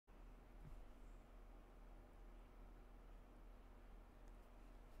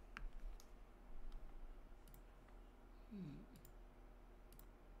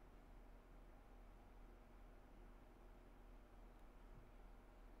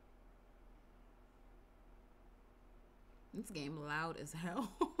This game loud as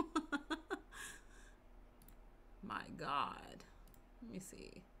hell. My God. Let me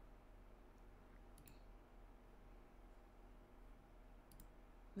see.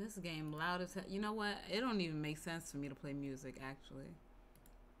 This game loud as hell. You know what? It don't even make sense for me to play music, actually.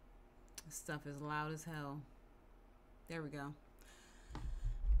 This stuff is loud as hell. There we go.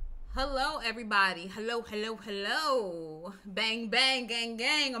 Hello, everybody. Hello, hello, hello. Bang, bang, gang,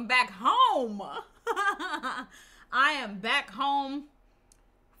 gang. I'm back home. I am back home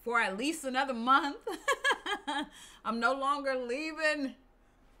for at least another month. I'm no longer leaving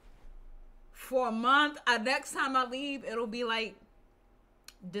for a month. Next time I leave, it'll be like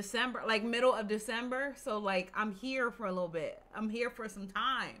December, like middle of December. So like I'm here for a little bit. I'm here for some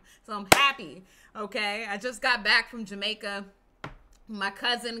time. So I'm happy. Okay. I just got back from Jamaica. My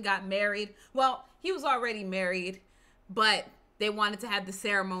cousin got married. Well, he was already married, but they wanted to have the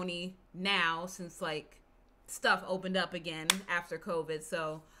ceremony now since like stuff opened up again after COVID.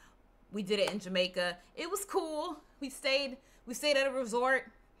 So we did it in Jamaica. It was cool. We stayed at a resort.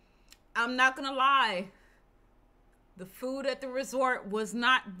 I'm not gonna lie. The food at the resort was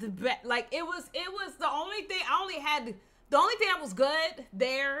not the best. Like it was the only thing the only thing that was good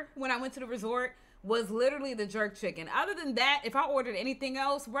there when I went to the resort was literally the jerk chicken. Other than that, if I ordered anything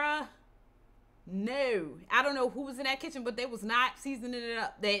else, bruh, no. I don't know who was in that kitchen, but they was not seasoning it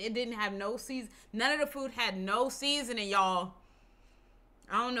up. It didn't have no season. None of the food had no seasoning, y'all.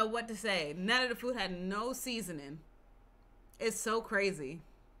 I don't know what to say. None of the food had no seasoning. It's so crazy.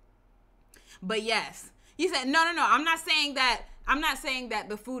 But yes, you said no. I'm not saying that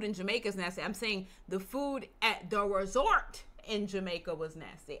the food in Jamaica is nasty. I'm saying the food at the resort in Jamaica was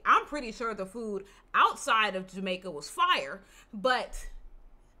nasty. I'm pretty sure the food outside of Jamaica was fire, but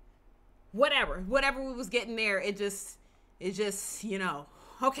whatever we was getting there, it just, you know.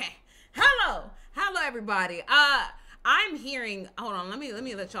 Okay. Hello everybody. I'm hearing, hold on, let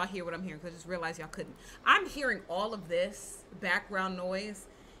me let y'all hear what I'm hearing, because I just realized y'all couldn't. I'm hearing all of this background noise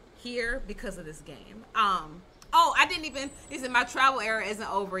here because of this game. I didn't even, he said my travel era isn't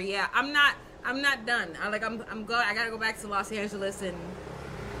over. Yeah, I'm not done. I gotta go back to Los Angeles in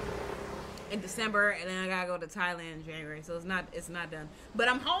December, and then I gotta go to Thailand in January. So it's not done. But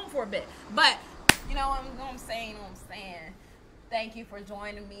I'm home for a bit. But you know what I'm saying. Thank you for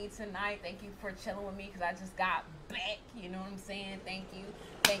joining me tonight. Thank you for chilling with me because I just got back. You know what I'm saying? Thank you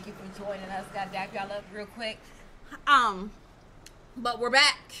for joining us. Gotta dap y'all up real quick. But we're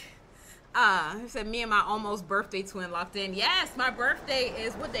back. He said me and my almost birthday twin locked in. Yes, my birthday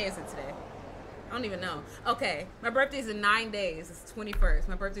is, what day is it today? I don't even know. Okay, my birthday's in 9 days. It's 21st.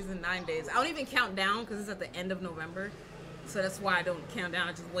 My birthday's in 9 days. I don't even count down because it's at the end of November. So that's why I don't count down.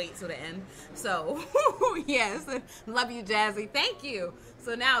 I just wait till the end. So, yes. Love you, Jazzy. Thank you.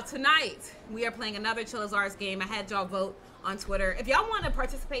 So now, tonight, we are playing another Chilla's Arts game. I had y'all vote on Twitter. If y'all want to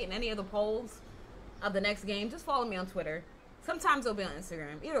participate in any of the polls of the next game, just follow me on Twitter. Sometimes it'll be on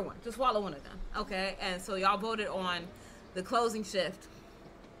Instagram. Either one. Just follow one of them. Okay? And so y'all voted on the closing shift.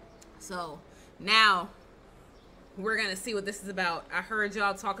 So now we're going to see what this is about. I heard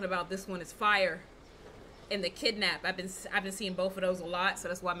y'all talking about this one is fire. And the kidnap. I've been seeing both of those a lot. So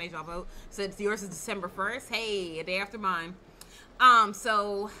that's why I made y'all vote. So it's yours is December 1st. Hey, a day after mine.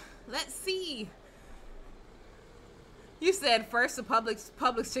 So let's see. You said first the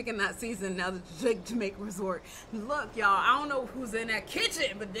Publix chicken not seasoned, now the Jamaica Resort. Look, y'all, I don't know who's in that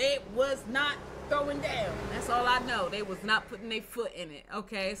kitchen, but they was not throwing down. That's all I know. They was not putting their foot in it.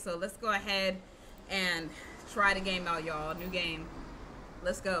 Okay, so let's go ahead and try the game out, y'all. New game.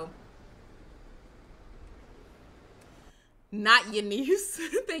 Let's go. Not your niece.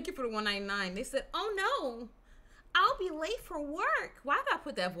 Thank you for the $1.99. They said, oh no, I'll be late for work. Why did I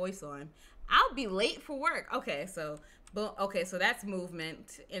put that voice on? I'll be late for work. Okay, so that's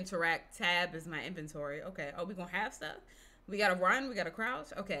movement. Interact. Tab is my inventory. Okay. Oh, we gonna have stuff. We gotta run. We gotta crouch.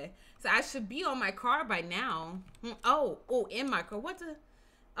 Okay. So I should be on my car by now. Oh, in my car. What the?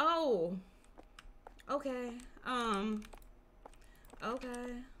 Oh. Okay.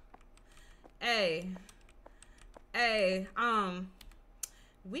 Okay. Hey.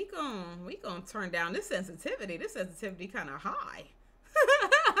 We gonna turn down this sensitivity. This sensitivity kind of high.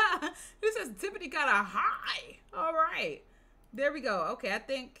 This sensitivity kind of high. All right, there we go. Okay, I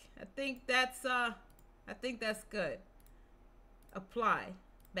think that's good. Apply,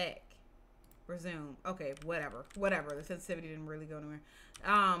 back, resume. Okay, whatever. The sensitivity didn't really go anywhere.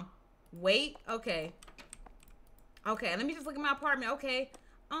 Wait. Okay. Let me just look at my apartment. Okay.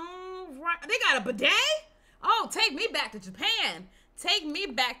 All right. They got a bidet. Oh, take me back to Japan.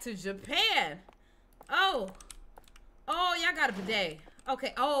 Oh, y'all got a bidet.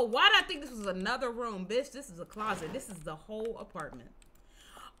 Okay. Oh, why did I think this was another room? Bitch, this is a closet. This is the whole apartment.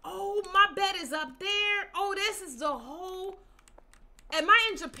 Oh, my bed is up there. Oh, this is the whole... Am I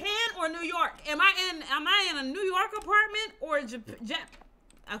in Japan or New York? Am I in a New York apartment or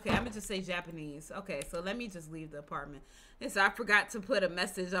Okay, I'm gonna just say Japanese. Okay, so let me just leave the apartment. Yes, I forgot to put a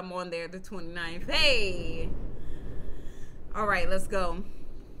message. I'm on there the 29th. Hey. All right, let's go.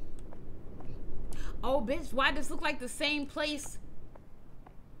 Oh, bitch, why does this look like the same place?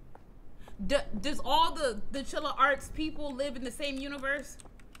 Does all the Chilla Arts people live in the same universe?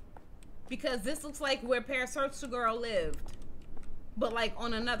 Because this looks like where Parasearch Girl lived, but like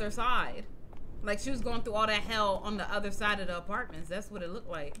on another side. Like she was going through all that hell on the other side of the apartments. That's what it looked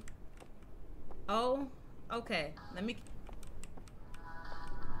like. Oh, okay. Let me...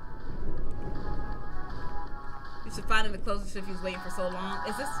 You should find in the closest if he's waiting for so long.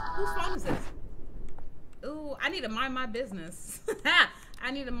 Is this... Whose phone is this? Ooh, I need to mind my business. I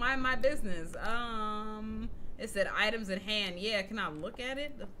need to mind my business. It said items in hand. Yeah, can I look at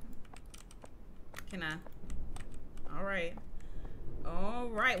it? Can I? All right. All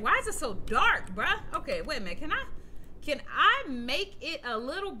right. Why is it so dark, bruh? Okay, wait a minute. Can I make it a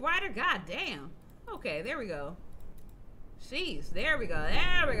little brighter? God damn. Okay, there we go. Jeez, there we go.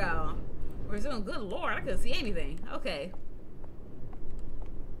 There we go. We're doing good Lord. I couldn't see anything. Okay.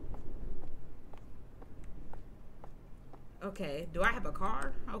 Okay, do I have a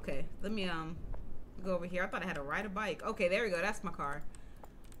car? Okay, let me go over here. I thought I had to ride a bike. Okay, there we go. That's my car.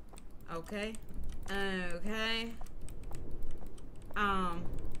 Okay. Okay. How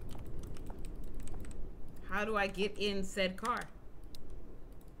do I get in said car?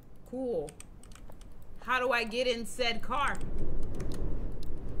 Cool. How do I get in said car?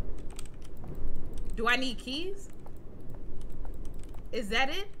 Do I need keys? Is that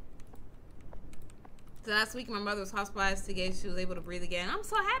it? So last week, my mother was hospitalized today. She was able to breathe again. I'm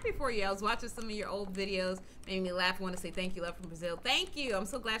so happy for you. I was watching some of your old videos. Made me laugh. I want to say thank you, love from Brazil. Thank you. I'm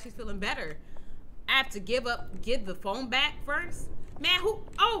so glad she's feeling better. I have to give the phone back first. Man, who?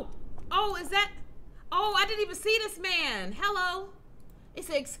 Oh, is that? Oh, I didn't even see this man. Hello. It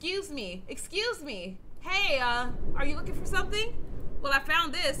said, excuse me. Excuse me. Hey, are you looking for something? Well, I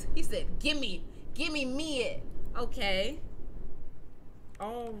found this. He said, gimme it. Okay.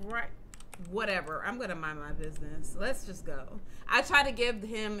 All right. Whatever. I'm gonna mind my business. Let's just go. I tried to give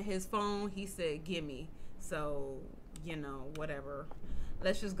him his phone. He said, gimme. So, you know, whatever.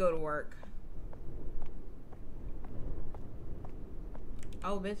 Let's just go to work.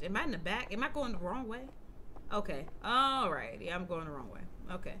 Oh, bitch. Am I in the back? Am I going the wrong way? Okay. All right. Yeah, I'm going the wrong way.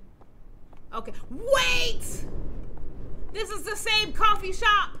 Okay. Okay. Wait! This is the same coffee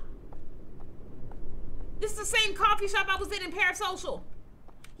shop. This is the same coffee shop I was in Parasocial.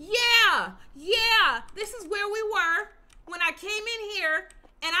 Yeah. This is where we were when I came in here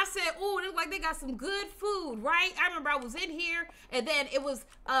and I said, oh, it looks like they got some good food, right? I remember I was in here and then it was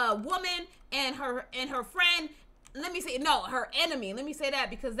a woman and her friend. Let me say, no, her enemy. Let me say that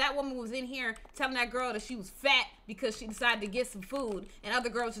because that woman was in here telling that girl that she was fat because she decided to get some food and other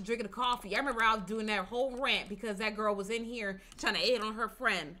girls were drinking the coffee. I remember I was doing that whole rant because that girl was in here trying to hit on her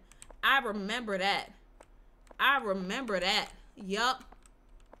friend. I remember that. Yup.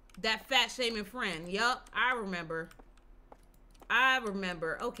 That fat shaming friend. Yup. I remember.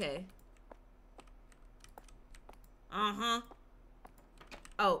 Okay. Uh-huh.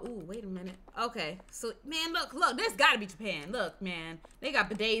 Oh, ooh, wait a minute. Okay, so, man, look, this gotta be Japan. Look, man, they got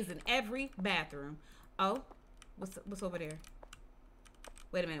bidets in every bathroom. Oh, what's over there?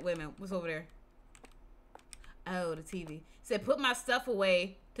 Wait a minute, what's over there? Oh, the TV. It said, put my stuff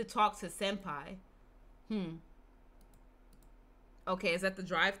away to talk to senpai. Okay, is that the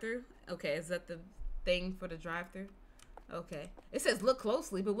drive-thru? Okay, is that the thing for the drive-thru? Okay. It says, look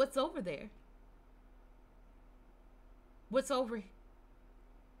closely, but what's over there? What's over here?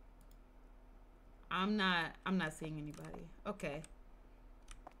 I'm not seeing anybody. Okay.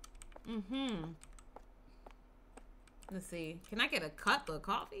 Let's see. Can I get a cup of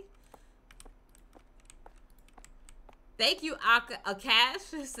coffee? Thank you,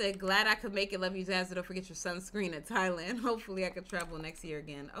 Akash. Said, glad I could make it. Love you, Jazzy. Don't forget your sunscreen in Thailand. Hopefully I could travel next year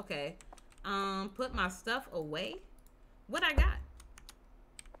again. Okay. Put my stuff away. What I got?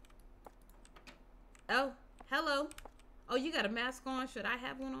 Oh, hello. Oh, you got a mask on. Should I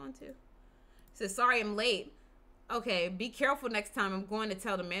have one on too? Says, sorry I'm late. Okay, be careful next time. I'm going to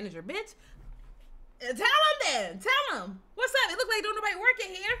tell the manager. Bitch, tell him then. Tell him. What's up? It looks like don't nobody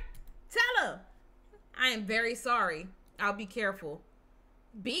working here. Tell him. I am very sorry. I'll be careful.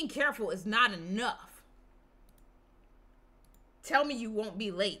 Being careful is not enough. Tell me you won't be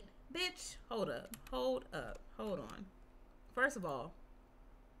late. Bitch, hold up. Hold on. First of all,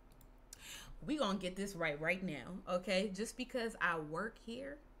 we gonna get this right now, okay? Just because I work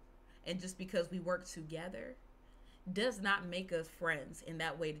here and just because we work together does not make us friends in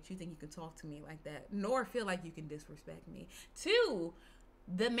that way that you think you can talk to me like that, nor feel like you can disrespect me. Two,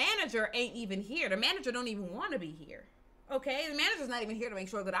 the manager ain't even here. The manager don't even want to be here, okay? The manager's not even here to make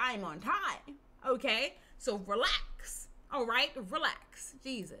sure that I'm on time, okay? So relax, all right? Relax,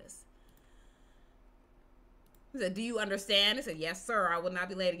 Jesus. He said, do you understand? I said, yes, sir. I will not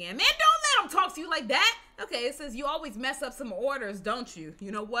be late again. Man, don't let him talk to you like that. Okay, it says you always mess up some orders, don't you?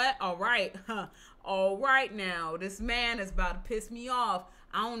 You know what? All right. All right now. This man is about to piss me off.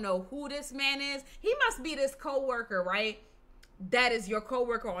 I don't know who this man is. He must be this coworker, right? That is your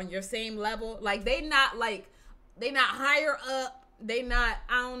coworker on your same level. Like, they not higher up. They not,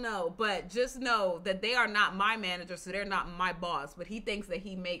 I don't know. But just know that they are not my manager, so they're not my boss. But he thinks that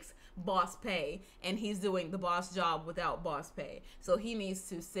he makes boss pay, and he's doing the boss job without boss pay. So he needs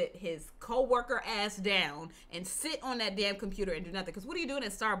to sit his coworker ass down and sit on that damn computer and do nothing. Because what are you doing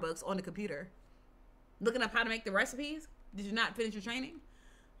at Starbucks on the computer? Looking up how to make the recipes? Did you not finish your training?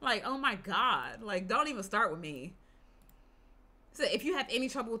 Like, oh my God. Like, don't even start with me. So if you have any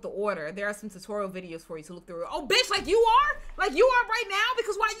trouble with the order, there are some tutorial videos for you to look through. Oh, bitch, like you are? Like you are right now?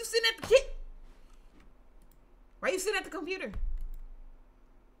 Because why are you sitting at the Why are you sitting at the computer?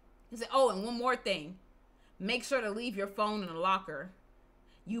 He said, oh, and one more thing. Make sure to leave your phone in the locker.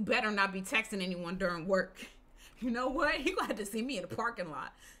 You better not be texting anyone during work. You know what? He gonna have to see me in the parking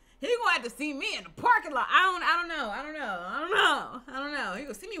lot. He gonna have to see me in the parking lot. I don't know. He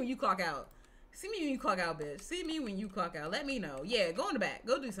gonna see me when you clock out. See me when you clock out, bitch. See me when you clock out. Let me know. Yeah, go in the back.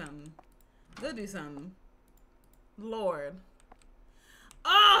 Go do something. Go do something. Lord.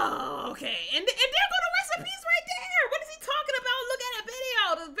 Oh, okay. And there go the recipes right there. What is he talking about? Look at that video.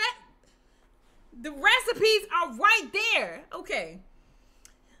 The recipes are right there. Okay.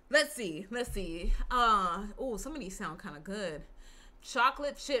 Let's see. Oh, some of these sound kind of good.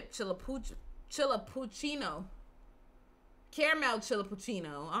 Chocolate chip chilipuccino. Caramel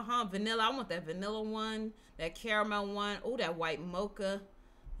chilipuccino. Vanilla. I want that vanilla one. That caramel one. Oh, that white mocha.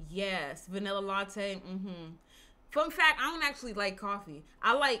 Yes. Vanilla latte. Fun fact, I don't actually like coffee.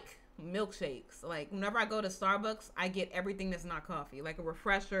 I like milkshakes. Like, whenever I go to Starbucks, I get everything that's not coffee. Like a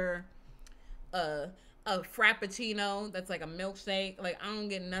refresher, a frappuccino that's like a milkshake. Like, I don't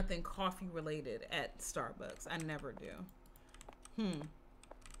get nothing coffee related at Starbucks. I never do.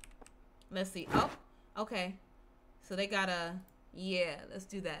 Let's see. Oh, okay. So they got yeah, let's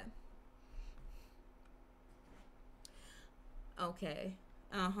do that. Okay.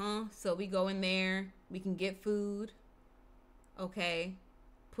 So we go in there. We can get food. Okay.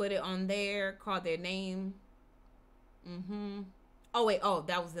 Put it on there. Call their name. Oh, wait. Oh,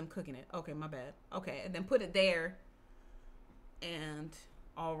 that was them cooking it. Okay, my bad. Okay. And then put it there. And,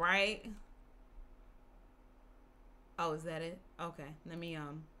 all right. Oh, is that it? Okay. Let me,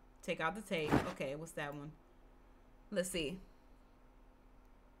 take out the tape. Okay, what's that one? Let's see.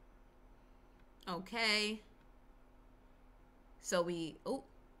 Okay. So we, oh,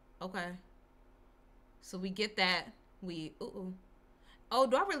 okay. So we get that. Oh,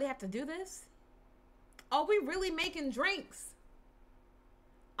 do I really have to do this? Oh, we really making drinks.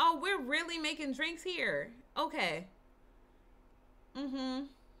 Oh, we're really making drinks here. Okay.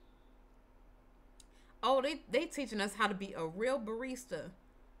 Oh, they teaching us how to be a real barista.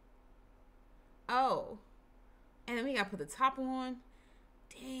 Oh. And then we gotta put the top on.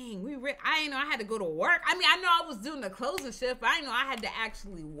 Dang, I didn't know I had to go to work. I mean, I know I was doing the closing shift, but I didn't know I had to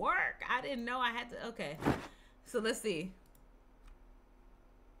actually work. I didn't know I had to. Okay, so let's see.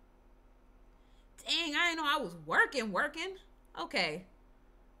 Dang, I didn't know I was working. Okay.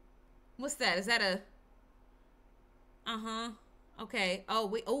 What's that? Is that a? Okay. Oh,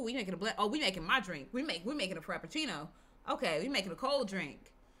 we making a blend. Oh, we making my drink. We making a frappuccino. Okay, we making a cold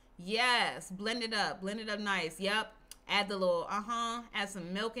drink. Yes, blend it up nice. Yep. Add the little, add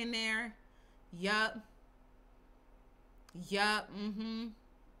some milk in there. Yup. Yep,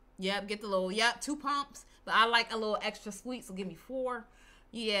 get the little, 2 pumps. But I like a little extra sweet, so give me 4.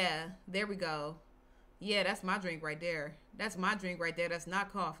 Yeah, there we go. Yeah, that's my drink right there. That's my drink right there. That's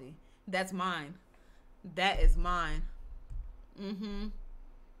not coffee. That's mine. That is mine. You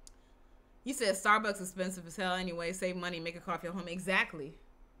said Starbucks expensive as hell anyway. Save money, make a coffee at home. Exactly.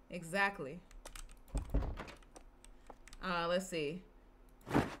 Let's see.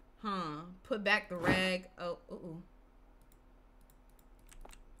 Put back the rag.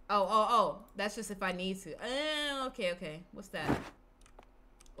 Oh. That's just if I need to. Okay. What's that?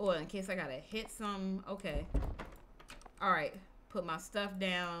 Oh, in case I gotta hit some. Okay. All right. Put my stuff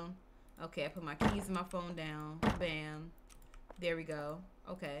down. Okay, I put my keys and my phone down. Bam. There we go.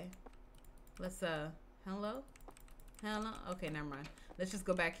 Okay. Let's hello? Hello? Okay, never mind. Let's just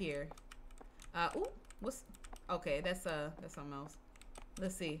go back here. Ooh, what's okay, that's something else.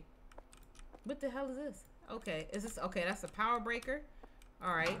 Let's see. What the hell is this? Okay, is this okay, that's a power breaker.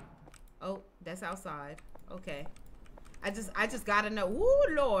 Alright. Oh, that's outside. Okay. I just gotta know.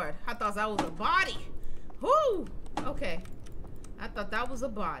 Ooh, Lord. I thought that was a body. Whoo! Okay. I thought that was a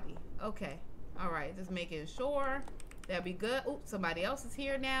body. Okay. Alright, just making sure. That'd be good. Ooh, somebody else is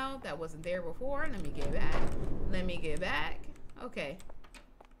here now. That wasn't there before. Let me get back. Let me get back. Okay.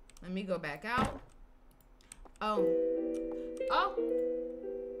 Let me go back out. Oh. Oh.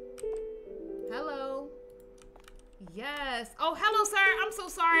 Hello. Yes. Oh, hello, sir. I'm so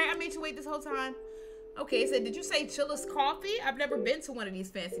sorry. I made you wait this whole time. Okay, so did you say Chilla's Coffee? I've never been to one of these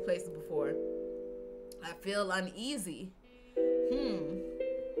fancy places before. I feel uneasy.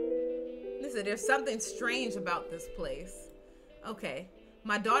 Listen, there's something strange about this place. Okay.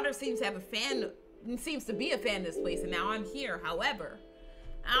 My daughter seems to be a fan of this place, and now I'm here. However,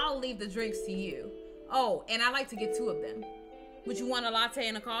 I'll leave the drinks to you. Oh, and I like to get 2 of them. Would you want a latte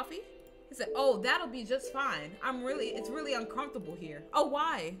and a coffee? He said, oh, that'll be just fine. It's really uncomfortable here. Oh,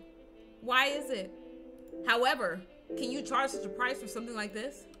 why? Why is it? However, can you charge such a price for something like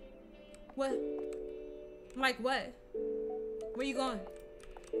this? What? Like what? Where you going?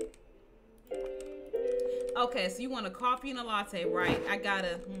 Okay, so you want a coffee and a latte, right? I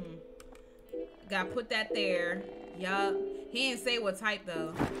gotta put that there. Yup. He didn't say what type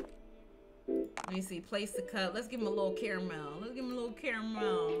though. Let me see. Place the cup. Let's give him a little caramel. Let's give him a little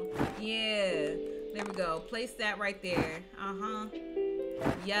caramel. Yeah. There we go. Place that right there. Uh-huh.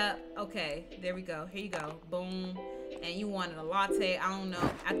 Yup. Okay. There we go. Here you go. Boom. And you wanted a latte. I don't know.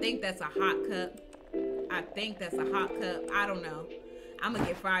 I think that's a hot cup. I think that's a hot cup. I don't know. I'm gonna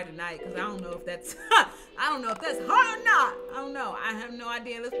get fried tonight because I don't know if that's I don't know if that's hot or not. I don't know. I have no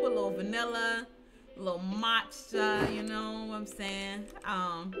idea. Let's put a little vanilla, a little matcha, you know what I'm saying?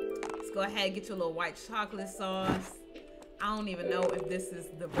 Let's go ahead and get you a little white chocolate sauce. I don't even know if this is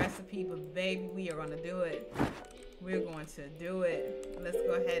the recipe, but baby, we are gonna do it. We're going to do it. Let's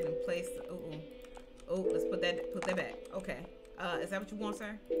go ahead and place the oh, let's put that back. Okay. Is that what you want,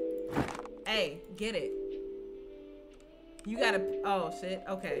 sir? Hey, get it. You gotta, oh shit,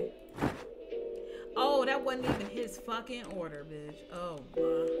 okay. Oh, that wasn't even his fucking order, bitch. Oh my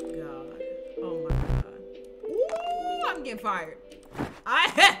God. Oh my God. Ooh, I'm getting fired.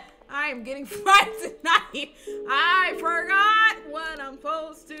 I am getting fired tonight. I forgot what I'm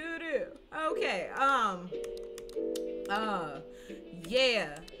supposed to do. Okay,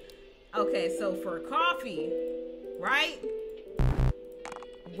 yeah. Okay, so for coffee, right?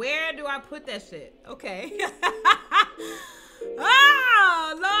 Where do I put that shit? Okay.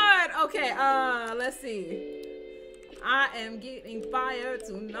 Oh, Lord. Okay, let's see. I am getting fired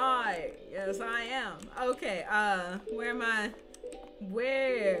tonight. Yes, I am. Okay, where am I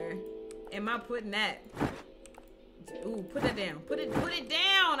putting that? Ooh, put that down. Put it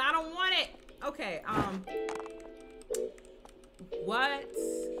down. I don't want it. Okay, what?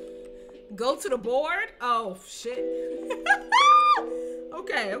 Go to the board? Oh, shit.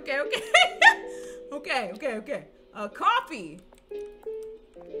 Okay. Okay. Coffee.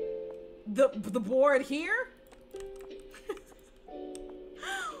 The board here?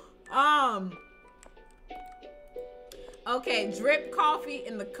 Okay, drip coffee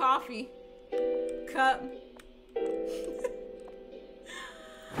in the coffee cup.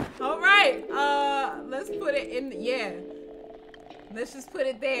 All right, let's put it in, yeah. Let's just put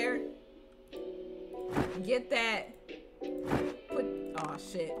it there. Get that. Oh,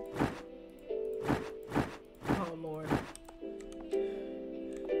 shit. Oh, Lord.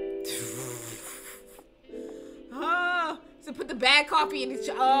 So put the bad coffee in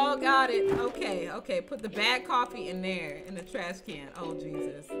the, oh, got it. Okay, put the bad coffee in there, in the trash can. Oh,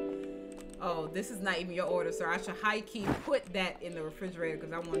 Jesus. Oh, this is not even your order, sir. I should high-key put that in the refrigerator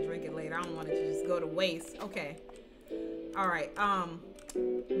because I want to drink it later. I don't want it to just go to waste. Okay. All right.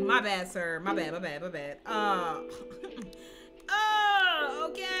 My bad, sir. My bad.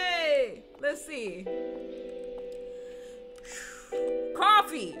 Okay. Let's see.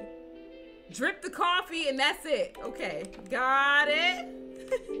 Coffee. Drip the coffee and that's it. Okay. Got it.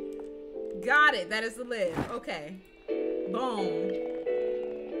 Got it. That is the lid. Okay. Boom.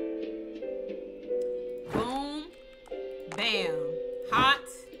 Boom. Bam. Hot.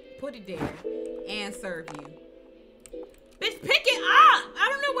 Put it there. And serve you. Bitch, pick it up. I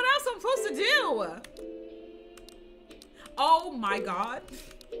don't know what else I'm supposed to do. Oh my God.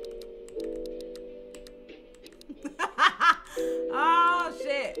 Oh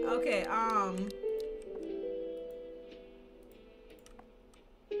shit. Okay,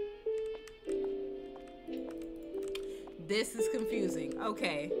 This is confusing.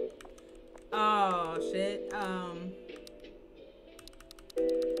 Okay. Oh shit.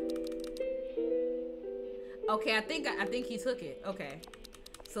 Okay, I think he took it. Okay.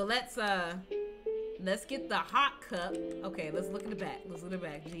 So let's get the hot cup. Okay, let's look at the back. Let's look at the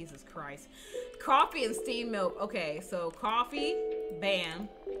back. Jesus Christ. Coffee and steamed milk. Okay, so coffee, bam.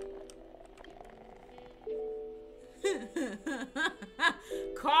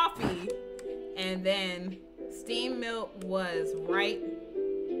 Coffee, and then steamed milk was right.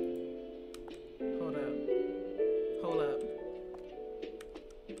 Hold up. Hold up.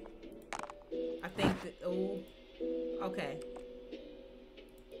 I think that, oh, okay.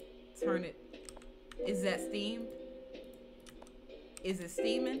 Turn it. Is that steamed? Is it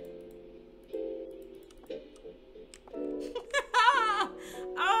steaming?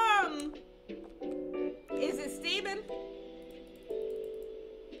 Is it steaming?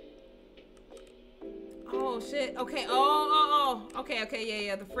 Oh shit. Okay. Oh. Okay.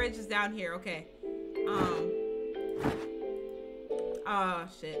 Yeah. The fridge is down here. Okay. Oh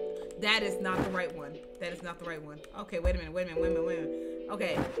shit. That is not the right one. That is not the right one. Okay. Wait a minute.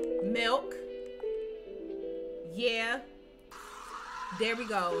 Okay. Milk. Yeah. There we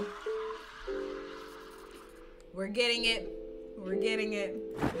go. We're getting it.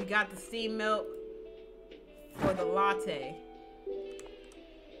 We got the steamed milk for the latte.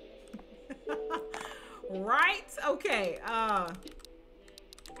 Right? Okay.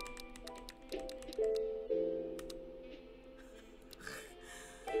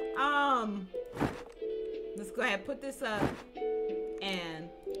 Let's go ahead and put this up and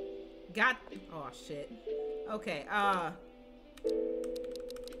oh shit. Okay.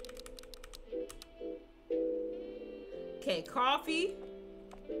 Okay, coffee.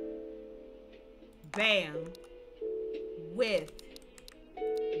 Bam. With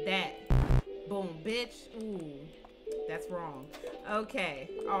that. Boom, bitch. Ooh, that's wrong. Okay,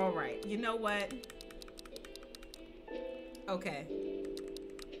 all right. You know what? Okay.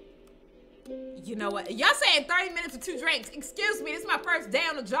 You know what? Y'all saying 30 minutes for 2 drinks. Excuse me, this is my first day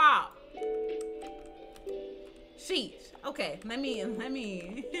on the job. Sheesh. Okay, let me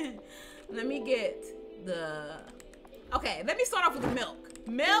get the. Okay, let me start off with the milk.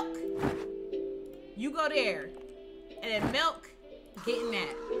 Milk. You go there, and then milk. Getting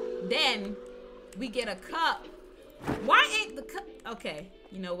that. Then we get a cup. Why ain't the cup? Okay,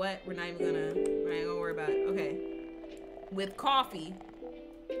 you know what? We're not even gonna worry about it. Okay, with coffee.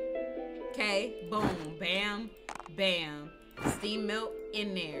 Okay, boom, bam, bam. Steamed milk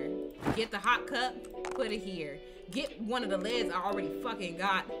in there. Get the hot cup. Put it here. Get one of the lids I already fucking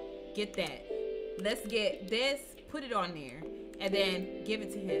got. Get that. Let's get this. Put it on there. And then give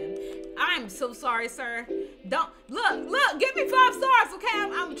it to him. I'm so sorry, sir. Don't look, give me 5 stars, okay?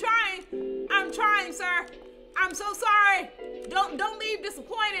 I'm trying, sir. I'm so sorry. Don't leave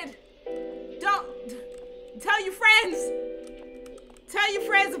disappointed. Don't tell your friends. Tell your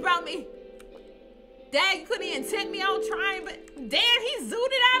friends about me. Dad, you couldn't even tip me out trying, but damn, he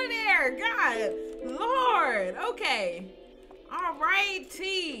zooted out of there. God, Lord. Okay. All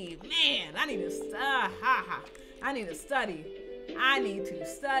righty. Man, I need to study. I need to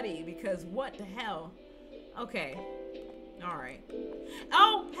study because what the hell? Okay. All right.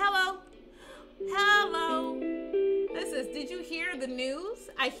 Oh, hello. This is, did you hear the news?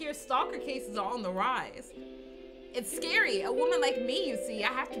 I hear stalker cases are on the rise. It's scary. A woman like me, you see,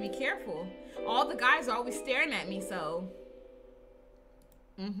 I have to be careful. All the guys are always staring at me, so.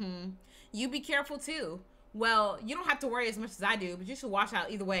 You be careful too. Well, you don't have to worry as much as I do, but you should watch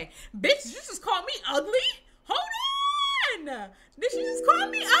out either way. Bitch, did you just call me ugly? Hold on! Did she just call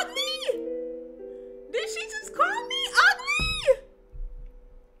me ugly? Did she just call me ugly?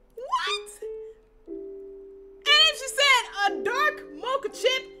 What? And she said a dark mocha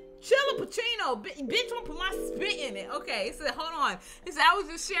chip chillipuccino. Bitch, don't put my spit in it. Okay, it said, hold on. It said, I was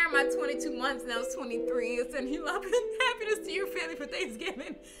just sharing my 22 months and I was 23. It said, love and happiness to your family for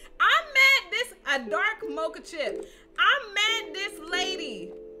Thanksgiving. I'm mad this a dark mocha chip. I'm mad this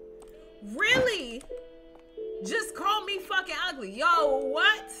lady really just called me fucking ugly. Yo,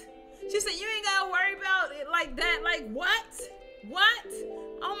 what? She said, you ain't gotta worry about it like that. Like, what? What?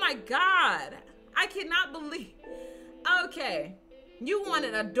 Oh my God. I cannot believe. Okay. You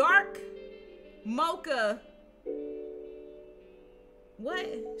wanted a dark mocha. What?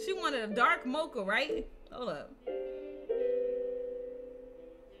 She wanted a dark mocha, right? Hold up.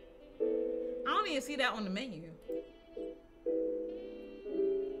 I don't even see that on the menu.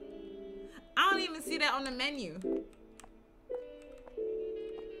 I don't even see that on the menu.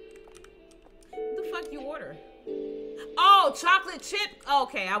 What the fuck you order? Oh, Oh, chocolate chip.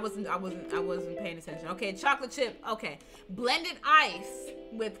 Okay, I wasn't paying attention. Okay, chocolate chip. Okay, blended ice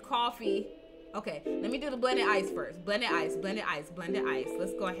with coffee. Okay, let me do the blended ice first. Blended ice, blended ice, blended ice.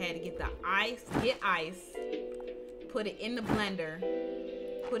 Let's go ahead and get the ice. Get ice. Put it in the blender.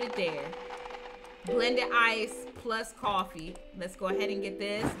 Put it there. Blended ice plus coffee. Let's go ahead and get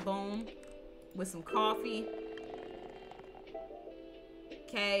this. Boom. With some coffee.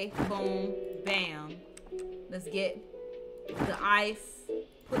 Okay, boom, bam. Let's get the ice.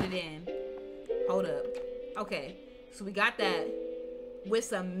 Put it in. Hold up. Okay, so we got that. With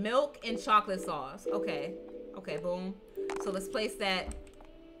some milk and chocolate sauce. Okay. Okay, boom. So let's place that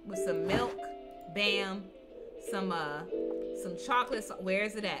with some milk. Bam. Some chocolate. Where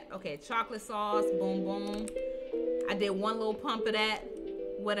is it at? Okay, chocolate sauce. Boom, boom. I did one little pump of that.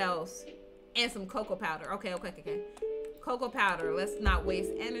 What else? And some cocoa powder. Okay, okay, okay. Cocoa powder. Let's not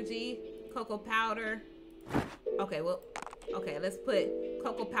waste energy. Cocoa powder. Okay, well, okay, let's put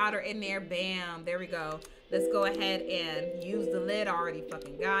cocoa powder in there. Bam. There we go. Let's go ahead and use the lid I already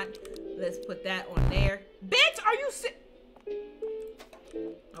fucking got. Let's put that on there. Bitch, are you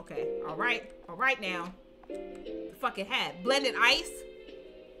Okay, all right now. Fucking had blended ice.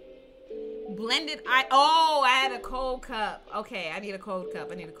 Blended ice. Oh, I had a cold cup. Okay, I need a cold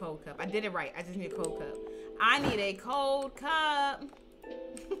cup. I need a cold cup. I did it right. I just need a cold cup. I need a cold cup.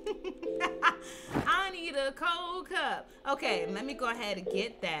 I need a cold cup. Okay, let me go ahead and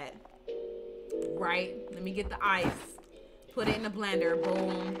get that. Right, let me get the ice. Put it in the blender.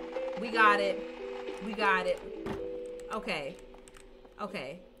 Boom. We got it. We got it. Okay.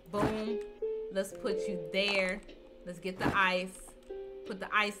 Okay. Boom. Let's put you there. Let's get the ice. Put the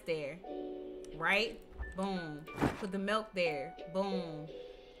ice there. Right? Boom. Put the milk there. Boom.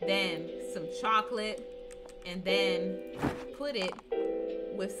 Then some chocolate. And then put it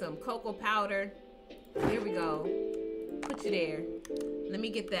with some cocoa powder. There we go. Put you there. Let me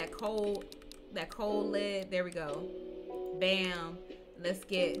get that cold lid. There we go. Bam. Let's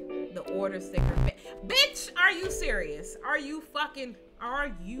get the order sticker. Bitch, are you serious? Are you fucking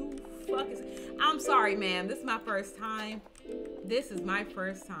I'm sorry, ma'am. This is my first time. This is my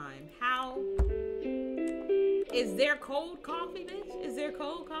first time. How? Is there cold coffee, bitch? Is there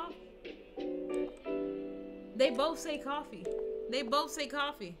cold coffee? They both say coffee. They both say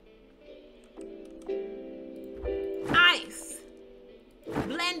coffee. Ice.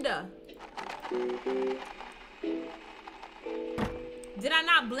 Blender. Did I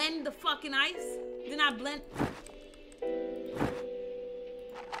not blend the fucking ice? Did I blend?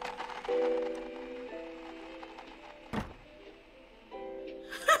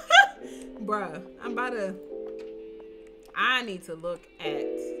 Bruh, I need to look at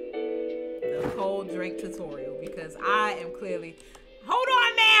the cold drink tutorial because I am clearly, hold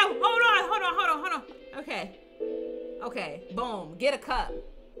on now, hold on. Okay, boom, get a cup,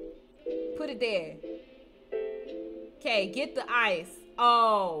 put it there. Okay, get the ice.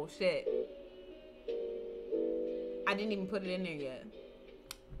 Oh shit, I didn't even put it in there yet.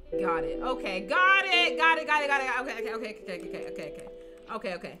 Got it. Okay, got it.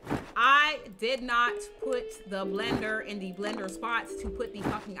 Okay. I did not put the blender in the blender spots to put the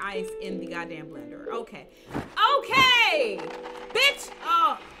fucking ice in the goddamn blender. Okay. Bitch.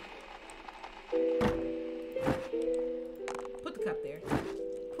 Oh. Put the cup there.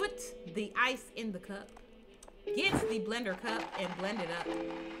 Put the ice in the cup. Get the blender cup and blend it up.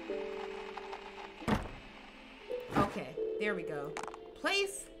 Okay, there we go.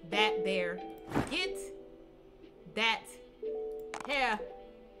 Place that there. Get that here.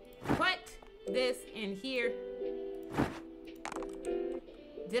 Put this in here.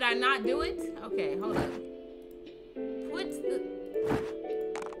 Did I not do it? Okay, hold up. Put the...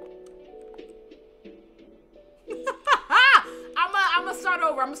 I'm gonna start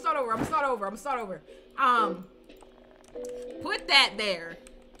over. Put that there.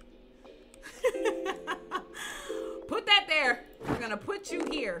 Put that there. We're gonna put you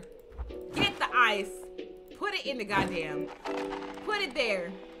here. Get the ice. Put it in the goddamn. Put it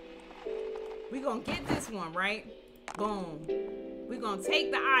there. We're gonna get this one, right? Boom. We're gonna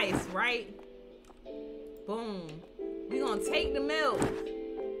take the ice, right? Boom. We're gonna take the milk.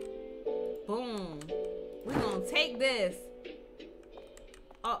 Boom. We're gonna take this.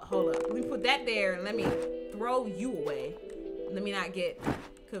 Oh, hold up. Let me put that there and let me throw you away. Let me not get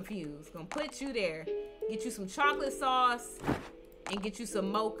confused. Gonna put you there. Get you some chocolate sauce and get you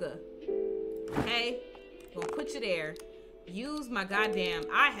some mocha. Okay? Gonna put you there. Use my goddamn,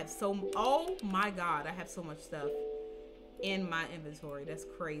 oh my God, I have so much stuff in my inventory. That's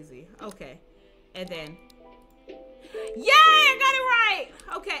crazy. Okay. And then, Yay, I got it right.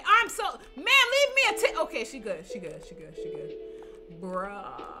 Okay, I'm so, man, leave me a tip. Okay, she good.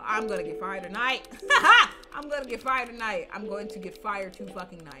 Bruh, I'm gonna get fired tonight. I'm gonna get fired tonight. I'm going to get fired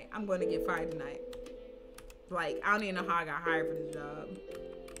tonight. I'm going to get fired tonight. Like, I don't even know how I got hired for this job.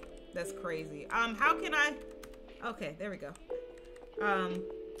 That's crazy. How can I? Okay, there we go.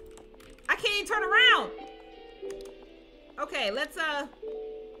 I can't even turn around. Okay, let's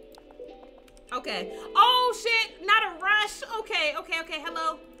okay. Oh shit, not a rush. Okay,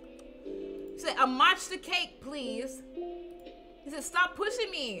 hello. Say a matcha cake, please. He said, stop pushing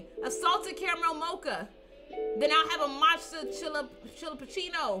me. A salted caramel mocha. Then I'll have a matcha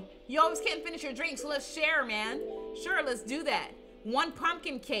chilappuccino. You always can't finish your drink, so let's share, man. Sure, let's do that. 1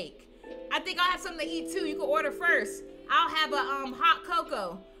 pumpkin cake. I think I'll have something to eat too. You can order first. I'll have a hot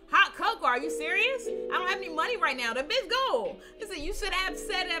cocoa. Hot cocoa? Are you serious? I don't have any money right now. The bitch go. He said, you should have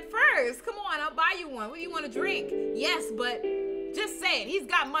said it first. Come on, I'll buy you one. What do you want to drink? Yes, but just say it. He's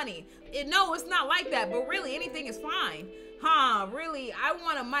got money. No, it's not like that, but really anything is fine. Huh, really? I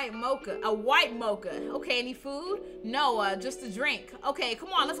want a white mocha. Okay, any food? No, just a drink. Okay,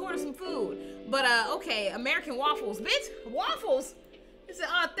 come on, let's order some food. But, okay, American waffles. Bitch, waffles? He said,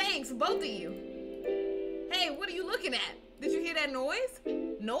 thanks, both of you. Hey, what are you looking at? Did you hear that noise?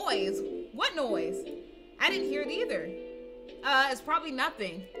 Noise? What noise? I didn't hear it either. It's probably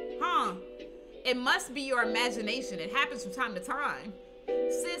nothing. Huh. It must be your imagination. It happens from time to time.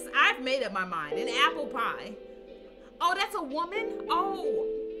 Sis, I've made up my mind. An apple pie. Oh, that's a woman? Oh,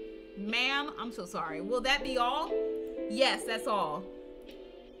 ma'am, I'm so sorry. Will that be all? Yes, that's all.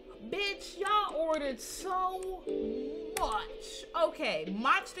 Bitch, y'all ordered so much. Okay,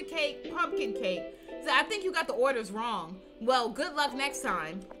 matcha cake, pumpkin cake. So I think you got the orders wrong. Well, good luck next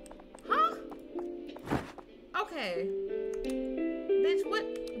time. Huh? Okay. Bitch,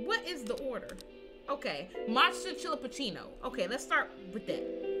 what is the order? Okay, matcha chilappuccino. Okay, let's start with that.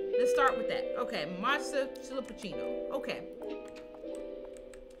 Okay, matcha chilappuccino. Okay.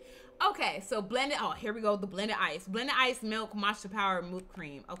 Okay, so blended, oh, here we go, the blended ice. Blended ice, milk, matcha powder, whipped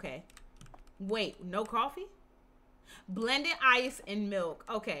cream. Okay. Wait, no coffee? Blended ice and milk.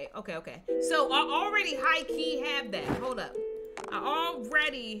 Okay. So I already high-key have that. Hold up. I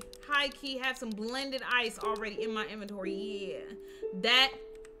already high-key have some blended ice already in my inventory. Yeah. That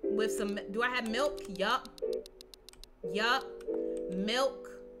with some, do I have milk? Yup. Milk.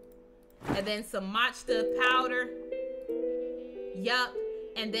 And then some matcha powder. Yup.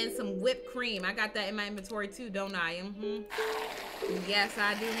 And then some whipped cream. I got that in my inventory too, don't I? Yes,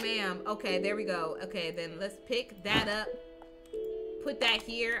 I do, ma'am. Okay, there we go. Okay, then let's pick that up. Put that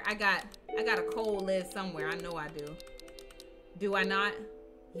here. I got a cold lid somewhere. I know I do. Do I not?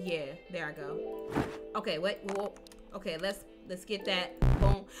 Yeah, there I go. Okay, wait. Whoa. Okay, let's get that.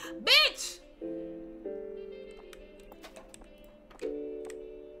 Boom. Bitch!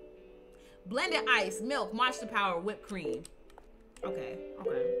 Blended ice, milk, matcha powder, whipped cream. Okay.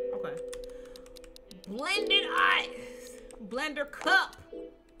 Blended ice. Blender cup.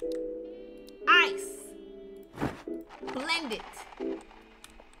 Ice. Blend it.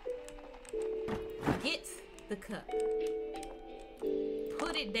 Get the cup.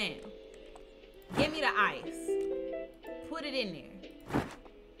 Put it down. Give me the ice. Put it in there.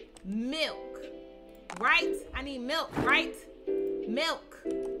 Milk. Right? I need milk, right? Milk.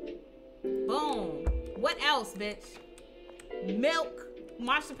 Boom. What else, bitch? Milk,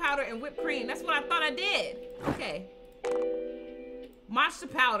 matcha powder, and whipped cream. That's what I thought I did. Okay. Matcha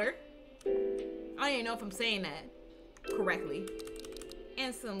powder. I don't even know if I'm saying that correctly.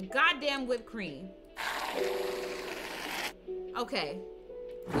 And some goddamn whipped cream. Okay.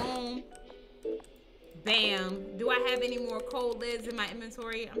 Boom. Bam. Do I have any more cold lids in my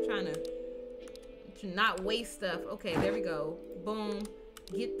inventory? I'm trying to not waste stuff. Okay, there we go. Boom.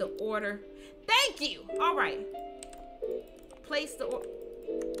 Get the order. Thank you. All right. Place the order.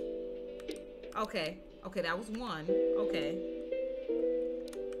 Okay, that was one. Okay.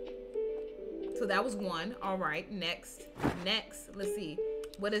 So that was one. All right, next. Let's see.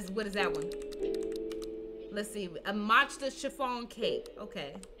 What is that one? Let's see. A matcha chiffon cake.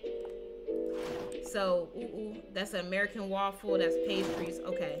 Okay. So, that's an American waffle. That's pastries.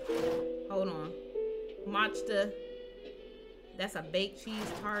 Okay. Hold on. Matcha. That's a baked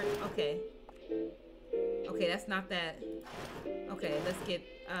cheese tart. Okay. Okay, that's not that. Okay, let's get,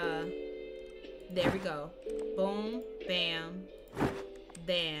 there we go. Boom, bam,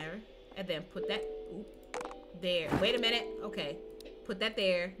 there. And then put that, there. Wait a minute. Okay, put that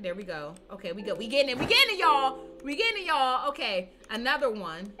there. There we go. Okay, we getting it, y'all. Okay, another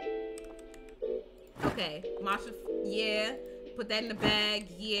one. Okay, matcha, yeah. Put that in the bag,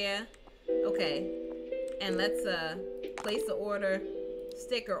 yeah. Okay. And let's place the order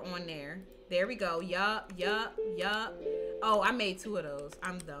sticker on there. There we go. Yup. Oh, I made 2 of those.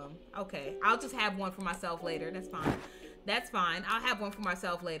 I'm dumb. Okay, I'll just have one for myself later. That's fine. That's fine. I'll have one for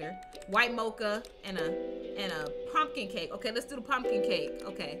myself later. White mocha and a pumpkin cake. Okay, let's do the pumpkin cake.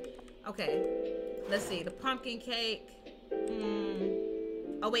 Okay. Let's see the pumpkin cake.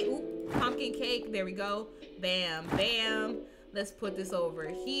 Oh wait, oop, pumpkin cake. There we go. Bam, bam. Let's put this over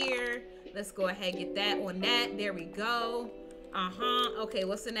here. Let's go ahead and get that on that. There we go. Okay,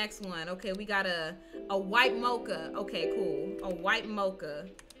 what's the next one? Okay, we got a white mocha. Okay, cool. A white mocha.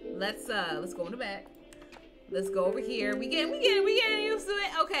 Let's go in the back. Let's go over here. We getting used to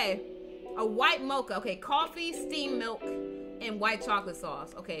it. Okay. A white mocha. Okay, coffee, steamed milk, and white chocolate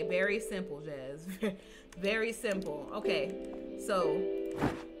sauce. Okay, very simple, Jazz. Very simple. Okay. So,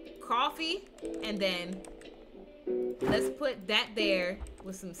 coffee, and then let's put that there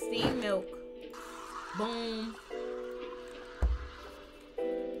with some steamed milk. Boom.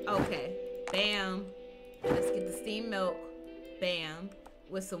 Okay. Bam. Let's get the steamed milk. Bam.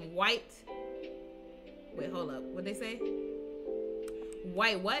 With some white. Wait, hold up. What'd they say?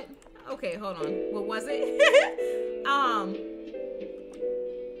 White what? Okay, hold on. What was it?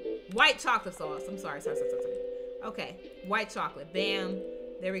 White chocolate sauce. I'm sorry. Okay. White chocolate. Bam.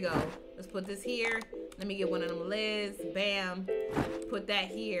 There we go. Let's put this here. Let me get one of them lids. Bam. Put that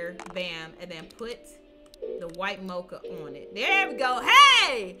here. Bam. And then put the white mocha on it. There we go.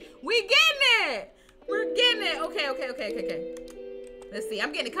 Hey! We getting it! We're getting it. Okay. Let's see.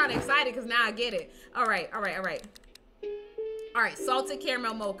 I'm getting kind of excited because now I get it. All right. Salted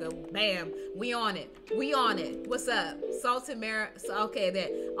caramel mocha. Bam. We on it. What's up? Salted okay,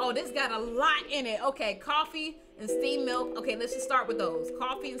 that. Oh, this got a lot in it. Okay, coffee and steamed milk. Okay, let's just start with those.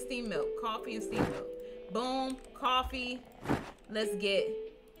 Coffee and steamed milk. Boom. Coffee. Let's get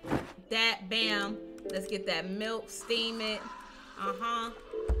that. Bam. Let's get that milk. Steam it.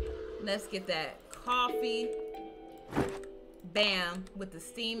 Let's get that coffee. Bam. With the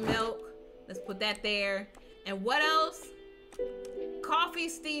steamed milk. Let's put that there. And what else? Coffee,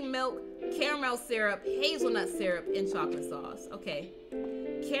 steamed milk, caramel syrup, hazelnut syrup, and chocolate sauce. Okay.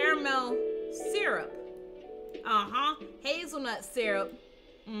 Caramel syrup. Hazelnut syrup.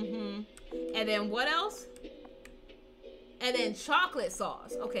 And then what else? And then chocolate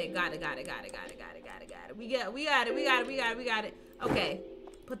sauce. Okay, got it. We got it. Okay.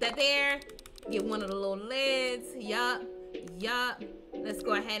 Put that there. Get one of the little lids. Yup. Let's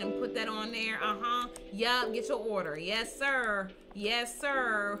go ahead and put that on there. Yup. Get your order. Yes, sir.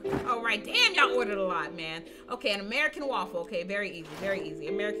 All right. Damn, y'all ordered a lot, man. Okay, an American waffle. Okay, very easy.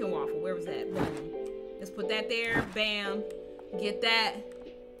 American waffle. Where was that? Boom. Let's put that there. Bam. Get that.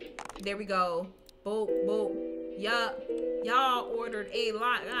 There we go. Boop. Yup. Y'all ordered a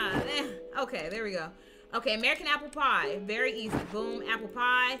lot. Okay, there we go. Okay, American apple pie. Very easy. Boom. Apple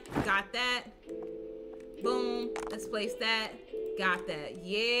pie. Got that. Boom. Let's place that. Got that.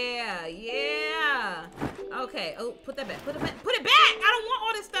 Yeah. Okay. Oh, put that back. Put it back. I don't want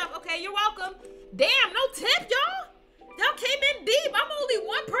all this stuff. Okay, you're welcome. Damn, no tip, y'all. Y'all came in deep. I'm only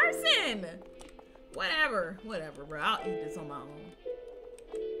one person. Whatever, bro. I'll eat this on my own.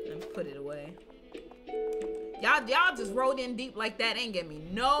 And put it away. Y'all just rolled in deep like that. Ain't give me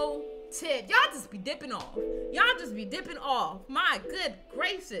no tip. Y'all just be dipping off. My good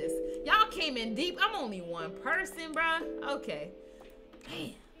gracious. Y'all came in deep. I'm only one person, bruh. Okay.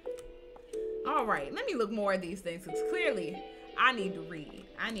 Man. All right. Let me look more at these things because clearly I need to read.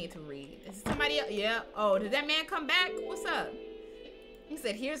 Is somebody else? Yeah. Oh, did that man come back? What's up? He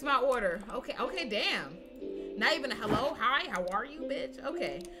said, here's my order. Okay, damn. Not even a hello, hi, how are you, bitch?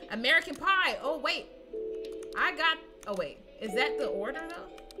 Okay. American pie. Oh, wait. Oh, wait. Is that the order, though?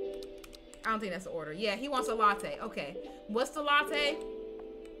 I don't think that's the order. Yeah, he wants a latte. Okay. What's the latte?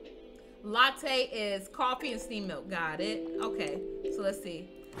 Latte is coffee and steamed milk. Got it. Okay. So let's see.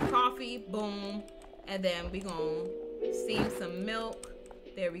 Coffee, boom. And then we gonna steam some milk.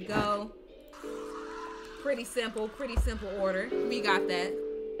 There we go. Pretty simple order. We got that.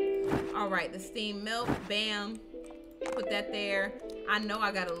 All right, the steamed milk. Bam. Put that there. I know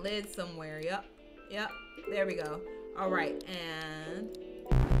I got a lid somewhere. Yep. There we go. All right, and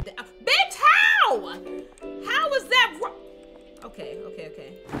bitch, how is that okay.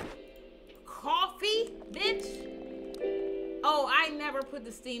 Coffee, bitch. Oh, I never put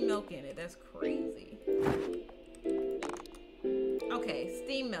the steamed milk in it. That's crazy. Okay,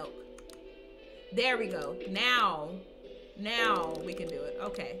 steamed milk. There we go. Now we can do it.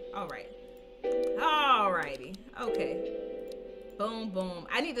 Okay. All right. Alrighty. Okay. Boom.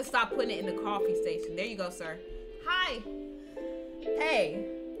 I need to stop putting it in the coffee station. There you go, sir. Hi. Hey.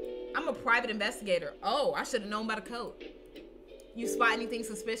 I'm a private investigator. Oh, I should have known about a code. You spot anything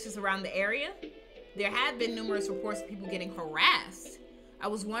suspicious around the area? There have been numerous reports of people getting harassed. I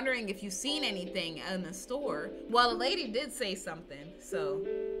was wondering if you've seen anything in the store. Well, a lady did say something, so.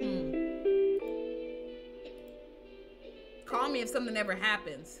 Call me if something ever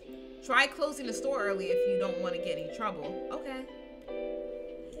happens. Try closing the store early if you don't want to get any trouble. Okay.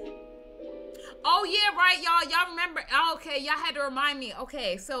 Oh, yeah, right, y'all. Y'all remember. Oh, okay, y'all had to remind me.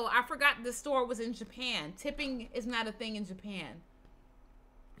 Okay, so I forgot the store was in Japan. Tipping is not a thing in Japan.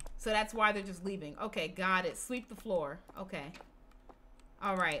 So that's why they're just leaving. Okay, got it. Sweep the floor. Okay.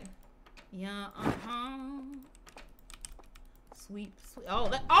 All right. Yeah, Sweep.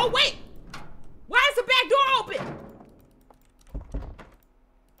 Oh, oh, wait. Why is the back door open?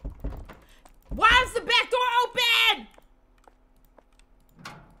 Why is the back door open?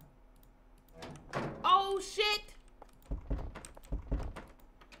 Oh, shit.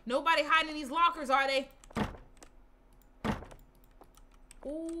 Nobody hiding in these lockers, are they?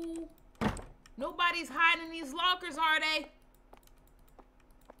 Ooh. Nobody's hiding in these lockers, are they?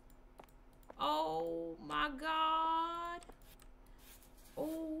 Oh, my God.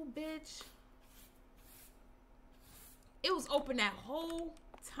 Oh, bitch. It was open that whole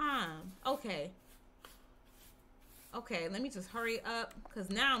time. Okay. Okay, let me just hurry up, because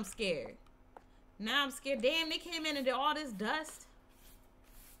now I'm scared. Now I'm scared. Damn, they came in and did all this dust.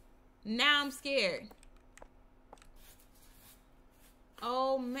 Now I'm scared.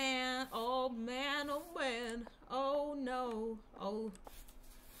 Oh, man. Oh, man. Oh, man. Oh, no. Oh.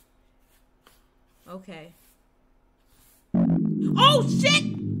 Okay. Oh, shit!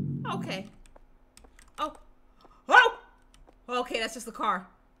 Okay. Oh. Oh! Okay, that's just a car.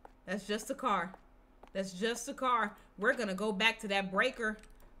 That's just a car. That's just a car. We're gonna go back to that breaker.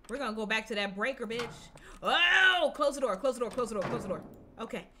 We're gonna go back to that breaker, bitch. Oh! Close the door, close the door, close the door, close the door.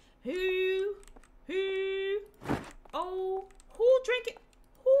 Okay. Who? Oh, who drinking?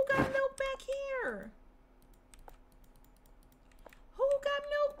 Who got milk back here? Who got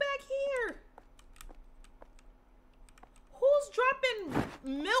milk back here? Who's dropping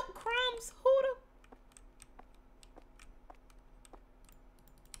milk crumbs? Who the?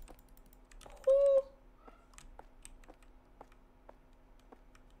 Who?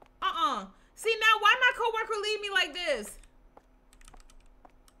 See, now why my coworker leave me like this?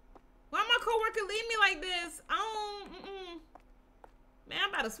 Why my coworker leave me like this? Man, I'm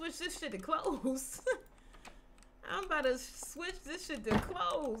about to switch this shit to clothes. I'm about to switch this shit to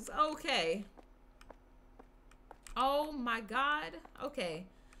clothes. Okay. Oh my God. Okay.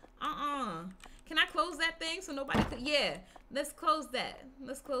 Can I close that thing so nobody could? Yeah. Let's close that.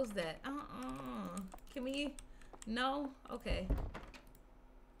 Let's close that. Can we? No? Okay.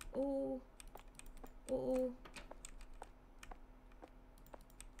 Ooh. Ooh.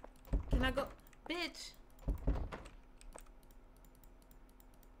 Can I go? Bitch.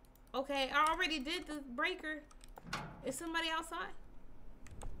 Okay, I already did the breaker. Is somebody outside?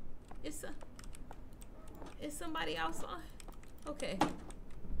 Is somebody outside? Okay.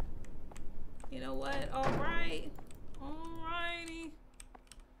 You know what? All right. Alrighty.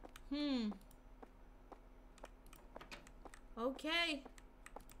 Okay.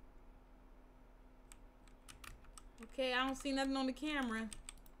 Okay, I don't see nothing on the camera.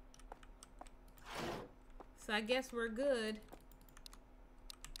 So I guess we're good.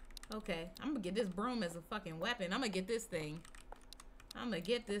 Okay, I'm gonna get this broom as a fucking weapon. I'm gonna get this thing. I'm gonna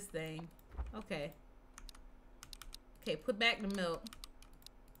get this thing. Okay. Okay, put back the milk.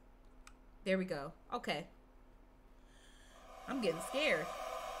 There we go. Okay. I'm getting scared.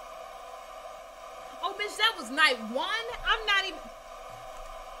 Oh, bitch, that was night one? I'm not even...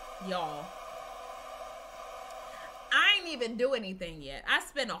 Y'all. I ain't even do anything yet. I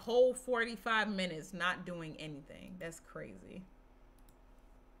spent a whole 45 minutes not doing anything. That's crazy.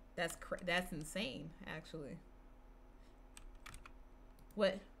 That's insane, actually.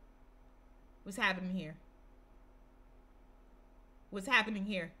 What's happening here? What's happening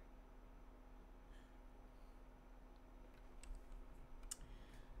here?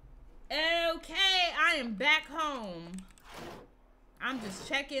 Okay, I am back home. I'm just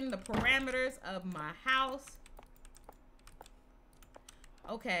checking the parameters of my house.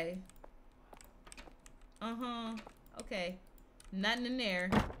 Okay. Okay. Nothing in there.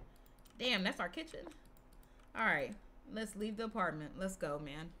 Damn, that's our kitchen. All right, let's leave the apartment. Let's go,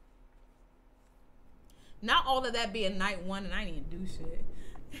 man. Not all of that being night one and I didn't do shit.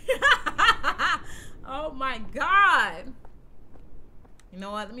 Oh my God. You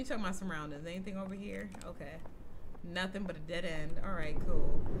know what? Let me check my surroundings. Anything over here? Okay. Nothing but a dead end. All right,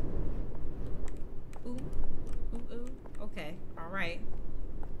 cool. Ooh. Ooh, ooh. Okay. All right.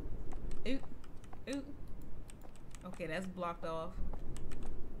 Ooh. Ooh. Okay, that's blocked off.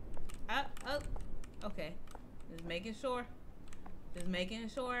 Up. Okay. Just making sure. Just making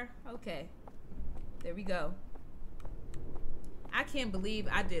sure. Okay. There we go. I can't believe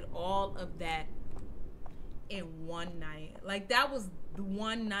I did all of that in one night. Like, that was the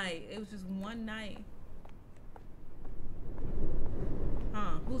one night. It was just one night.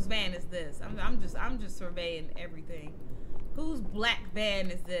 Huh? Whose van is this? I'm just surveying everything. Whose black van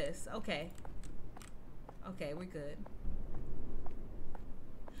is this? Okay. Okay, we're good.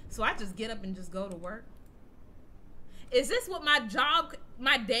 So I just get up and just go to work. Is this what my job,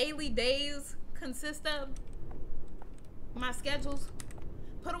 my daily days consist of? My schedules?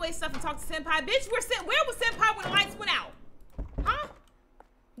 Put away stuff and talk to Senpai. Bitch, where was Senpai when the lights went out? Huh?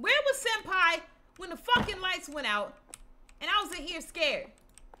 Where was Senpai when the fucking lights went out and I was in here scared?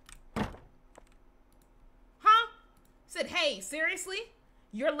 Huh? Said, hey, seriously?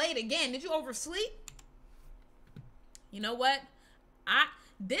 You're late again. Did you oversleep? You know what?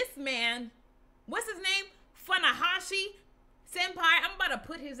 This man, what's his name? Funahashi Senpai, I'm about to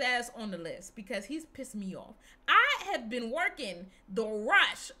put his ass on the list because he's pissed me off. I have been working the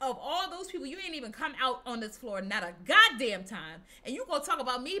rush of all those people. You ain't even come out on this floor not a goddamn time. And you gonna talk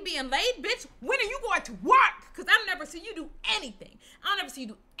about me being late? Bitch, when are you going to work? Because I've never seen you do anything. I'll never see you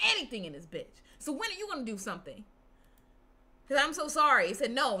do anything in this bitch. So when are you gonna do something? Because I'm so sorry. He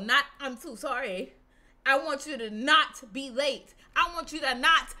said, no, not I'm so sorry. I want you to not be late. I want you to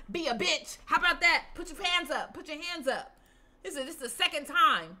not be a bitch. How about that? Put your hands up. Put your hands up. This is the second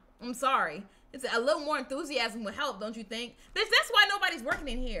time. I'm sorry. It's a little more enthusiasm would help, don't you think? Bitch, that's why nobody's working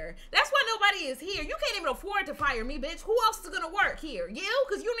in here. That's why nobody is here. You can't even afford to fire me, bitch. Who else is going to work here? You?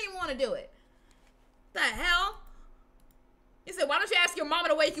 Because you don't even want to do it. The hell? He said, why don't you ask your mama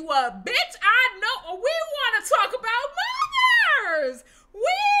to wake you up? Bitch, I know. We want to talk about mothers. We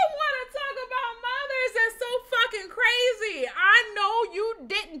want to talk about mothers. That's so fucking crazy. I know you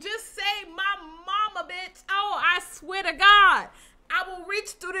didn't just say my mama, bitch. Oh, I swear to God. I will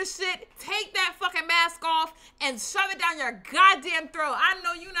reach through this shit, take that fucking mask off, and shove it down your goddamn throat. I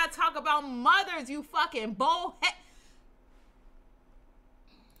know you not talk about mothers, you fucking bullhead.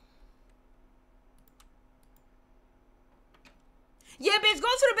 Yeah, bitch, go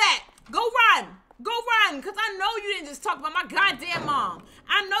to the back. Go run. Go run, because I know you didn't just talk about my goddamn mom.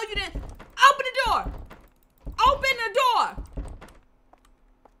 I know you didn't. Open the door. Open the door.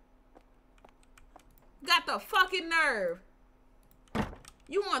 Got the fucking nerve.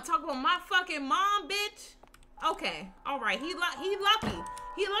 You want to talk about my fucking mom, bitch? Okay, all right. He lucky.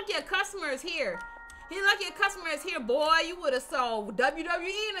 He lucky a customer is here. He lucky a customer is here, boy. You would have saw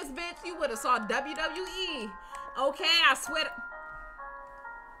WWE in this bitch. You would have saw WWE. Okay, I swear.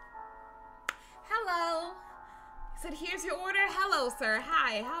 Hello. He said, here's your order. Hello, sir.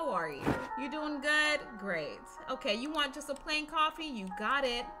 Hi, how are you? You doing good? Great. Okay, you want just a plain coffee? You got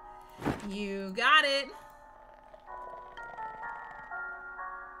it. You got it.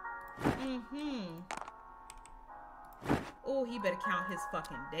 Oh, he better count his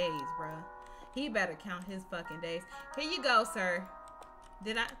fucking days, bruh. He better count his fucking days. Here you go, sir.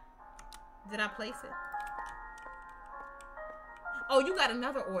 Did I place it? Oh, you got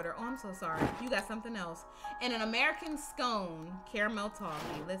another order. Oh, I'm so sorry. You got something else. And an American scone, caramel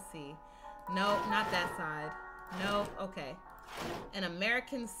toffee. Let's see. Nope, not that side. Nope. Okay. An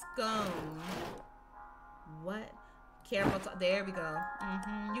American scone. What? Caramel toffee. There we go.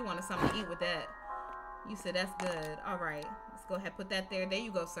 You wanted something to eat with that. You said that's good. All right. Let's go ahead and put that there. There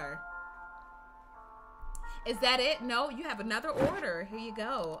you go, sir. Is that it? No, you have another order. Here you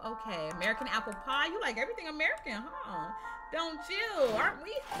go. Okay. American apple pie. You like everything American, huh? Don't you? Aren't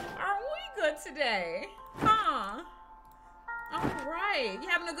we good today? Huh? All right. You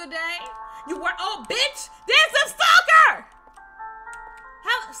having a good day? You were, oh, bitch! There's a stalker!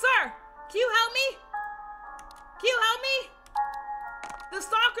 Help, sir, can you help me? Can you help me? The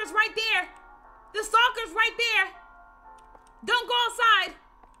stalker's right there. The stalker's right there. Don't go outside.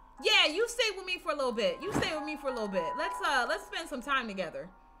 Yeah, you stay with me for a little bit. You stay with me for a little bit. Let's spend some time together.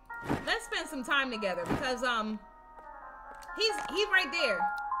 Let's spend some time together because he's right there.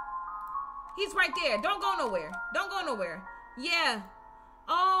 He's right there. Don't go nowhere. Don't go nowhere. Yeah.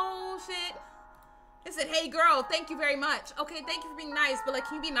 Oh shit. It said, hey girl, thank you very much. Okay, thank you for being nice, but like,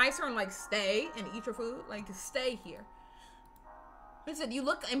 can you be nicer and like stay and eat your food? Like, stay here. It said, you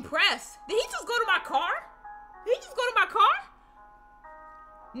look impressed. Did he just go to my car? Did he just go to my car?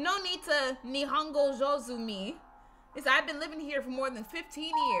 No need to Nihongo Jozumi. It said, I've been living here for more than 15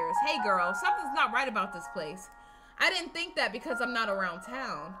 years. Hey girl, something's not right about this place. I didn't think that because I'm not around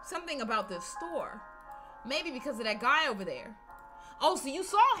town. Something about this store. Maybe because of that guy over there. Oh, so you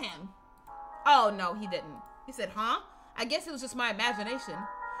saw him. Oh, no, he didn't. He said, huh? I guess it was just my imagination.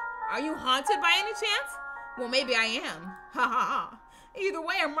 Are you haunted by any chance? Well, maybe I am. Ha ha ha. Either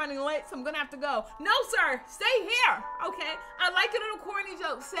way, I'm running late, so I'm gonna have to go. No, sir, stay here, okay? I like a little corny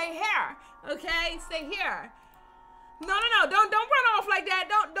joke. Stay here, okay? Stay here. No, don't run off like that.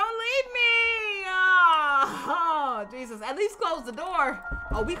 Don't leave me. Oh, Jesus. At least close the door.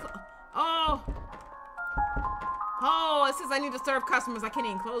 Oh, it says I need to serve customers. I can't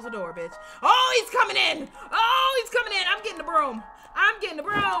even close the door, bitch. Oh, he's coming in. Oh, he's coming in. I'm getting the broom.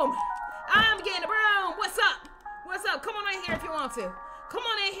 What's up? Come on in here if you want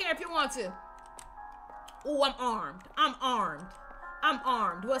to. Oh, I'm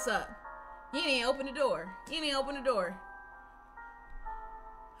armed. What's up? You ain't even open the door.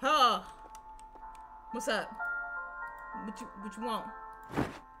 Oh. What's up? What you want?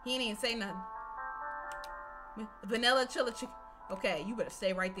 He ain't even say nothing. Vanilla chilla chicken. Okay, you better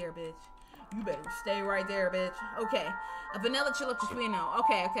stay right there, bitch. Okay. A vanilla chillichino.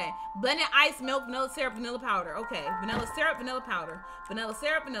 Okay. Blended ice, milk, vanilla syrup, vanilla powder. Okay. Vanilla syrup, vanilla powder.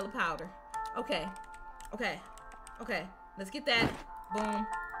 Okay. Let's get that. Boom.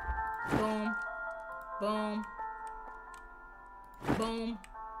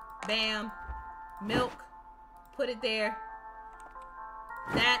 Bam. Milk. Put it there.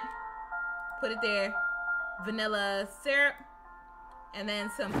 That. Put it there. Vanilla syrup. And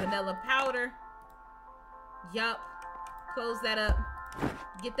then some vanilla powder. Yup. Close that up.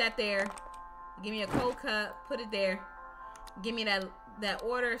 Get that there. Give me a cold cup. Put it there. Give me that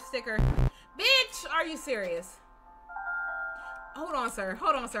order sticker. Bitch, are you serious? Hold on, sir.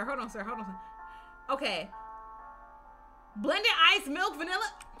 Okay. Blended ice, milk,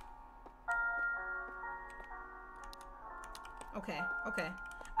 vanilla. Okay.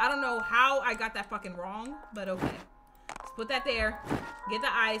 I don't know how I got that fucking wrong, but okay. Let's put that there. Get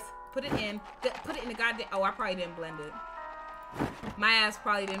the ice. Put it in. Put it in the goddamn... Oh, I probably didn't blend it. My ass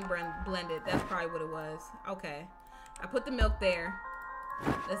probably didn't blend it. That's probably what it was. Okay. I put the milk there.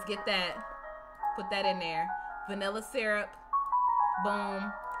 Let's get that. Put that in there. Vanilla syrup.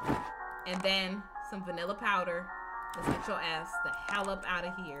 Boom. And then some vanilla powder. Let's get your ass the hell up out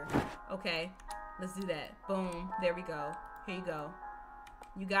of here. Okay. Let's do that. Boom. There we go. Here you go.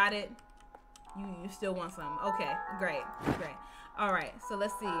 You got it? You still want some. Okay. Great. All right. So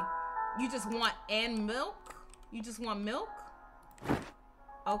let's see. You just want milk? You just want milk?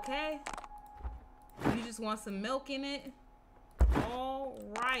 Okay. You just want some milk in it? All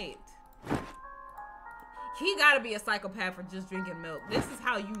right. He gotta be a psychopath for just drinking milk. This is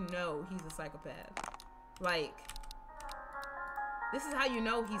how you know he's a psychopath. Like, this is how you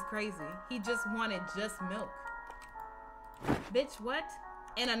know he's crazy. He just wanted just milk. Bitch, what?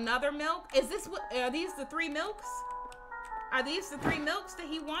 And another milk? Is this what? Are these the 3 milks? Are these the 3 milks that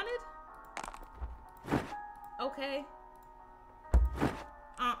he wanted? Okay.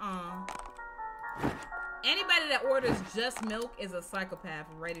 Anybody that orders just milk is a psychopath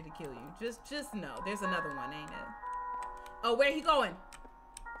ready to kill you. Just know. There's another one, ain't it? Oh, where he going?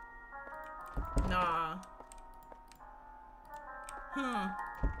 Nah. Huh.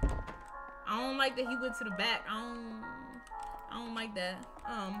 I don't like that he went to the back. I don't like that.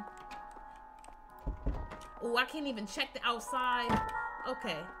 Oh, I can't even check the outside.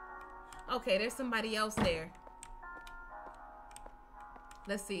 Okay, there's somebody else there.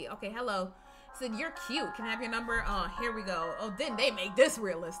 Let's see. Okay, hello. Said, you're cute. Can I have your number? Oh, here we go. Oh, then they make this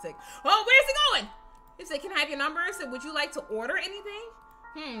realistic. Oh, where's he going? He said, can I have your number? I said, would you like to order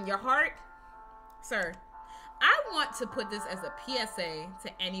anything? Your heart? Sir, I want to put this as a PSA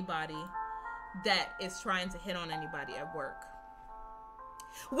to anybody that is trying to hit on anybody at work.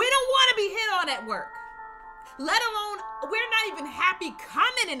 We don't want to be hit on at work. Let alone, we're not even happy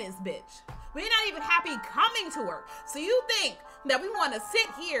coming in this bitch. We're not even happy coming to work. So you think that we want to sit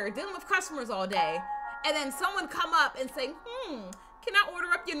here dealing with customers all day and then someone come up and say, can I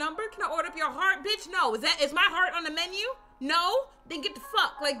order up your number? Can I order up your heart? Bitch, no. Is my heart on the menu? No? Then get the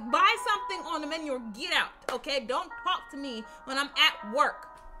fuck. Like, buy something on the menu or get out, okay? Don't talk to me when I'm at work,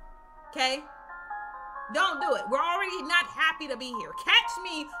 okay? Don't do it. We're already not happy to be here. Catch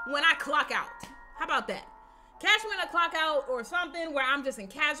me when I clock out. How about that? Catch me when I clock out or something where I'm just in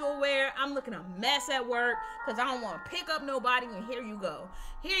casual wear. I'm looking a mess at work because I don't want to pick up nobody, and here you go.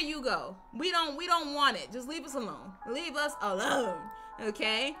 Here you go. We don't want it. Just leave us alone. Leave us alone.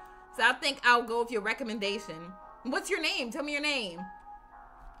 Okay? So I think I'll go with your recommendation. What's your name? Tell me your name.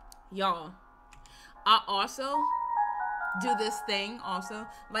 Y'all, I also do this thing also.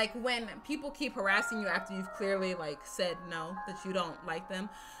 Like when people keep harassing you after you've clearly like said no, that you don't like them.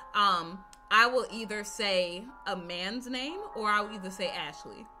 I will either say a man's name or I will either say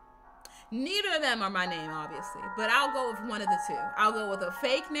Ashley. Neither of them are my name, obviously, but I'll go with one of the two. I'll go with a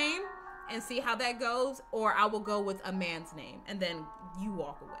fake name and see how that goes, or I will go with a man's name and then you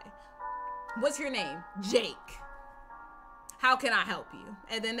walk away. What's your name? Jake. How can I help you?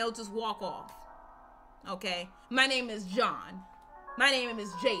 And then they'll just walk off. Okay? My name is John. My name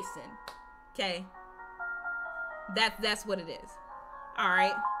is Jason. Okay? That's what it is.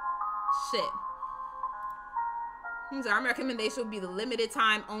 Alright? Shit. So our recommendation would be the limited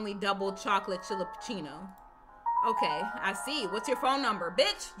time only double chocolate chillipuccino. Okay, I see. What's your phone number?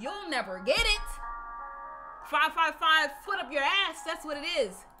 Bitch, you'll never get it. 555 foot up your ass. That's what it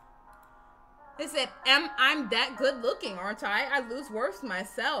is. They said, I'm that good looking, aren't I? I lose worth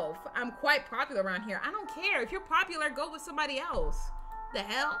myself. I'm quite popular around here. I don't care. If you're popular, go with somebody else. The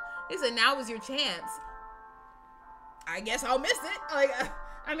hell? They said, now is your chance. I guess I'll miss it. Like,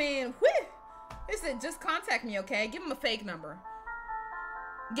 I mean, whew. They said, just contact me, okay? Give him a fake number.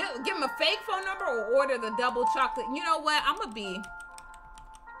 Give him a fake phone number or order the double chocolate. You know what? I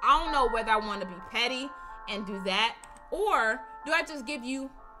don't know whether I want to be petty and do that, or do I just give you,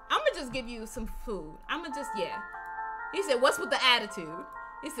 I'm going to just give you some food. Yeah. He said, what's with the attitude?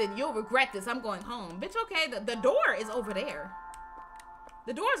 He said, you'll regret this. I'm going home. Bitch, okay, the door is over there.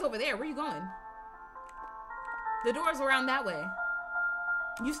 The door is over there. Where you going? The door's around that way.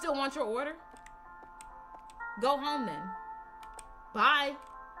 You still want your order? Go home then. Bye.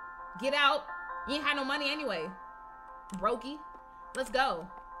 Get out. You ain't had no money anyway. Brokey. Let's go.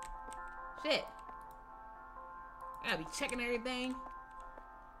 Shit. I gotta be checking everything.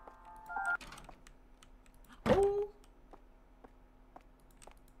 Oh.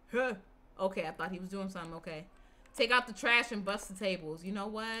 Huh. Okay, I thought he was doing something. Okay. Take out the trash and bust the tables. You know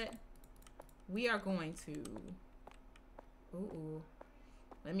what? We are going to... Ooh.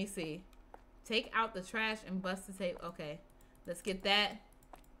 Let me see. Take out the trash and bust the table. Okay. Let's get that.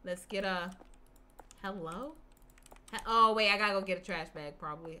 Let's get a... Hello? Oh, wait. I gotta go get a trash bag,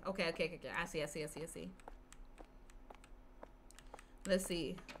 probably. Okay. I see. Let's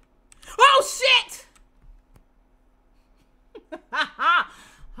see. Oh, shit!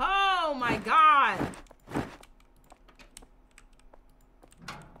 Oh, my God.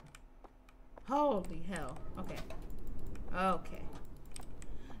 Holy hell. Okay.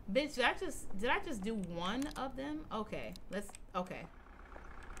 Bitch, did I just do one of them? Okay. Okay.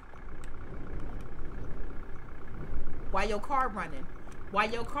 Why your car running?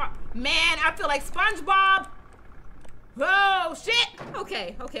 Man, I feel like SpongeBob. Oh, shit.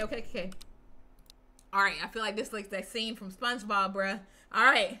 Okay. All right, I feel like this looks that scene from SpongeBob, bruh. All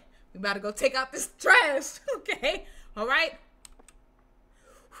right, we about to go take out this trash. Okay, all right.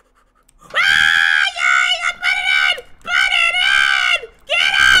 Ah, yay! Put it in!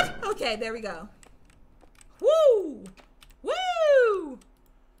 Get up! Okay, there we go. Woo!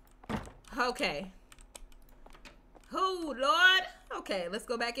 Okay. Oh, Lord. Okay, let's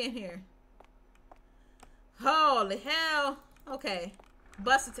go back in here. Holy hell. Okay.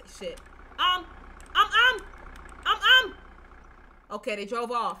 Busted shit. Okay, they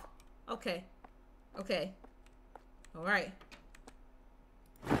drove off. Okay. All right.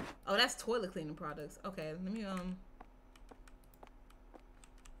 Oh, that's toilet cleaning products. Okay, let me,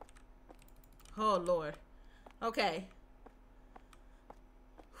 oh, Lord. Okay.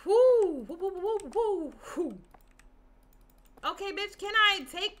 Whoo. Okay, bitch, can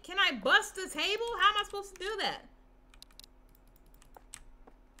I bust the table? How am I supposed to do that?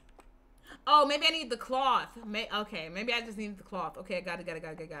 Oh, maybe I need the cloth. Okay, maybe I just need the cloth. Okay, I got it.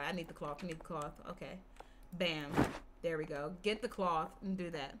 I need the cloth. Okay. Bam. There we go. Get the cloth and do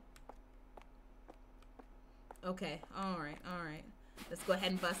that. Okay, all right. Let's go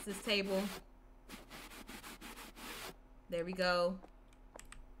ahead and bust this table. There we go.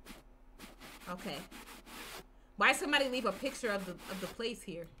 Okay. Why somebody leave a picture of the place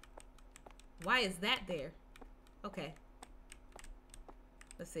here? Why is that there? Okay.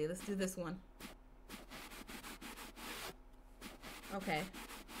 Let's see. Let's do this one. Okay.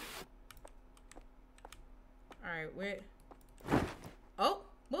 All right. Where? Oh,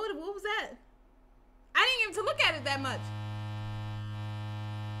 what was that? I didn't even look at it that much.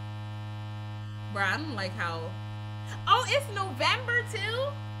 Bruh, I don't like how... Oh, it's November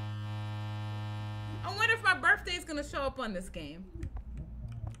too? I wonder if my birthday is gonna show up on this game.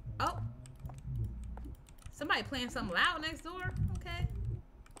 Oh. Somebody playing something loud next door? Okay.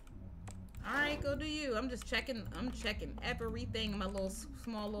 Alright, go do you. I'm checking everything in my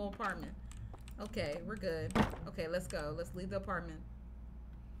small little apartment. Okay, we're good. Okay, let's go. Let's leave the apartment.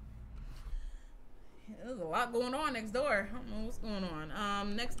 There's a lot going on next door. I don't know what's going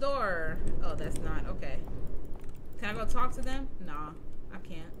on. Next door. Oh, that's not. Okay. Can I go talk to them? Nah. I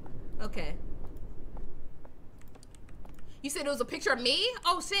can't. Okay. You said it was a picture of me?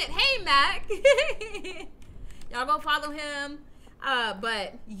 Oh shit. Hey, Mac. Y'all go follow him.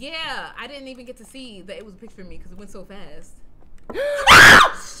 But yeah, I didn't even get to see that it was a picture of me because it went so fast.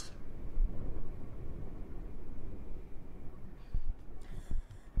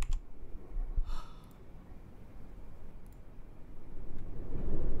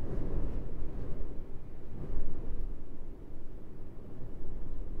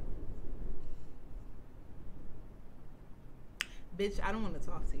 Bitch, I don't want to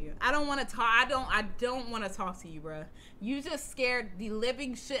talk to you. I don't want to talk. I don't want to talk to you, bruh. You just scared the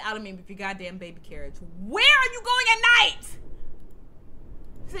living shit out of me with your goddamn baby carriage. Where are you going at night?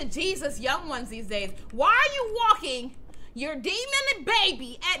 I said, Jesus, young ones these days. Why are you walking your demon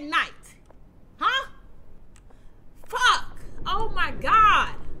baby at night? Huh? Fuck. Oh my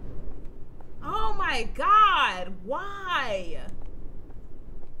God. Oh my God. Why?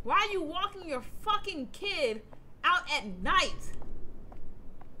 Why are you walking your fucking kid out at night?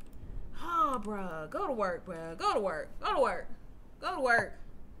 Oh, bruh. Go to work, bruh. Go to work. Go to work. Go to work.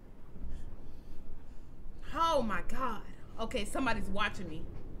 Oh, my God. Okay, somebody's watching me.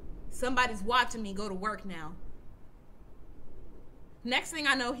 Somebody's watching me go to work now. Next thing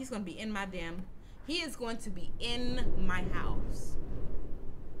I know, he's going to be in my damn... He is going to be in my house.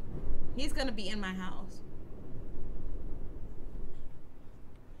 He's going to be in my house.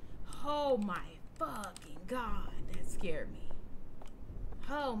 Oh, my fucking God. That scared me.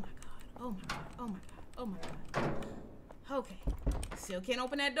 Oh, my God. Oh my God, oh my God, oh my God. Okay, still can't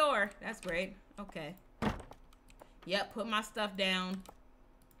open that door. That's great, okay. Yep, put my stuff down.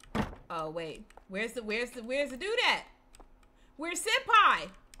 Oh wait, where's the dude at? Where's Senpai?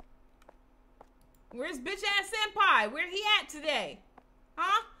 Where's bitch ass Senpai? Where he at today?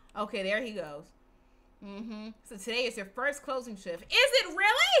 Huh? Okay, there he goes. So today is your first closing shift. Is it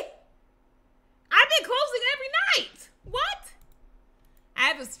really? I've been closing every night. What?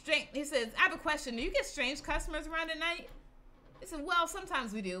 He says, I have a question. Do you get strange customers around at night? He said, well,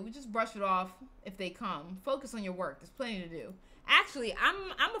 sometimes we do. We just brush it off if they come. Focus on your work. There's plenty to do. Actually,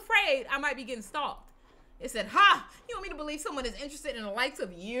 I'm afraid I might be getting stalked. It said, ha! You want me to believe someone is interested in the likes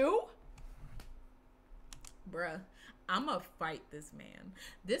of you? Bruh, I'm gonna fight this man.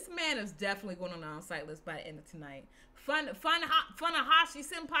 This man is definitely going on the on-site list by the end of tonight. Funahashi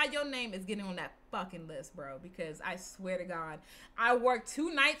Senpai, your name is getting on that fucking list, bro. Because I swear to God, I worked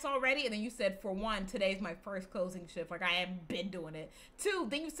 2 nights already, and then you said, for one, today's my first closing shift. Like, I haven't been doing it. 2,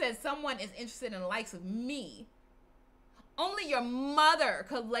 then you said someone is interested in the likes of me. Only your mother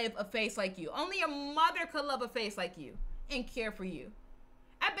could love a face like you. Only your mother could love a face like you and care for you.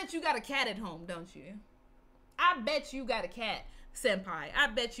 I bet you got a cat at home, don't you? I bet you got a cat, Senpai. I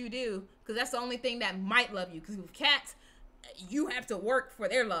bet you do, because that's the only thing that might love you. Because with cats, you have to work for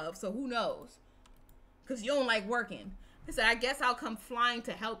their love, so who knows? Because you don't like working. He said, I guess I'll come flying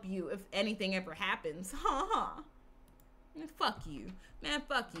to help you if anything ever happens. Ha. Man, fuck you. Man,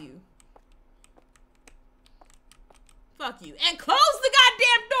 fuck you. Fuck you. And close the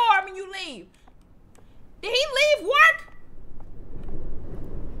goddamn door when you leave. Did he leave work?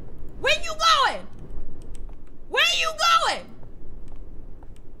 Where you going? Where you going?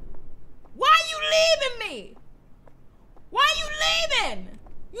 Why you leaving me? Why you leaving?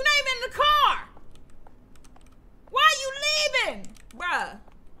 You're not even in the car. Why you leaving? Bruh.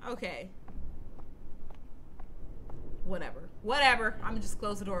 Okay. Whatever. Whatever. I'm gonna just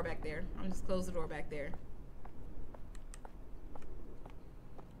close the door back there. I'm gonna just close the door back there.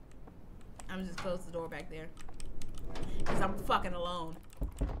 I'm gonna just close the door back there. Because I'm fucking alone.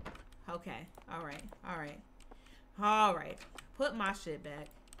 Okay. Alright. Alright. Alright. Put my shit back.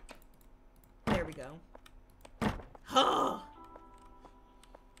 There we go. Oh.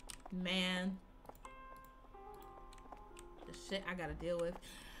 Man. The shit I gotta deal with.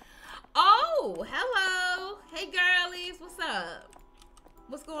 Oh, hello. Hey, girlies. What's up?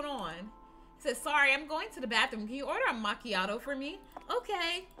 What's going on? He says, sorry, I'm going to the bathroom. Can you order a macchiato for me?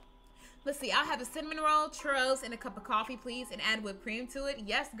 Okay. Let's see. I'll have a cinnamon roll, churros, and a cup of coffee, please, and add whipped cream to it.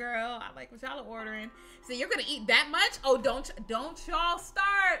 Yes, girl. I like what y'all are ordering. So you're gonna eat that much? Oh, don't y'all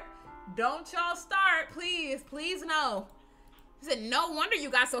start. Don't y'all start, please. Please, no. He said, no wonder you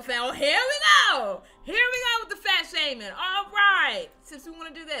got so fat. Oh, here we go. Here we go with the fat shaming. All right. Since we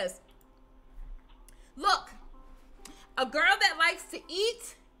want to do this. Look, a girl that likes to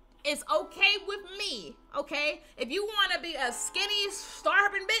eat is okay with me, okay? If you want to be a skinny,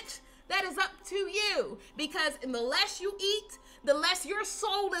 starving bitch, that is up to you. Because the less you eat, the less your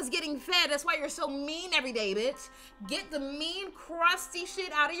soul is getting fed. That's why you're so mean every day, bitch. Get the mean, crusty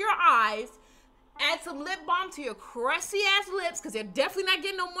shit out of your eyes Add some lip balm to your crusty ass lips because you're definitely not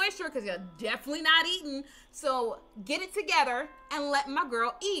getting no moisture because you're definitely not eating. So get it together and let my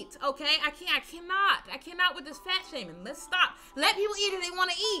girl eat, okay? I cannot with this fat shaming. Let's stop. Let people eat if they want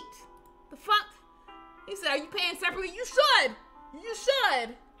to eat. The fuck? He said, are you paying separately? You should. You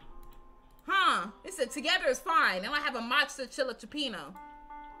should. Huh? He said, together is fine. Now I have a matcha chilapachino.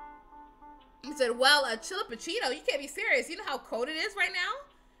 He said, well, a chilapachino? You can't be serious. You know how cold it is right now?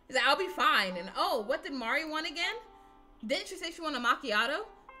 He said, I'll be fine. And oh, what did Mari want again? Didn't she say she wanted a macchiato?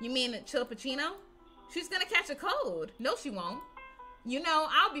 You mean a chilapachino? She's gonna catch a cold. No, she won't. You know,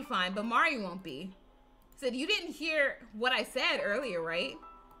 I'll be fine, but Mari won't be. He said, you didn't hear what I said earlier, right?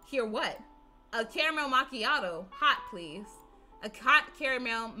 Hear what? A caramel macchiato. Hot, please. A hot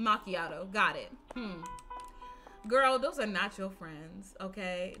caramel macchiato. Got it. Girl, those are not your friends,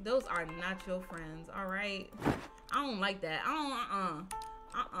 okay? Those are not your friends, all right? I don't like that. I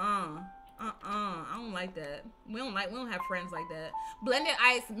don't like that. We don't have friends like that. Blended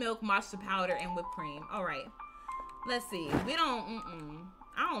ice, milk, matcha powder, and whipped cream. All right. Let's see. We don't,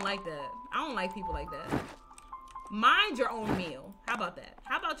 I don't like that. I don't like people like that. Mind your own meal. How about that?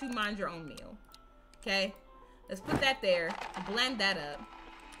 How about you mind your own meal? Okay. Let's put that there. Blend that up.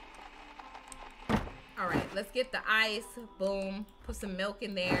 All right. Let's get the ice. Boom. Put some milk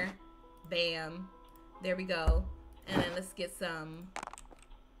in there. Bam. There we go. And then let's get some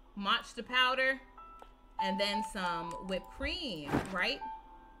matcha powder and then some whipped cream, right?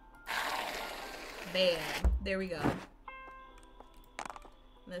 Bam. There we go.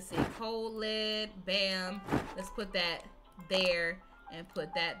 Let's see. Cold lid. Bam. Let's put that there and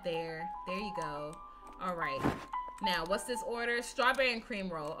put that there. There you go. All right. Now, what's this order? Strawberry and cream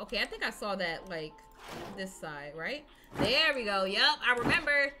roll. Okay, I think I saw that, like, this side, right? There we go. Yup, I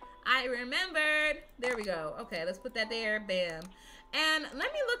remembered. I remembered. There we go. Okay, let's put that there. Bam. And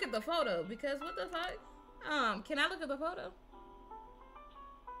let me look at the photo because what the fuck? Can I look at the photo?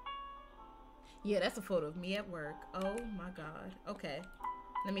 Yeah, that's a photo of me at work. Oh my God. Okay.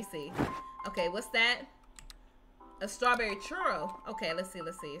 Let me see. Okay, what's that? A strawberry churro. Okay, let's see.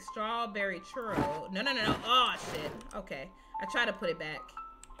 Strawberry churro. No. Oh, shit. Okay. I tried to put it back.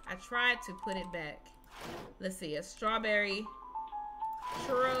 Let's see. A strawberry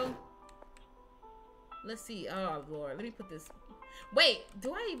churro. Let's see. Oh, Lord. Let me put this. Wait.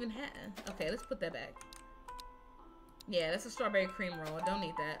 Do I even have? Okay, let's put that back. Yeah, that's a strawberry cream roll. I don't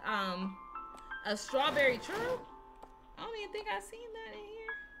need that. A strawberry churro? I don't even think I've seen that in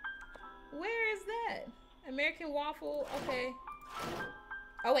here. Where is that? American waffle. Okay.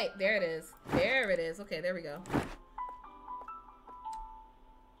 Oh, wait. There it is. There it is. Okay, there we go.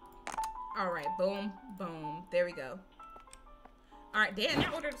 All right. Boom. Boom. There we go. All right. Damn,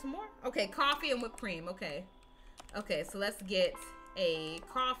 y'all ordered some more? Okay, coffee and whipped cream. Okay. Okay, so let's get a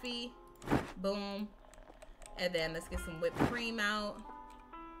coffee. Boom. And then let's get some whipped cream out.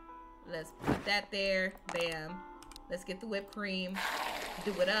 Let's put that there. Bam. Let's get the whipped cream.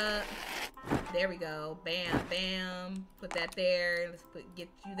 Do it up. There we go. Bam, bam. Put that there. Let's get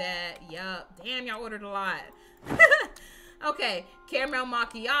you that. Yup. Damn, y'all ordered a lot. Okay. Caramel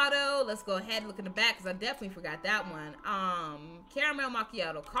macchiato. Let's go ahead and look in the back because I definitely forgot that one. Caramel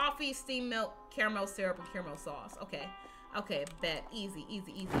macchiato. Coffee, steamed milk, caramel syrup, and caramel sauce. Okay. Okay, bet. Easy,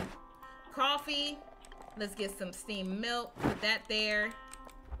 easy, easy. Coffee. Let's get some steamed milk. Put that there.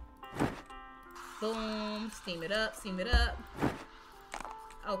 Boom. Steam it up. Steam it up.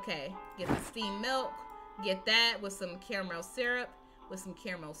 Okay. Get the steamed milk. Get that with some caramel syrup. With some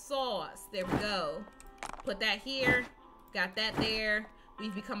caramel sauce. There we go. Put that here. Got that there.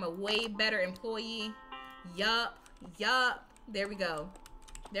 We've become a way better employee. Yup. Yup. There we go.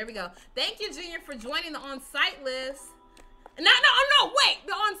 There we go. Thank you, Junior, for joining the on-site list. No, wait.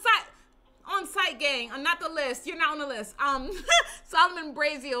 The on-site gang. Not the list. You're not on the list. Solomon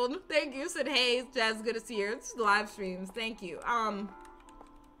Braziel. Thank you. Said, hey, Jazz, good to see you. It's live streams. Thank you.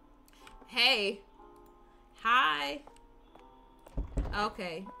 Hey. Hi.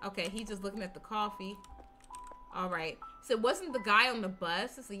 Okay. Okay. He's just looking at the coffee. All right. So wasn't the guy on the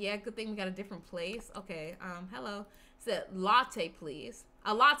bus? I said, yeah, good thing we got a different place. Okay. Hello. Said latte, please.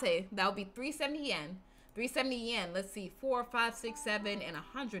 A latte. That would be 370 yen. 370 yen. Let's see. 4, 5, 6, 7, and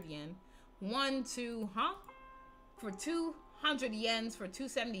 100 yen. 1, 2, huh? For 200 yens, for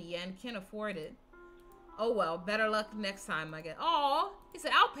 270 yen. Can't afford it. Oh, well. Better luck next time, I guess. Oh, he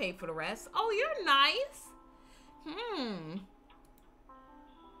said, I'll pay for the rest. Oh, you're nice.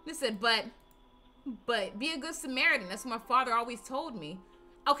 He said, but be a good Samaritan. That's what my father always told me.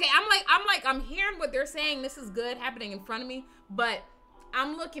 Okay, I'm hearing what they're saying. This is good happening in front of me, but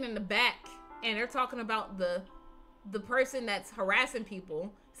I'm looking in the back and they're talking about the person that's harassing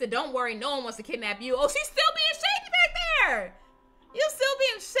people He said, don't worry, no one wants to kidnap you. Oh, she's still being shady back there. You still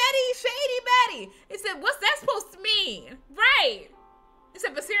being shady Betty. He said, what's that supposed to mean? Right. He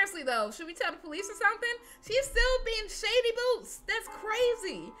said, but seriously though, should we tell the police or something? She's still being shady boots. That's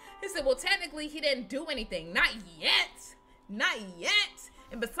crazy. He said, well, technically he didn't do anything. Not yet. Not yet.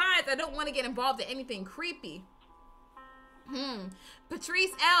 And besides, I don't want to get involved in anything creepy.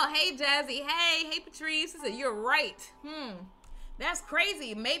 Patrice L. Hey, Jazzy. Hey, Patrice. He said, you're right. That's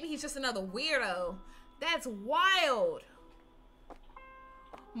crazy. Maybe he's just another weirdo. That's wild.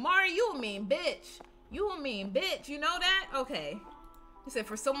 Mari, you a mean bitch. You a mean bitch. You know that? Okay. He said,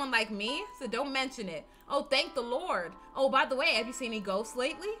 for someone like me? He said, don't mention it. Oh, thank the Lord. Oh, by the way, have you seen any ghosts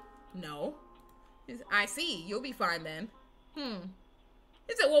lately? No. He said, I see. You'll be fine then.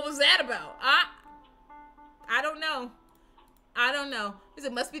 He said, what was that about? I don't know. I don't know. He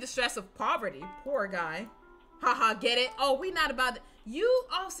said, must be the stress of poverty. Poor guy. Haha, get it? Oh, we not about that.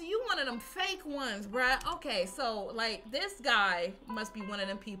 So you one of them fake ones, bruh. Okay, so, like, this guy must be one of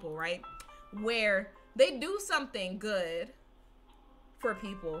them people, right? Where they do something good for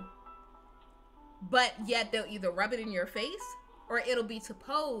people, but yet they'll either rub it in your face or it'll be to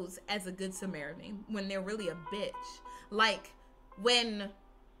pose as a good Samaritan when they're really a bitch. Like, when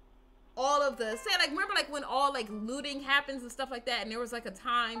all of the, say, like, remember, like, when all, like, looting happens and stuff like that, and there was, like, a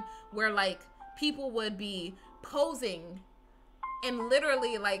time where, like, people would be posing and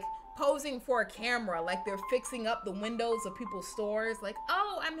literally, like, posing for a camera, like they're fixing up the windows of people's stores, like,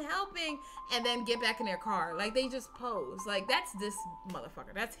 oh, I'm helping, and then get back in their car. Like, they just pose. Like, that's this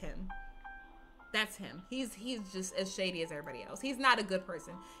motherfucker. That's him. That's him. He's just as shady as everybody else. He's not a good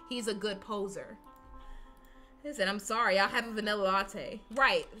person. He's a good poser. He said, I'm sorry, I'll have a vanilla latte.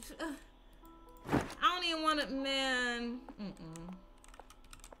 Right. I don't even want to, man.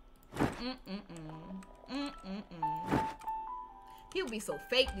 People be so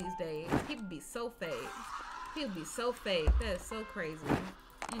fake these days. People be so fake. People be so fake. That is so crazy.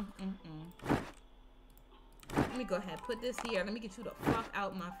 Let me go ahead. Put this here. Let me get you the fuck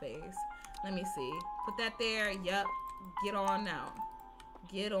out my face. Let me see. Put that there. Yup. Get on out.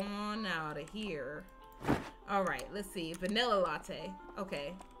 Get on out of here. All right. Let's see. Vanilla latte.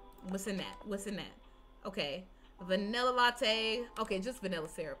 Okay. What's in that? What's in that? Okay. Vanilla latte. Okay. Just vanilla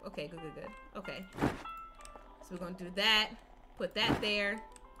syrup. Okay. Good. Okay. So we're going to do that. Put that there.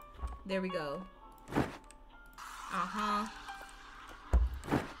 There we go.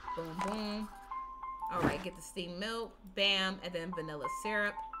 Boom, boom. All right, get the steamed milk. Bam. And then vanilla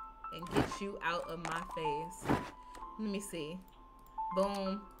syrup. And get you out of my face. Let me see.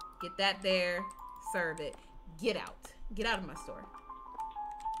 Boom. Get that there. Serve it. Get out. Get out of my store.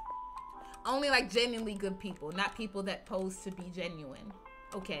 Only like genuinely good people. Not people that pose to be genuine.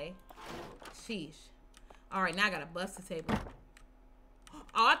 Okay. Sheesh. All right, now I gotta bust the table.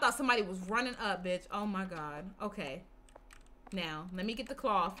 Oh, I thought somebody was running up, bitch. Oh my God. Okay. Now, let me get the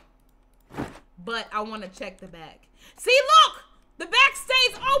cloth. But I want to check the back. See, look! The back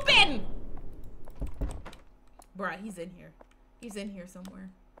stays open! Bruh, he's in here. He's in here somewhere.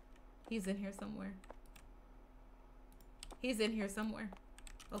 He's in here somewhere. He's in here somewhere.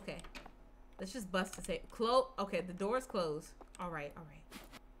 Okay. Let's just bust the table. Close. Okay, the door's closed. All right, all right.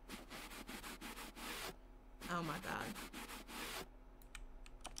 Oh my God.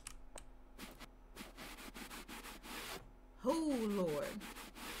 Oh, Lord.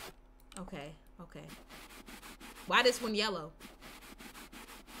 Okay, okay. Why this one yellow?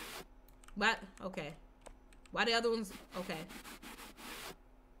 What? Okay. Why the other ones? Okay.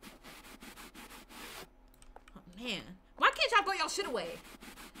 Oh, man. Why can't y'all throw y'all shit away?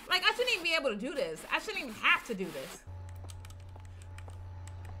 Like, I shouldn't even be able to do this. I shouldn't even have to do this.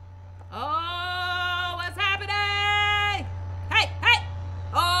 Oh, what's happening? Hey, hey.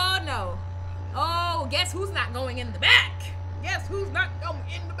 Oh, no. Oh, guess who's not going in the back? Guess who's not going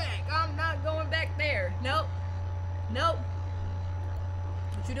in the back? I'm not going back there. Nope. Nope.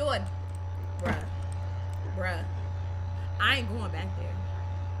 What you doing? Bruh. Bruh. I ain't going back there.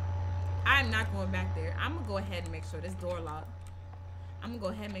 I'm not going back there. I'm going to go ahead and make sure this door locked. I'm going to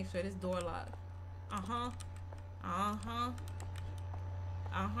go ahead and make sure this door locked. Uh-huh. Uh-huh.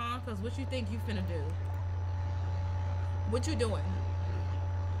 Uh-huh. Because what you think you finna do? What you doing?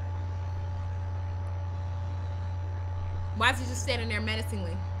 Why is he just standing there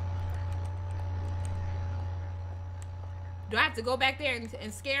menacingly? Do I have to go back there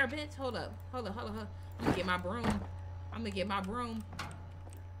and scare a bitch? Hold up. Hold up, hold up, hold up. I'm gonna get my broom. I'm gonna get my broom.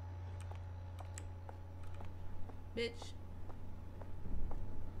 Bitch.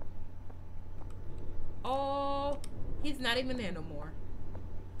 Oh, he's not even there no more.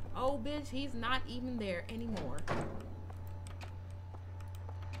 Oh, bitch, he's not even there anymore.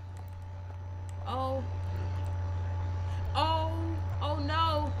 Oh. Oh. Oh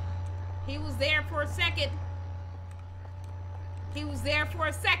no. He was there for a second. He was there for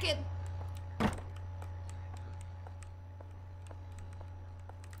a second.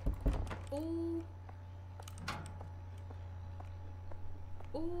 Ooh.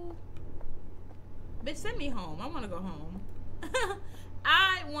 Ooh. Bitch, send me home. I want to go home.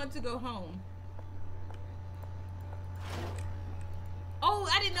 I want to go home. Oh,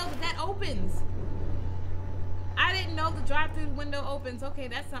 I didn't know that opens. I didn't know the drive-through window opens. Okay,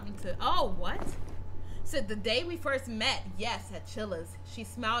 that's something to... Oh, what? So the day we first met, yes, at Chilla's, she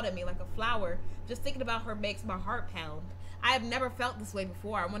smiled at me like a flower. Just thinking about her makes my heart pound. I have never felt this way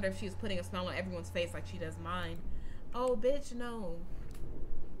before. I wonder if she was putting a smile on everyone's face like she does mine. Oh, bitch, no.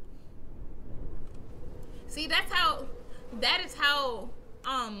 See, that is how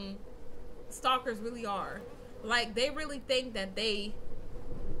stalkers really are. Like, they really think that they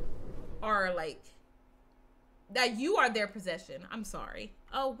are like, that you are their possession. I'm sorry.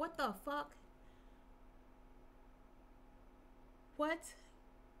 Oh, what the fuck? What?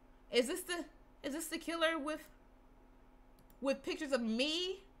 Is this the killer with pictures of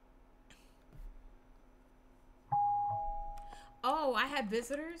me? Oh, I had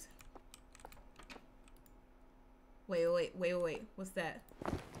visitors? Wait. What's that?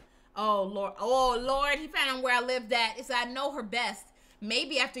 Oh, Lord. He found out where I lived at. It's I know her best.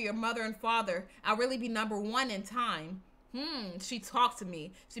 Maybe after your mother and father, I'll really be #1 in time. She talked to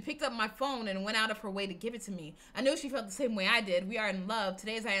me. She picked up my phone and went out of her way to give it to me. I knew she felt the same way I did. We are in love.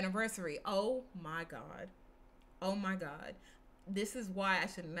 Today is our anniversary. Oh, my God. Oh, my God. This is why I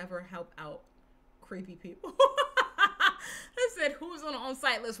should never help out creepy people. I said, who's on the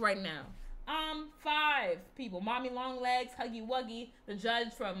on-site list right now? 5 people. Mommy Longlegs, Huggy Wuggy, the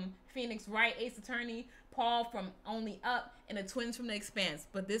judge from Phoenix Wright, Ace Attorney, Paul from Only Up, and the twins from The Expanse.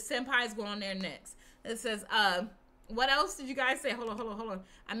 But this senpai is going on there next. It says, what else did you guys say? Hold on.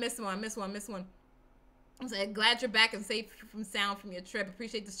 I missed one. I'm saying, glad you're back and safe from sound from your trip.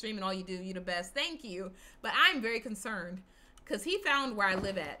 Appreciate the stream and all you do. You're the best. Thank you. But I'm very concerned because he found where I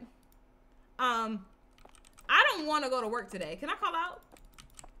live at. I don't want to go to work today. Can I call out?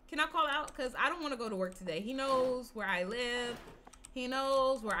 Because I don't want to go to work today. He knows where I live. He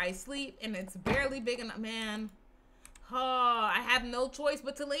knows where I sleep. And it's barely big enough. Man. Oh, I have no choice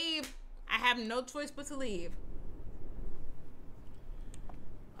but to leave.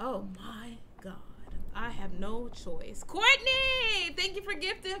 Oh, my God. I have no choice. Courtney! Thank you for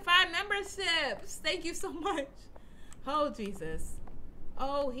gifting 5 memberships. Thank you so much. Oh, Jesus.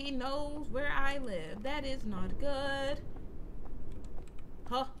 Oh, he knows where I live. That is not good.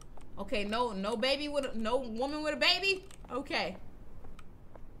 Huh? Okay, no woman with a baby? Okay.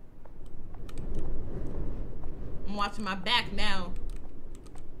 I'm watching my back now.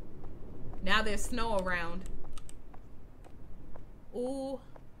 Now there's snow around. Ooh.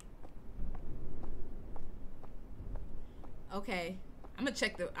 Okay. I'm gonna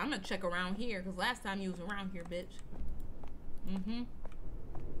check around here, because last time you was around here, bitch.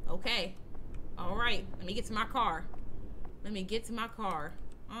 Okay. Alright. Let me get to my car.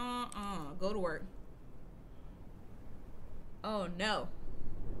 Go to work. Oh, no.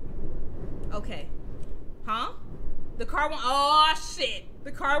 Okay. Huh? The car won't... Oh, shit.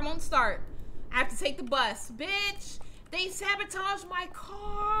 The car won't start. I have to take the bus. Bitch, they sabotaged my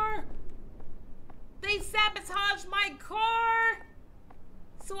car.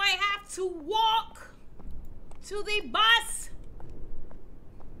 So I have to walk to the bus.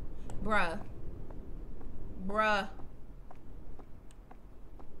 Bruh.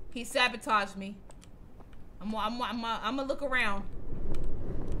 He sabotaged me. I'm gonna look around.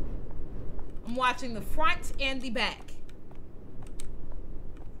 I'm watching the front and the back.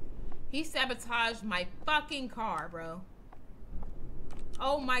 He sabotaged my fucking car, bro.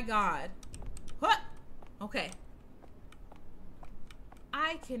 Oh my God. What? Okay.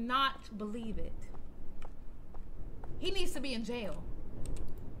 I cannot believe it. He needs to be in jail.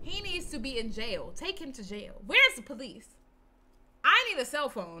 Take him to jail. Where's the police? I need a cell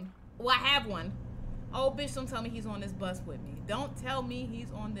phone. Well, I have one. Oh, bitch, don't tell me he's on this bus with me. Don't tell me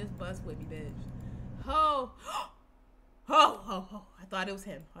he's on this bus with me, bitch. Oh. Oh. I thought it was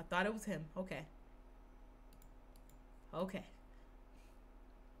him. Okay.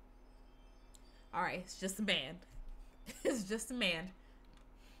 All right, it's just a man.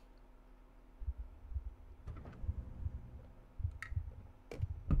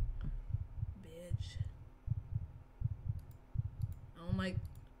 Bitch. Oh my.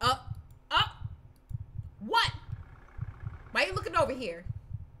 Up. What? Why are you looking over here?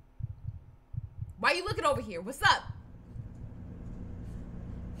 What's up?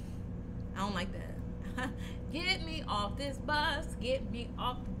 don't like that. Get me off this bus. Get me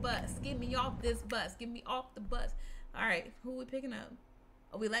off the bus. Get me off this bus. Get me off the bus. All right, who we picking up?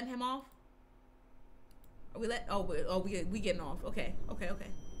 Are we letting him off? Are we let? Oh, we getting off. Okay.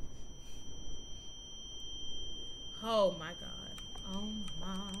 Oh my God. Oh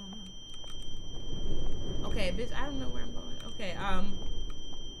my. Okay, bitch. I don't know where I'm going. Okay.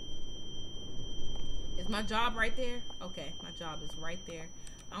 Is my job right there? Okay, my job is right there.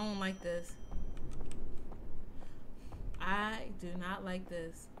 I don't like this. I do not like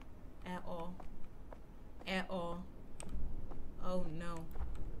this at all. At all. Oh no.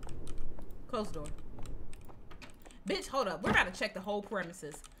 Close the door. Bitch, hold up. We're about to check the whole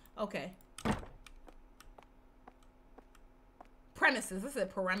premises. Okay. Premises. I said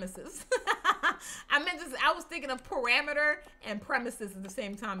premises. I was thinking of parameter and premises at the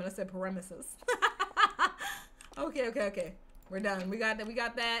same time, and I said premises. Okay. We're done. We got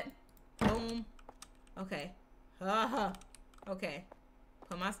that. Boom. Okay. Okay.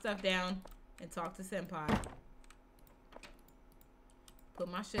 Put my stuff down and talk to Senpai. Put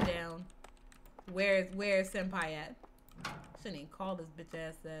my shit down. Where's Senpai at? Shouldn't even call this bitch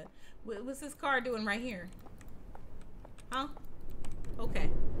ass that. What's this car doing right here? Huh? Okay.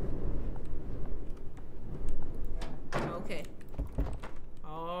 Okay.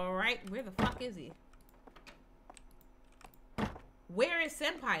 All right. Where the fuck is he? Where is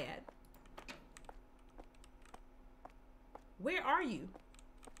Senpai at? Where are you?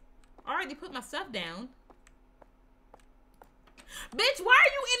 I already put my stuff down. Bitch, why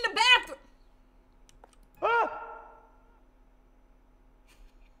are you in the bathroom? Ah!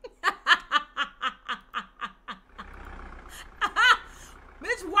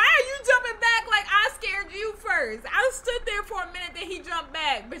 Bitch, why are you jumping back like I scared you first? I stood there for a minute, then he jumped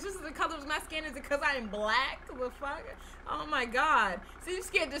back. Bitch, this is the color of my skin. Is it because I am black? The fuck? Oh my God. See, you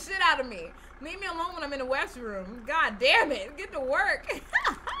scared the shit out of me. Leave me alone when I'm in the restroom. God damn it. Get to work.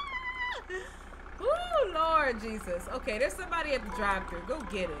 Ooh, Lord Jesus. Okay, there's somebody at the drive-thru. Go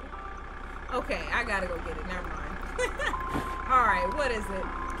get it. Okay, I gotta go get it. Never mind. All right, what is it?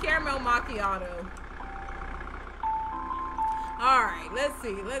 Caramel macchiato. All right, let's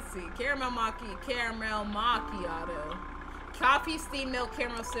see. Caramel macchiato. Coffee, steamed milk,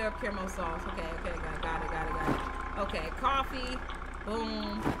 caramel syrup, caramel sauce. Okay, got it. Okay, coffee.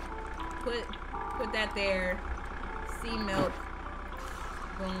 Boom. Put that there. Steamed milk.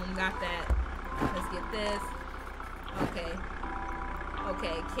 Boom, got that. Let's get this.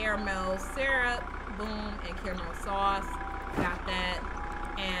 Okay, caramel syrup. Boom, and caramel sauce. Got that.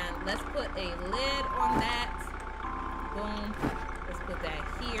 And let's put a lid on that. Boom. Let's put that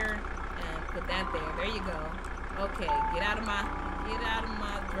here and put that there. There you go. Okay, get out of my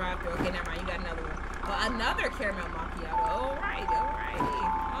drive-thru. Okay, never mind. You got another one. Oh, another caramel macchiato. Alrighty.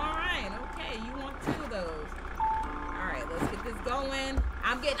 Alright. Okay, you want two of those. Alright, let's get this going.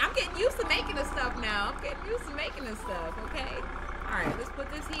 I'm getting used to making this stuff now. Okay. Alright, let's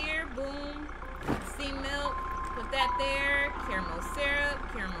put this here. Boom. Steamed milk. Put that there. Caramel syrup.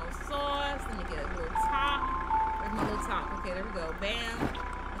 Caramel sauce. Let me get a little top. Where's my little top? Okay, there we go. Bam.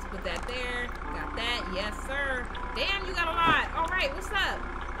 Let's put that there. Got that. Yes, sir. Damn, you got a lot. All right, what's up?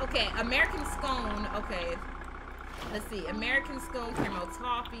 Okay, American scone. Okay. Let's see. American scone, caramel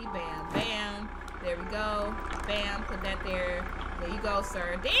toffee. Bam, bam. There we go. Bam. Put that there. There you go,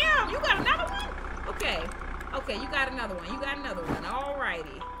 sir. Damn, you got another one? Okay. Okay, you got another one. All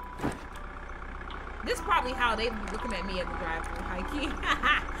righty. This is probably how they be looking at me at the drive-thru. High key.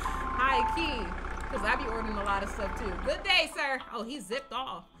 High key. Because I be ordering a lot of stuff too. Good day, sir. Oh, he zipped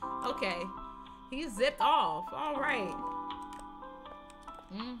off. Okay. He zipped off. All right.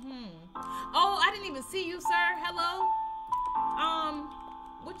 Oh, I didn't even see you, sir. Hello?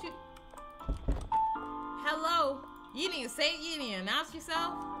 What you... Hello? You didn't even say it. You didn't even announce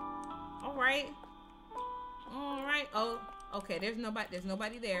yourself? All right. All right. Oh, okay. There's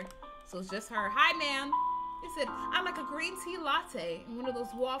nobody there. So it's just her. Hi, ma'am. They said, I'd like a green tea latte and one of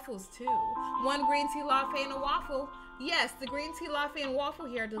those waffles too. One green tea latte and a waffle. Yes, the green tea latte and waffle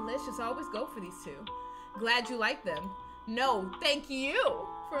here are delicious. I always go for these two. Glad you like them. No, thank you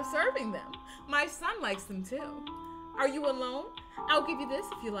for serving them. My son likes them too. Are you alone? I'll give you this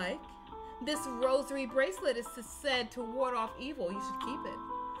if you like. This rosary bracelet is said to ward off evil. You should keep it.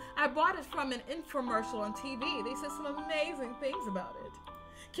 I bought it from an infomercial on TV. They said some amazing things about it.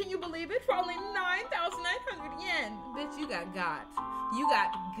 Can you believe it? For only 9,900 yen. Bitch, you got. You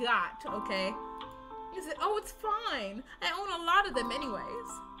got, okay? He said, oh, it's fine. I own a lot of them anyways.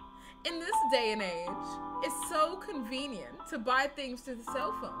 In this day and age, it's so convenient to buy things through the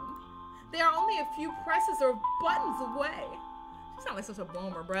cell phone. They are only a few presses or buttons away. sound like such a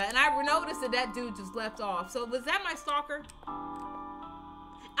boomer, bruh. And I noticed that dude just left off. So was that my stalker?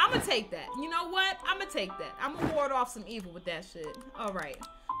 I'm gonna take that. You know what? I'm gonna take that. I'm gonna ward off some evil with that shit. All right.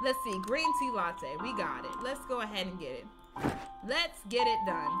 Let's see. Green tea latte. We got it. Let's go ahead and get it. Let's get it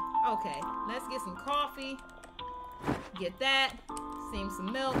done. Okay. Let's get some coffee. Get that. Steam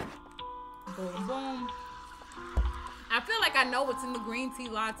some milk. Boom, boom. I feel like I know what's in the green tea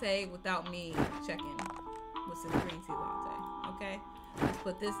latte without me checking what's in the green tea latte. Okay. Let's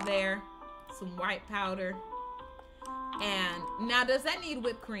put this there. Some white powder. And now, does that need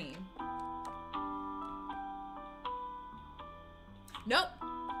whipped cream? Nope.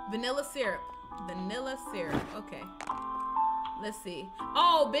 Vanilla syrup. Vanilla syrup. Okay. Let's see.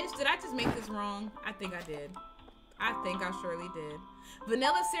 Oh, bitch, did I just make this wrong? I think I did. I think I surely did.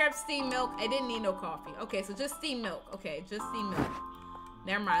 Vanilla syrup, steamed milk. I didn't need no coffee. Okay, so just steamed milk. Okay, just steamed milk.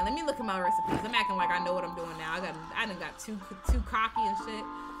 Never mind. Let me look at my recipes. I'm acting like I know what I'm doing now. I done got too cocky and shit.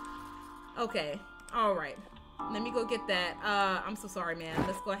 Okay. All right. Let me go get that. I'm so sorry, man.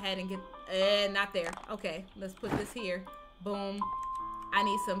 Let's go ahead and get, not there. Okay, let's put this here. Boom. I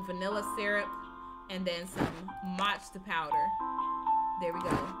need some vanilla syrup and then some matcha powder. There we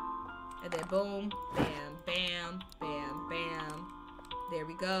go. And then boom, bam, bam, bam, bam. There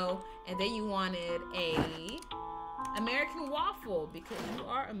we go. And then you wanted a American waffle because you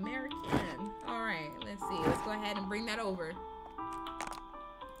are American. All right, let's see. Let's go ahead and bring that over.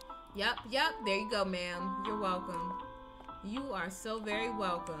 Yep. There you go, ma'am. You're welcome. You are so very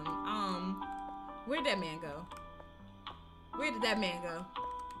welcome. Where'd that man go? Where did that man go?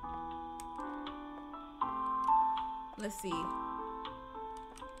 Let's see.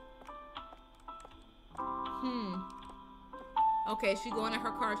 Okay, she going in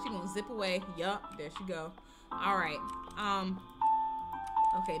her car. She gonna zip away. Yup, there she go. All right.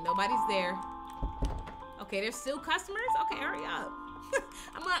 Okay, nobody's there. Okay, there's still customers. Okay, hurry up.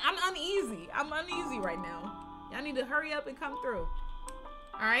 I'm uneasy. I'm uneasy right now. Y'all need to hurry up and come through.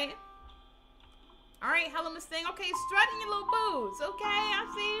 All right. Hello, Miss Thing. Okay, strutting your little boots. Okay, I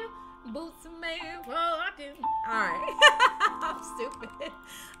see you. Boots and man walking. All right. I'm stupid.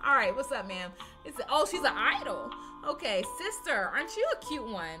 All right, what's up, ma'am? Oh, she's an idol. Okay, sister, aren't you a cute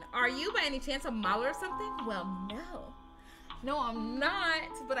one? Are you by any chance a model or something? Well, no. No, I'm not,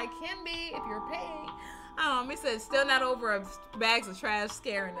 but I can be if you're paying. It said, still not over bags of trash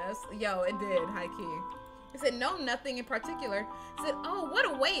scaring us. Yo, it did, high key. It said, no, nothing in particular. It said, oh, what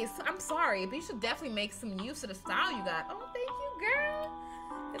a waste. I'm sorry, but you should definitely make some use of the style you got. Oh, thank you, girl.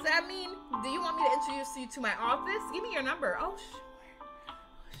 Does that mean, do you want me to introduce you to my office? Give me your number. Oh,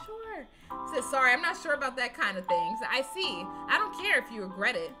 sure. It said, sorry, I'm not sure about that kind of thing. So I see. I don't care if you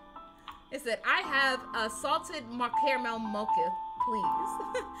regret it. It said, I have a salted caramel mocha,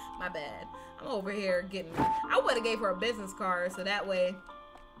 please. My bad. I'm over here getting, I would have gave her a business card so that way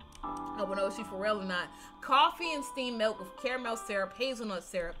I would know if she's for real or not. Coffee and steamed milk with caramel syrup, hazelnut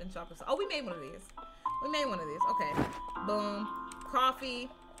syrup, and chocolate syrup. Oh, we made one of these. Okay. Boom. Coffee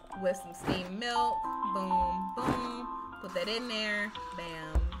with some steamed milk. Boom, boom. Put that in there.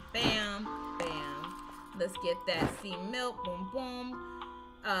 Bam, bam, bam. Let's get that steamed milk. Boom, boom.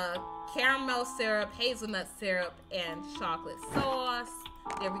 Caramel syrup, hazelnut syrup, and chocolate sauce.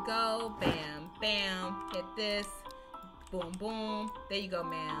 There we go. Bam, bam. Hit this. Boom, boom. There you go,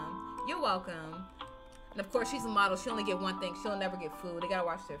 ma'am. You're welcome. And of course, she's a model. She only get one thing. She'll never get food. They gotta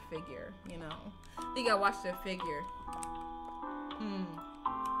watch their figure, you know. They gotta watch their figure.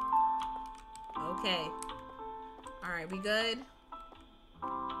 Okay. All right, we good?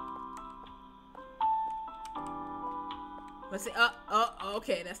 Let's see.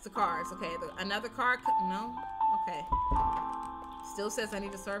 Okay, that's the cars. Okay, another car. No. Okay. Still says I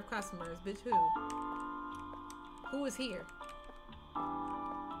need to serve customers. Bitch, who? Who is here?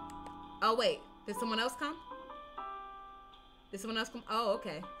 Oh wait, did someone else come? Oh,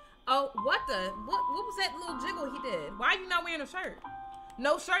 okay. Oh, what was that little jiggle he did? Why are you not wearing a shirt?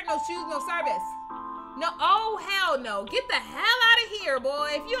 No shirt, no shoes, no service. No, oh hell no. Get the hell out of here, boy.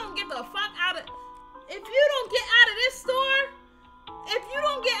 If you don't get the fuck out of, if you don't get out of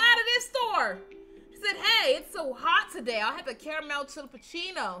this store, he said, hey, it's so hot today. I'll have a caramel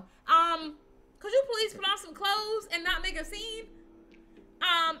chilippuccino. Could you please put on some clothes and not make a scene?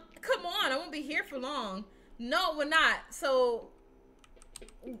 Come on, I won't be here for long. No, we're not. So,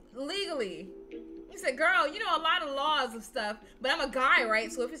 legally. He said, girl, you know a lot of laws of stuff, but I'm a guy,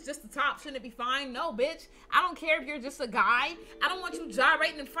 right? So if it's just the top, shouldn't it be fine? No, bitch. I don't care if you're just a guy. I don't want you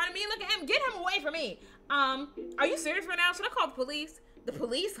gyrating in front of me. Look at him. Get him away from me. Are you serious right now? Should I call the police? The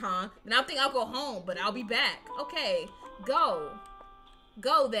police, huh? Then I think I'll go home, but I'll be back. Okay, go.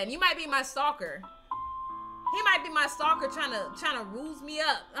 Go then. You might be my stalker. He might be my stalker trying to ruse me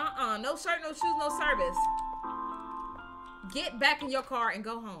up. No shirt, no shoes, no service. Get back in your car and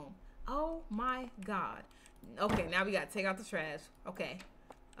go home. Oh my God. Okay, now we gotta take out the trash. Okay.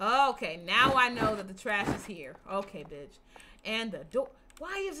 Okay, now I know that the trash is here. Okay, bitch. And the door.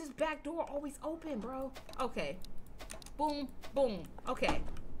 Why is this back door always open, bro? Okay. Boom, boom. Okay.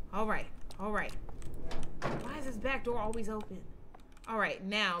 All right. All right. Why is this back door always open? All right,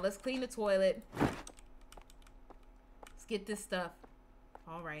 now let's clean the toilet. Let's get this stuff.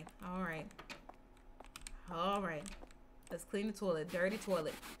 All right. All right. All right. Let's clean the toilet. Dirty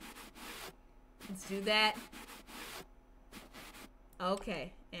toilet. Let's do that.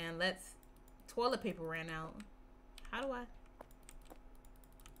 Okay. And let's... Toilet paper ran out. How do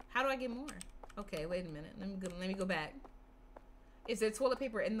I get more? Okay, wait a minute. Let me go back. Is there toilet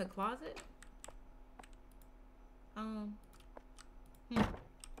paper in the closet?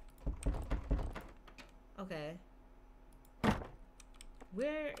 Okay.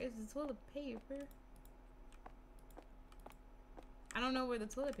 Where is the toilet paper? I don't know where the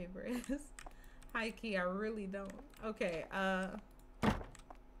toilet paper is. High key, I really don't. Okay,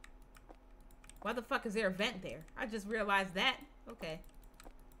 why the fuck is there a vent there? I just realized that. Okay.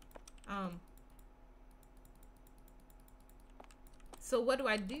 So what do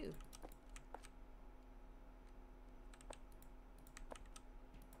I do?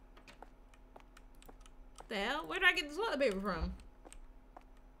 What the hell? Where did I get the toilet paper from?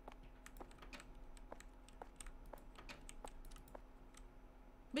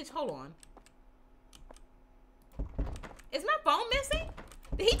 Bitch, hold on. Is my phone missing?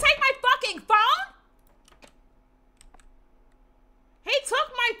 Did he take my fucking phone? He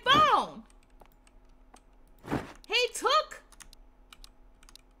took my phone.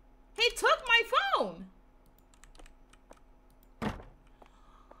 He took my phone.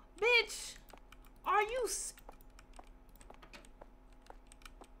 Bitch, are you...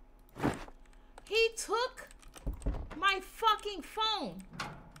 He took my fucking phone.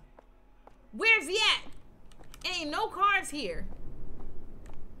 Where's he at? Ain't no cars here.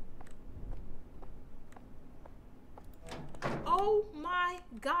 Oh my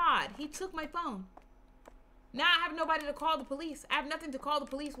God, he took my phone. Now I have nobody to call the police. I have nothing to call the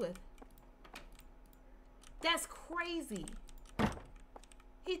police with. That's crazy.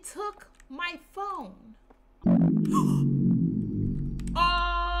 He took my phone.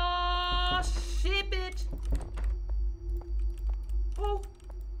 Oh shit, bitch. Oh.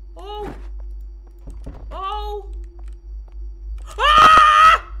 Oh. Oh.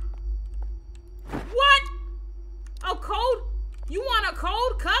 Ah! What? A cold? You want a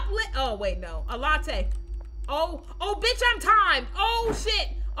cold cuplet? Oh, wait, no. A latte. Oh, bitch, I'm timed. Oh, shit.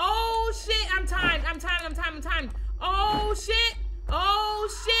 Oh, shit, I'm timed. I'm timed. Oh, shit. Oh,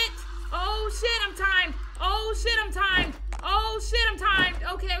 shit. Oh, shit, I'm timed. Oh, shit, I'm timed. Oh, shit, I'm timed.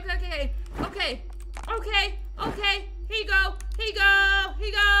 Okay. Here you go.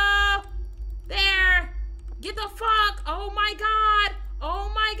 There. Get the fuck. Oh, my God.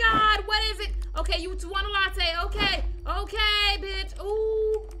 What is it? Okay, you want a latte. Okay, bitch.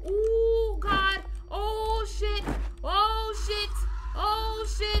 Ooh, God. Oh, shit.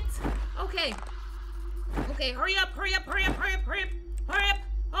 Okay, hurry up.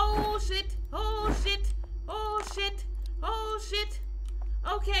 Oh, shit.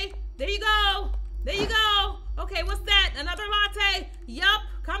 Okay, there you go. Okay, what's that? Another latte? Yup,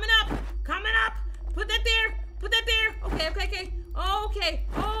 coming up. Put that there. Okay,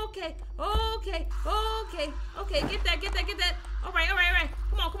 get that. All right.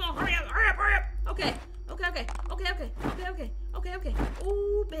 Come on, hurry up. Okay.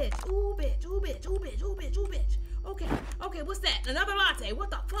 Ooh, bitch. Okay, what's that? Another latte. What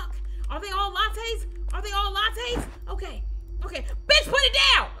the fuck? Are they all lattes? Okay. Bitch, put it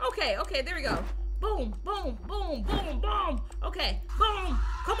down. Okay, there we go. Boom. Okay, boom.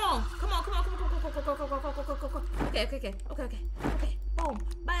 Come on. Okay. Boom,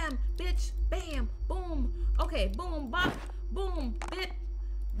 bam, bitch, bam, boom. Okay, boom, bop, boom, bit,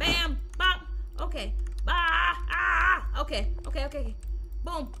 bam, bop. Okay, okay.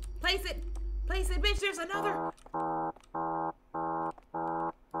 Boom, place it, bitch. There's another.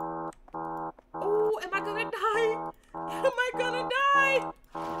 Oh, am I gonna die?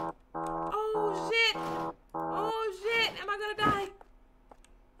 Oh shit! Am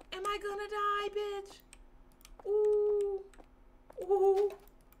I gonna die, bitch? Ooh. Oh.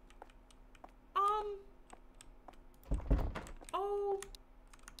 Oh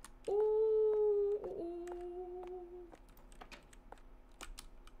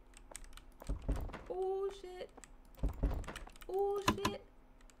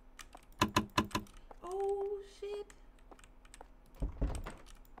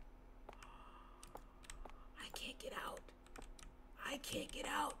can't get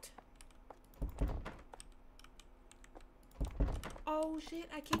out. Oh shit,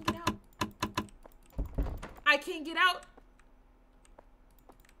 I can't get out. I can't get out.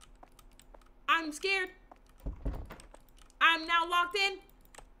 I'm scared. I'm now locked in.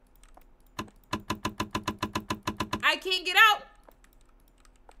 I can't get out.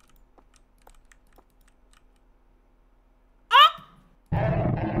 Oh!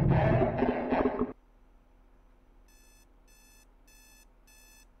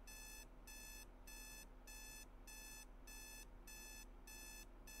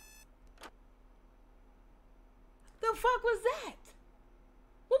 The fuck was that?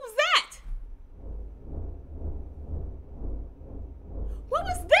 What was that? What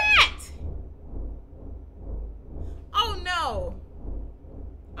was that? Oh no.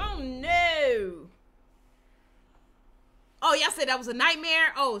 Oh no. Oh, y'all said that was a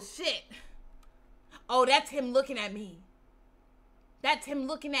nightmare? Oh shit. Oh, that's him looking at me. That's him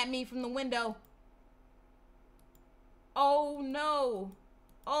looking at me from the window. Oh no.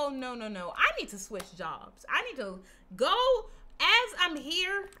 Oh no, no, no. I need to switch jobs. I need to go, as I'm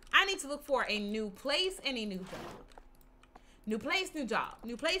here, I need to look for a new place and a new job. New place, new job.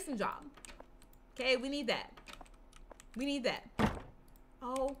 New place and job. Okay, we need that. We need that.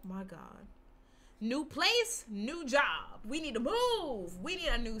 Oh my God. New place, new job. We need to move. We need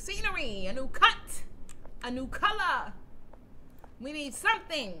a new scenery, a new cut, a new color. We need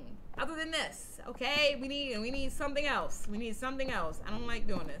something other than this, okay? We need something else. We need something else. I don't like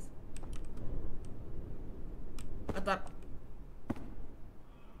doing this. I thought.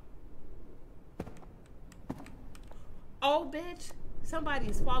 Oh, bitch. Somebody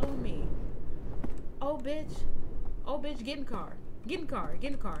is following me. Oh, bitch. Oh, bitch. Get in the car. Get in the car. Get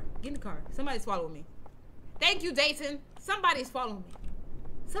in the car. Get in the car. Somebody's following me. Thank you, Dayton. Somebody's following me.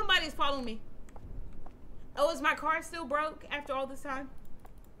 Somebody's following me. Oh, is my car still broke after all this time?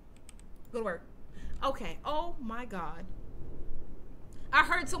 Go to work. Okay. Oh, my God. I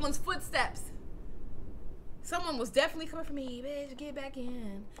heard someone's footsteps. Someone was definitely coming for me. Bitch, get back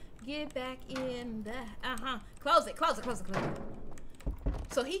in. Get back in the... Close it, close it, close it, close it.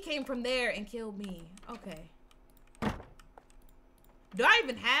 So he came from there and killed me. Okay. Do I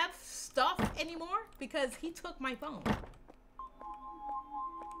even have stuff anymore? Because he took my phone.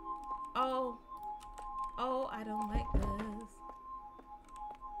 Oh. Oh, I don't like this.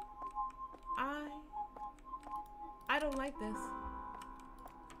 I don't like this.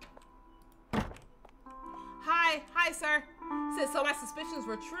 Hi, sir. Says, so my suspicions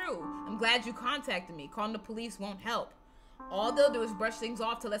were true. I'm glad you contacted me. Calling the police won't help. All they'll do is brush things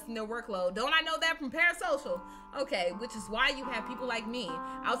off to lessen their workload. Don't I know that from parasocial? Okay, which is why you have people like me.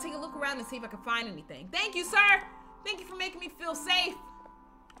 I'll take a look around and see if I can find anything. Thank you, sir. Thank you for making me feel safe.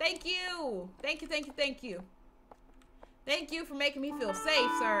 Thank you. Thank you, thank you, thank you. Thank you for making me feel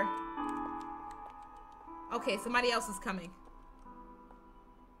safe, sir. Okay, somebody else is coming.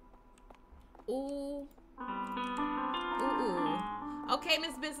 Ooh. Ooh. Okay,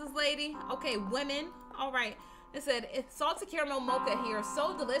 Miss Business Lady. Okay, women. All right. It said, it's salted caramel mocha here.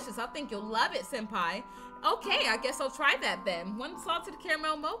 So delicious. I think you'll love it, senpai. Okay, I guess I'll try that then. One salted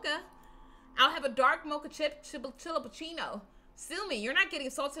caramel mocha. I'll have a dark mocha chip chillipuccino. Sue me, you're not getting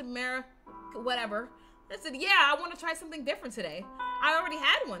salted whatever. I said, yeah, I want to try something different today. I already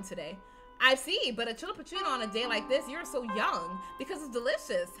had one today. I see, but a chillipuccino on a day like this, you're so young because it's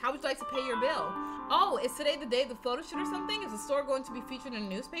delicious. How would you like to pay your bill? Oh, is today the day of the photo shoot or something? Is the store going to be featured in a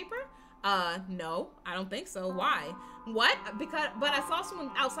newspaper? No, I don't think so. Why? What? But I saw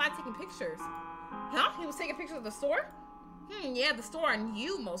someone outside taking pictures. Huh? He was taking pictures of the store? Yeah, the store and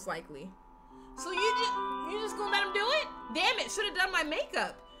you most likely. So you just gonna let him do it? Damn it, should have done my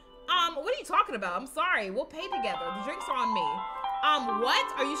makeup. What are you talking about? I'm sorry, we'll pay together. The drinks are on me.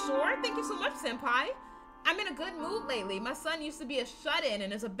 What? Are you sure? Thank you so much, senpai. I'm in a good mood lately. My son used to be a shut-in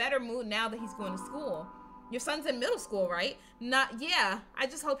and is a better mood now that he's going to school. Your son's in middle school, right? Yeah, I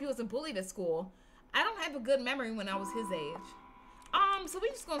just hope he wasn't bullied at school. I don't have a good memory when I was his age. So we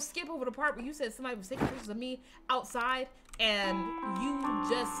just gonna skip over the part where you said somebody was taking pictures of me outside and you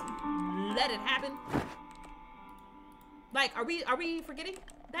just let it happen? Like, are we forgetting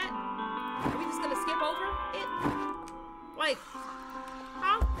that? Are we just gonna skip over it? Like,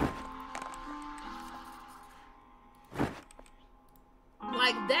 huh?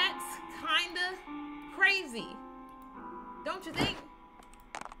 Like, that's kinda crazy. Don't you think?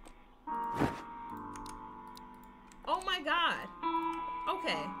 Oh my God.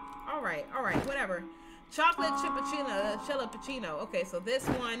 Okay. All right, whatever. Chocolate chillipuccino. Okay, so this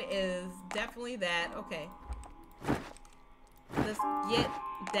one is definitely that. Okay. Let's get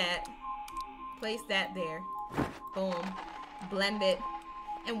that. Place that there. Boom. Blend it.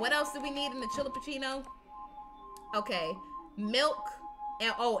 And what else do we need in the chilipuccino? Okay, milk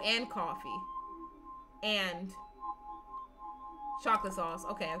and coffee and chocolate sauce.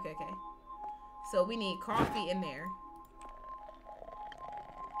 Okay. So we need coffee in there.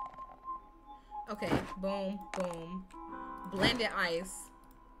 Okay, boom, boom. Blended ice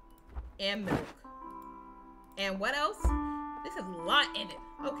and milk. And what else? This has a lot in it.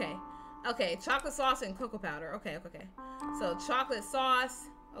 Okay, chocolate sauce and cocoa powder. Okay. So chocolate sauce.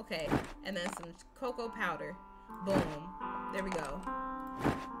 Okay, and then some cocoa powder. Boom. There we go.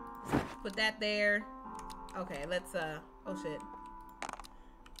 Put that there. Okay, let's oh shit.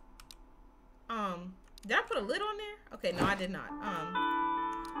 Did I put a lid on there? Okay, no, I did not.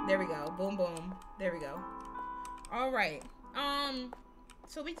 There we go. Boom, boom. There we go. All right.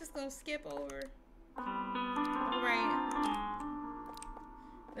 So we just gonna skip over. All right.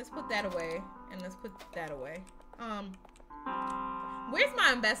 Let's put that away, and let's put that away. Where's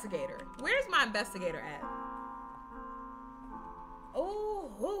my investigator? Where's my investigator at?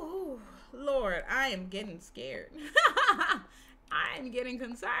 Oh, Lord, I am getting scared. I am getting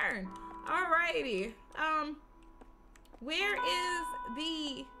concerned. Alrighty. Where is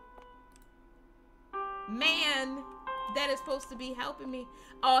the man that is supposed to be helping me?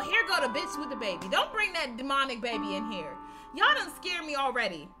 Oh, here go the bitch with the baby. Don't bring that demonic baby in here. Y'all done scared me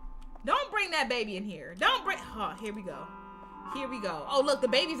already. Don't bring that baby in here. Don't bring... Oh, here we go. Here we go. Oh, look, the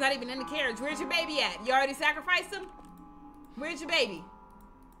baby's not even in the carriage. Where's your baby at? You already sacrificed him? Where's your baby?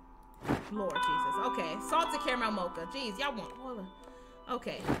 Lord Jesus. Okay. Salted caramel mocha. Jeez, y'all want all of...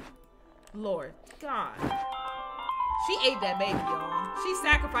 Okay. Lord. God. She ate that baby, y'all. She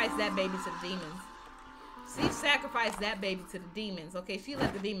sacrificed that baby to the demons. She sacrificed that baby to the demons. Okay, she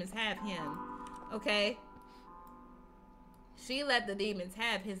let the demons have him. Okay? She let the demons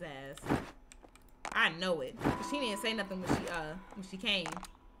have his ass. I know it. She didn't say nothing when she came.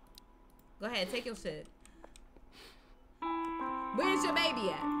 Go ahead, take your shit. Where's your baby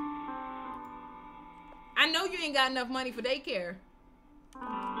at? I know you ain't got enough money for daycare.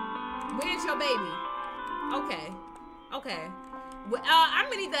 Where's your baby? Okay. Well, I'm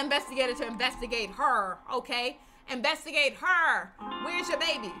gonna need the investigator to investigate her. Okay? Investigate her. Where's your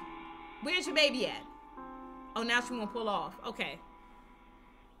baby? Where's your baby at? Oh, now she won't pull off. Okay.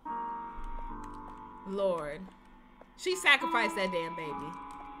 Lord. She sacrificed that damn baby.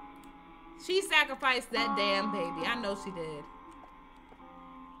 She sacrificed that damn baby. I know she did.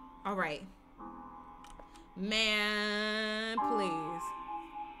 All right. Man, please.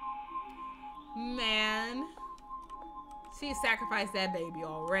 Man. She sacrificed that baby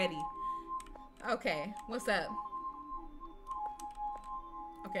already. Okay, what's up?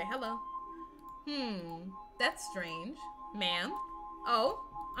 Okay, hello. That's strange. Ma'am? Oh,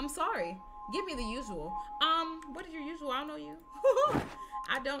 I'm sorry. Give me the usual. What is your usual? I don't know you.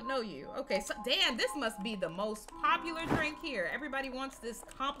 I don't know you. Okay, so damn, this must be the most popular drink here. Everybody wants this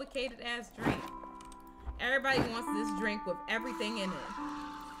complicated ass drink. Everybody wants this drink with everything in it.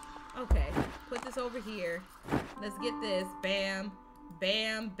 Okay, put this over here. Let's get this. Bam,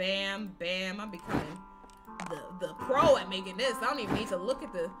 bam, bam, bam. I'm becoming the pro at making this. I don't even need to look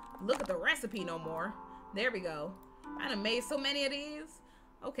at the recipe no more. There we go. I done made so many of these.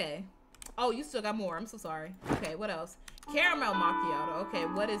 Okay. Oh, you still got more. I'm so sorry. Okay, what else? Caramel macchiato. Okay,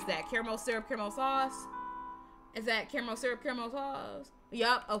 what is that? Caramel syrup, caramel sauce? Is that caramel syrup, caramel sauce?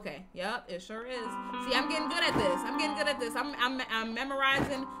 Yup. Okay. Yup. It sure is. See, I'm getting good at this. I'm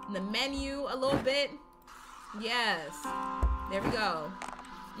memorizing the menu a little bit. Yes. There we go.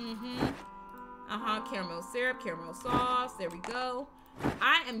 Caramel syrup, caramel sauce. There we go.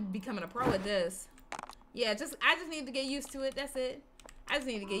 I am becoming a pro at this. Yeah, I just need to get used to it. That's it. I just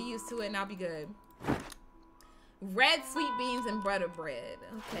need to get used to it and I'll be good. Red sweet beans and butter bread.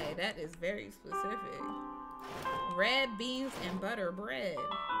 Okay, that is very specific. Red beans and butter bread.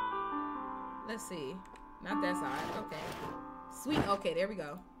 Let's see. Not that side. Okay. Sweet. Okay, there we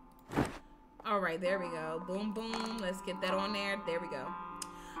go. All right, there we go. Boom, boom. Let's get that on there. There we go.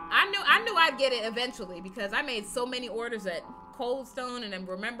 I knew I'd get it eventually because I made so many orders at Cold Stone and I'm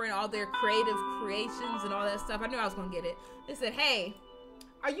remembering all their creative creations and all that stuff. I knew I was going to get it. They said, hey,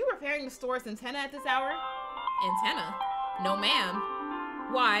 are you repairing the store's antenna at this hour? Antenna? No, ma'am.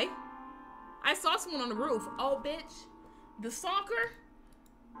 Why? I saw someone on the roof. Oh, bitch. The stalker?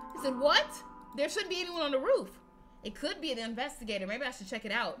 He said, what? There shouldn't be anyone on the roof. It could be the investigator. Maybe I should check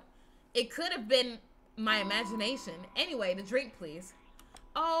it out. It could have been my imagination. Anyway, the drink, please.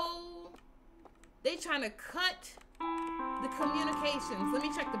 Oh, they trying to cut the communications. Let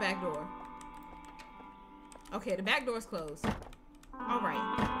me check the back door. Okay, the back door's closed. All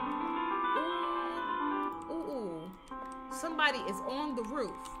right. Ooh. somebody is on the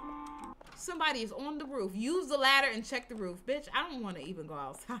roof. Somebody is on the roof. Use the ladder and check the roof. Bitch, I don't want to even go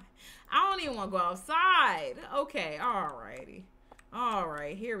outside. I don't even want to go outside. Okay, alrighty.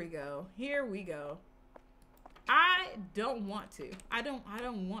 Alright, here we go. Here we go. I don't want to. I don't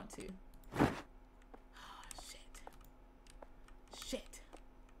want to. Oh, shit. Shit.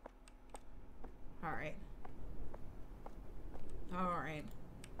 Alright. Alright.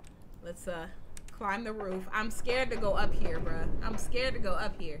 Let's climb the roof. I'm scared to go up here, bruh. I'm scared to go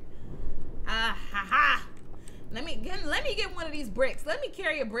up here. Ha ha. Let me get one of these bricks. Let me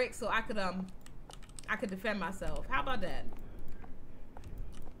carry a brick so I could defend myself. How about that?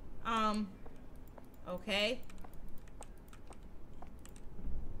 Okay.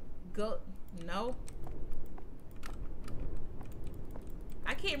 Go. No.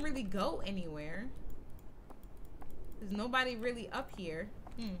 I can't really go anywhere. There's nobody really up here.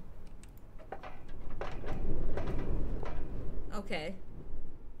 Okay.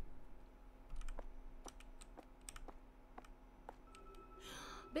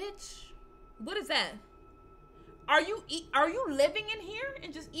 Bitch, what is that? Are you living in here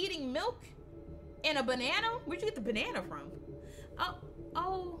and just eating milk and a banana? Where'd you get the banana from?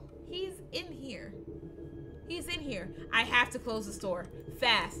 Oh, he's in here. He's in here. I have to close the store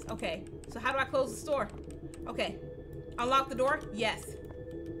fast. Okay, so how do I close the store? Okay, unlock the door. Yes.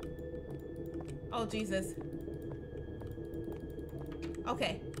 Oh Jesus.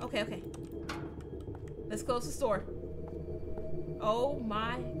 Okay. Let's close the store. Oh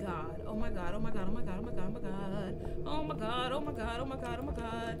my God. Oh my God. Oh my God. Oh my God. Oh my God. Oh my God. Oh my God. Oh my God. Oh my God. Oh my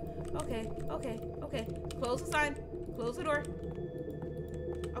God. Okay. Close the sign. Close the door.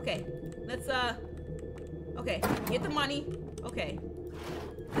 Okay. Let's okay. Get the money. Okay.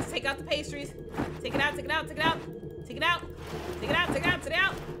 Let's take out the pastries. Take it out. Take it out. Take it out. Take it out. Take it out. Take it out. Take it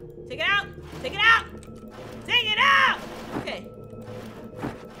out. Take it out. Take it out. Take it out. Okay.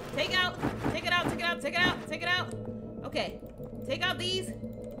 Take out. Take it out. Take it out. Take it out. Take it out. Okay. Take out these.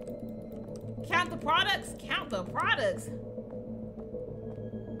 Count the products. Count the products.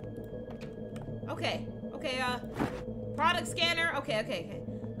 Okay. Product scanner. Okay.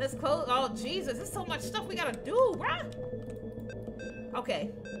 Let's close. Oh, Jesus. There's so much stuff we gotta do, bruh.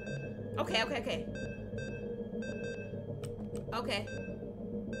 Okay. Okay.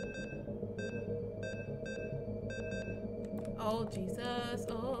 Oh, Jesus.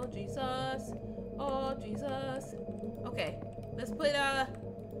 Oh, Jesus. Oh, Jesus. Okay. Let's put,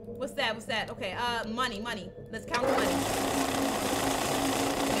 what's that? Okay, money. Let's count the money.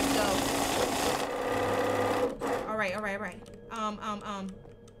 There we go. All right.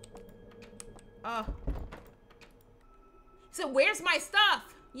 So where's my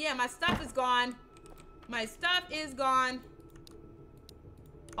stuff? Yeah, my stuff is gone. My stuff is gone.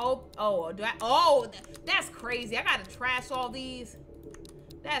 Oh, that's crazy. I gotta trash all these.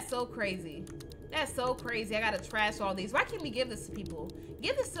 That's so crazy. I gotta trash all these. Why can't we give this to people?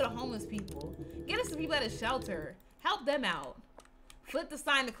 Give this to the homeless people. Give this to people at a shelter. Help them out. Flip the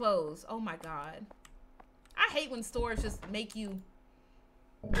sign to close. Oh my God. I hate when stores just make you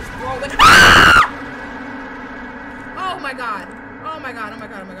just throw it. Oh my God. Oh my God.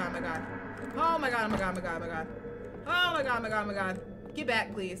 Get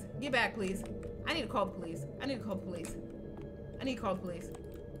back, please. I need to call the police.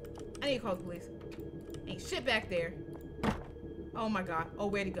 Ain't shit back there. Oh my God. Oh,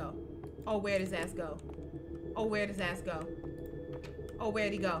 where'd he go? Oh, where'd his ass go? Oh, where'd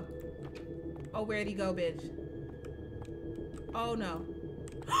he go? Oh, where'd he go, bitch? Oh no.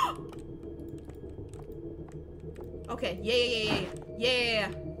 Okay. Yeah.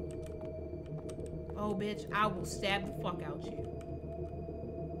 Oh, bitch. I will stab the fuck out you.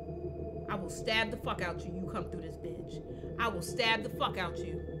 You come through this bitch. I will stab the fuck out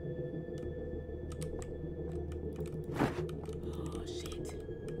you. Oh, shit.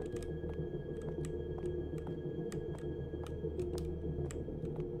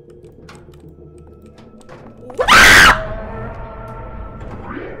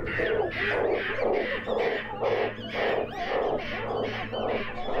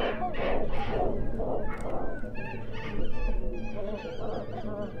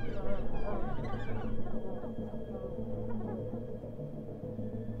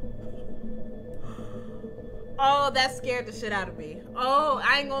 Oh, that scared the shit out of me. Oh,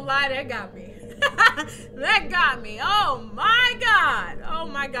 I ain't gonna lie, that got me. That got me. Oh my God.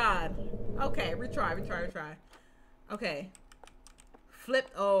 Okay, retry. Okay. Flip.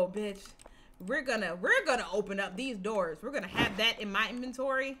 Oh, bitch. We're gonna open up these doors. We're gonna have that in my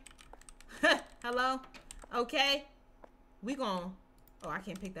inventory. Hello? Okay. We gonna. Oh, I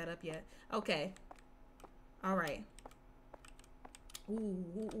can't pick that up yet. Okay. All right.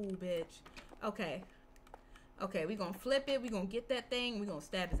 Ooh, bitch. Okay. Okay, we gonna flip it. We gonna get that thing. We gonna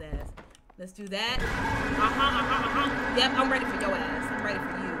stab his ass. Let's do that. Yep, I'm ready for your ass. I'm ready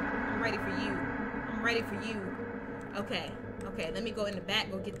for you. I'm ready for you. I'm ready for you. Okay. Okay, let me go in the back.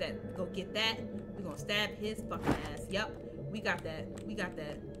 Go get that. Go get that. We gonna stab his fucking ass. Yep. We got that. We got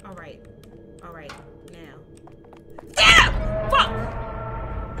that. All right. All right. Now. Damn! Fuck!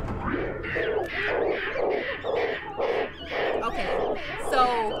 Okay, so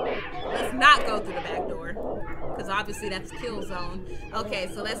let's not go through the back door, because obviously that's kill zone. Okay,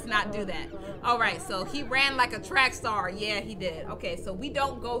 so let's not do that. All right, so he ran like a track star. Yeah, he did. Okay, so we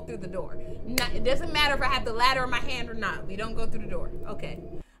don't go through the door. It doesn't matter if I have the ladder in my hand or not. We don't go through the door. Okay.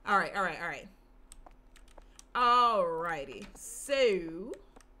 All right, all right, all right. Alrighty, so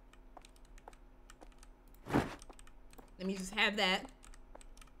let me just have that.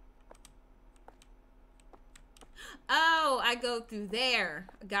 Oh, I go through there.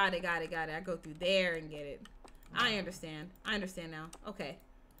 Got it, got it, got it. I go through there and get it. I understand. I understand now. Okay.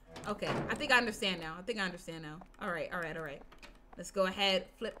 Okay. I think I understand now. I think I understand now. All right, all right, all right. Let's go ahead,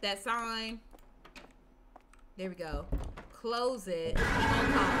 flip that sign. There we go. Close it.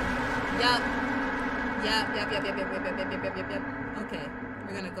 Yup. Yep. Okay.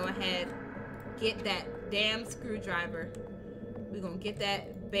 We're gonna go ahead, get that damn screwdriver. We're gonna get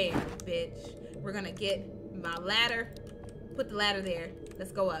that bam, bitch. We're gonna get my ladder. Put the ladder there.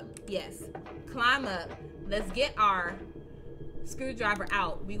 Let's go up. Yes. Climb up. Let's get our screwdriver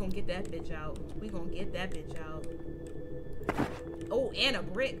out. We gonna get that bitch out. We gonna get that bitch out. Oh, and a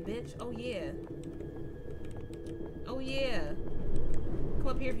brick, bitch. Oh, yeah. Oh, yeah. Come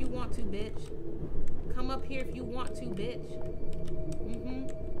up here if you want to, bitch. Come up here if you want to, bitch. Mm-hmm.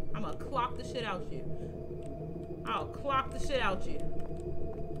 I'm gonna clock the shit out you. I'll clock the shit out you.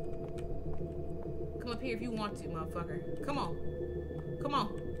 Come up here if you want to, motherfucker. Come on. Come on.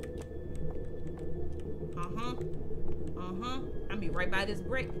 Uh-huh. Uh-huh. I'll be right by this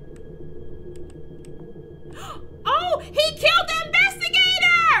brick. Oh! He killed the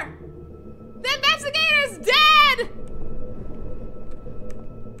investigator! The investigator's dead!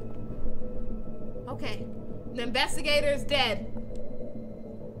 Okay. The investigator's dead.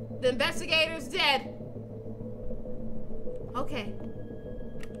 The investigator's dead. Okay.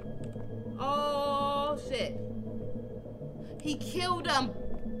 Oh, shit. He killed him.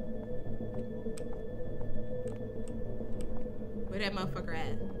 Where that motherfucker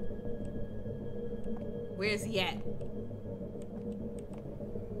at? Where is he at?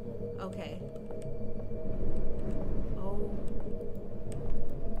 Okay. Oh.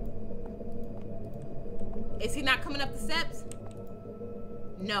 Is he not coming up the steps?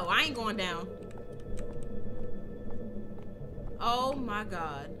 No, I ain't going down. Oh my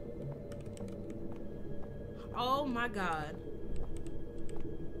God. Oh my God.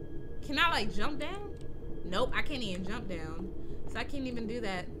 Can I like jump down? Nope, I can't even jump down. So I can't even do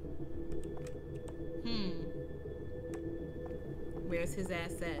that. Where's his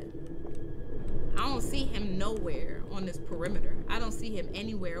ass at? I don't see him nowhere on this perimeter. I don't see him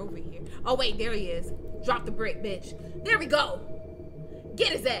anywhere over here. Oh wait, there he is. Drop the brick, bitch. There we go.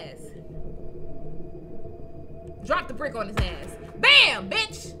 Get his ass. Drop the brick on his ass. Bam,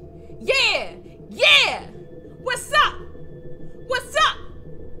 bitch. Yeah. Yeah. What's up? What's up?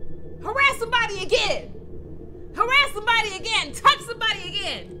 Harass somebody again. Harass somebody again. Touch somebody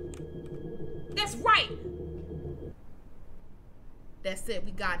again. That's right. That's it.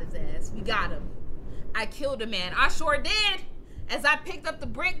 We got his ass. We got him. I killed a man. I sure did. As I picked up the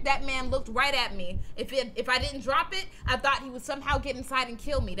brick, that man looked right at me. If I didn't drop it, I thought he would somehow get inside and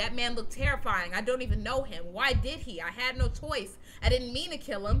kill me. That man looked terrifying. I don't even know him. Why did he? I had no choice. I didn't mean to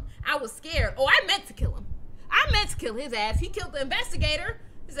kill him. I was scared. Oh, I meant to kill him. I meant to kill his ass. He killed the investigator.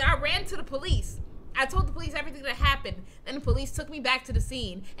 He said, I ran to the police. I told the police everything that happened. Then the police took me back to the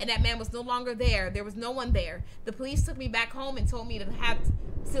scene, and that man was no longer there. There was no one there. The police took me back home and told me to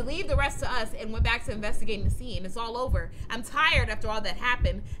leave the rest to us, and went back to investigating the scene. It's all over. I'm tired after all that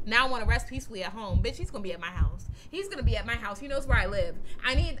happened. Now I want to rest peacefully at home. Bitch, he's gonna be at my house. He's gonna be at my house. He knows where I live.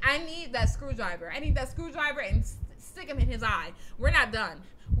 I need that screwdriver. I need that screwdriver and stick him in his eye. We're not done.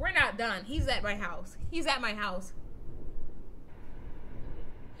 We're not done. He's at my house. He's at my house.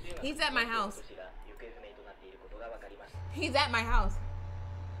 He's at my house. He's at my house.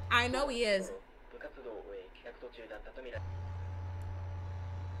 I know he is.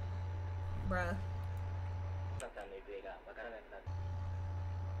 Bruh.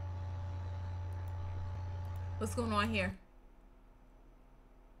 What's going on here?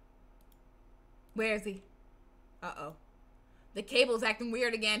 Where is he? Uh-oh. The cable's acting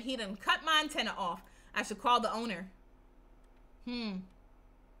weird again. He done cut my antenna off. I should call the owner.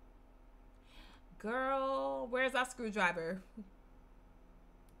 Girl, where's our screwdriver?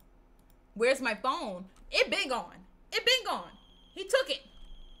 Where's my phone? It been gone. It been gone. He took it.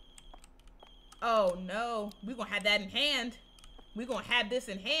 Oh no. We gonna have that in hand. We gonna have this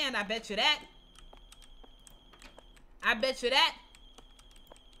in hand. I bet you that. I bet you that.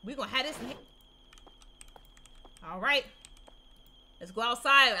 We gonna have this in hand. All right. Let's go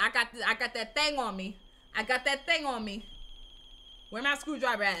outside. I got that thing on me. I got that thing on me. Where my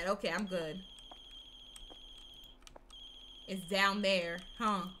screwdriver at? Okay, I'm good. It's down there,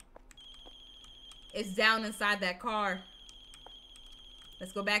 huh? It's down inside that car.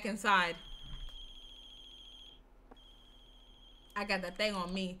 Let's go back inside. I got that thing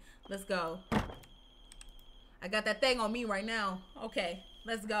on me. Let's go. I got that thing on me right now. Okay,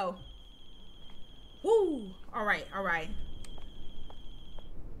 let's go. Woo! All right, all right.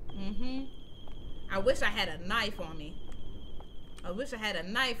 I wish I had a knife on me. I wish I had a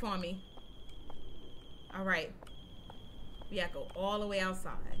knife on me. All right. We gotta go all the way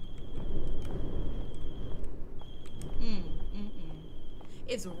outside.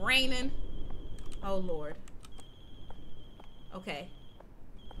 It's raining. Oh, Lord. Okay.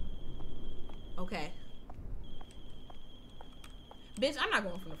 Okay. Bitch, I'm not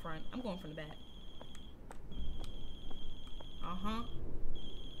going from the front. I'm going from the back. I'm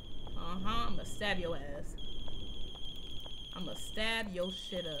gonna stab your ass. I'm gonna stab your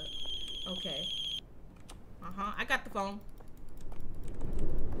shit up. Okay. I got the phone.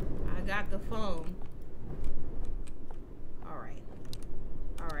 I got the phone. Alright.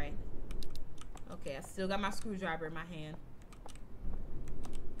 Alright. Okay, I still got my screwdriver in my hand.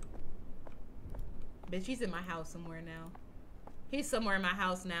 Bitch, he's in my house somewhere now. He's somewhere in my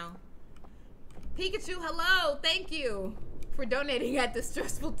house now. Pikachu, hello. Thank you for donating at this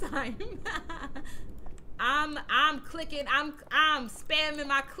stressful time. I'm clicking. I'm spamming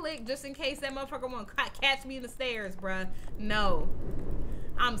my click just in case that motherfucker want to catch me in the stairs, bruh. No.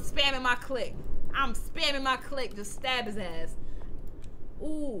 I'm spamming my click. I'm spamming my click. Just stab his ass.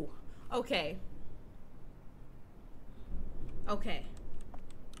 Ooh. Okay. Okay.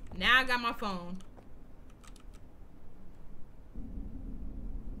 Now I got my phone.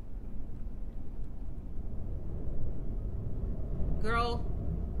 Girl.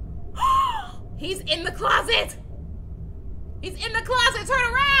 He's in the closet. He's in the closet.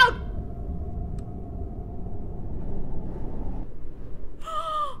 Turn around.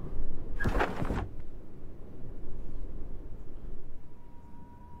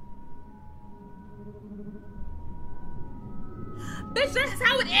 Bitch, that's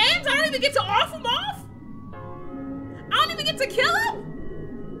how it ends? I don't even get to off him off? I don't even get to kill him?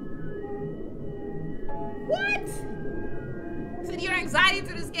 What? Send your anxiety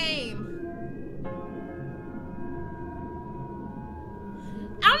to this game.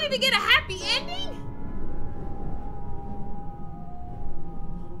 I don't even get a happy ending?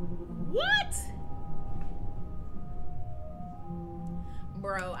 What?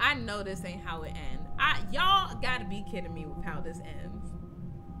 Bro, I know this ain't how it ends. Y'all gotta be kidding me with how this ends.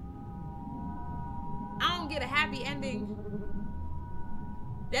 I don't get a happy ending.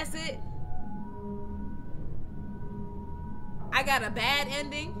 That's it. I got a bad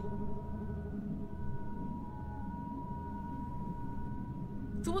ending.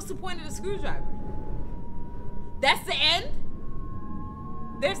 So what's the point of the screwdriver? That's the end?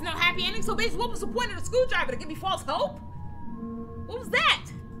 There's no happy ending? So basically, what was the point of the screwdriver? To give me false hope? What was that?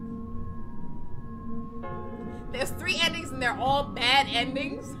 There's 3 endings and they're all bad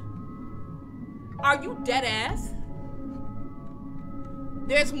endings? Are you dead ass?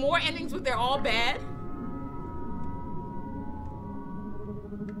 There's more endings but they're all bad?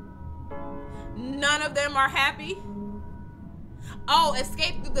 None of them are happy? Oh,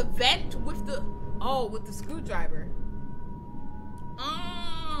 escape through the vent with the... Oh, with the screwdriver.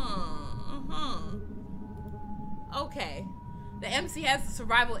 Okay. The MC has the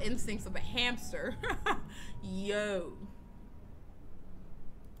survival instincts of a hamster. Yo,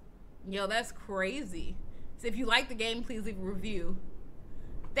 that's crazy. So if you like the game, please leave a review.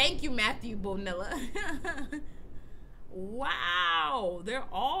 Thank you, Matthew Bonilla. Wow, they're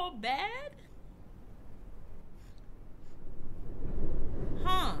all bad?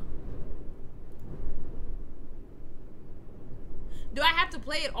 Huh. Do I have to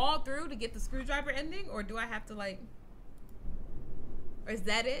play it all through to get the screwdriver ending? Or do I have to like... Or is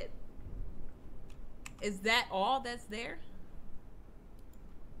that it? Is that all that's there?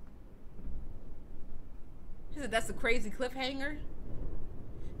 He said that's a crazy cliffhanger.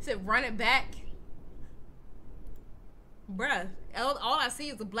 He said run it back. Bruh, all I see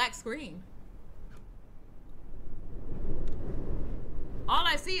is a black screen. All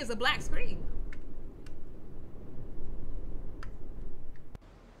I see is a black screen.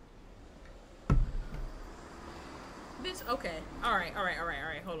 Bitch, okay. All right.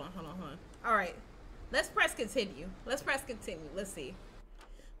 Hold on. All right. Let's press continue. Let's see.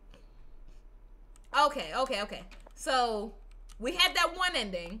 Okay. So, we had that one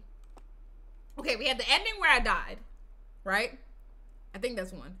ending. Okay, we had the ending where I died, right? I think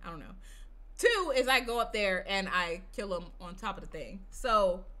that's one. I don't know. 2 is I go up there and I kill him on top of the thing.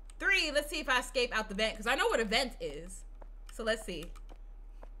 So 3, let's see if I escape out the vent, because I know what a vent is. So let's see.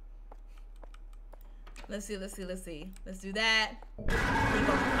 Let's do that. He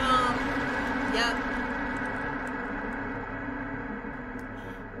gonna come. Yep.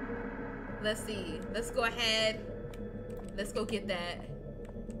 Let's see. Let's go ahead. Let's go get that.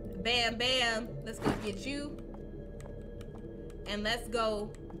 Bam, bam. Let's go get you. And let's go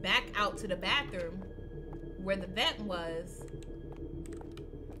back out to the bathroom where the vent was.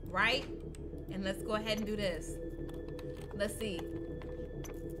 Right? And let's go ahead and do this. Let's see.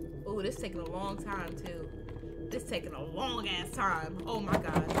 Ooh, this is taking a long time, too. This is taking a long ass time. Oh my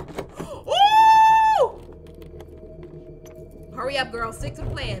god. Ooh! Hurry up, girl. Stick to the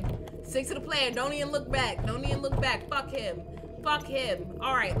plan. Don't even look back. Fuck him.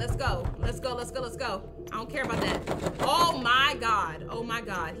 All right, let's go. Let's go. I don't care about that. Oh my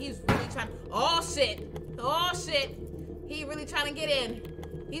god. He's really trying. Oh shit. He really trying to get in.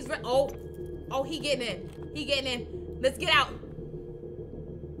 Oh, he getting in. Let's get out.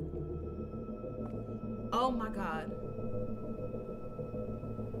 Oh my god.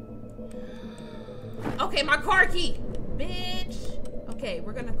 Okay, my car key. Bitch. Okay,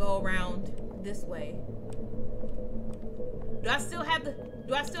 we're gonna go around this way. Do I still have the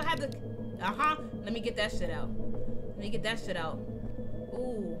uh-huh. Let me get that shit out.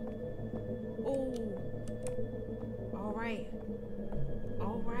 Ooh. All right.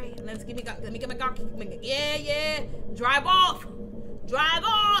 Let me get my car. Yeah. Drive off.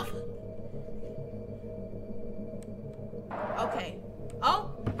 Okay. Oh.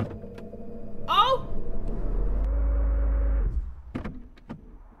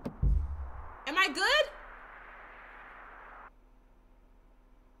 Am I good?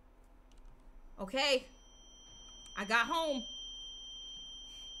 Okay. I got home.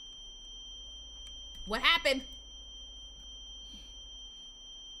 What happened?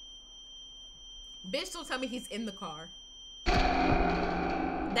 Bitch, don't tell me he's in the car.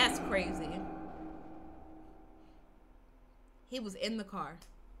 That's crazy. He was in the car.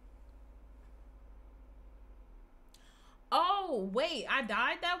 Oh, wait, I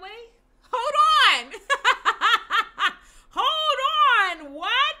died that way? Hold on.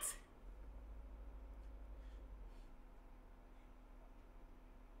 What?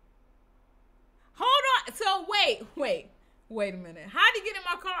 Hold on. So wait a minute. How did he get in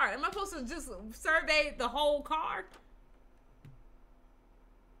my car? Am I supposed to just survey the whole car?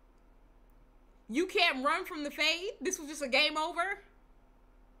 You can't run from the fade? This was just a game over?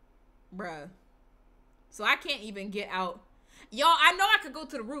 Bruh. So I can't even get out. Y'all, I know I could go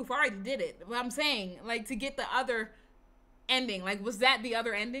to the roof. I already did it. But I'm saying, like, to get the other ending. Like, was that the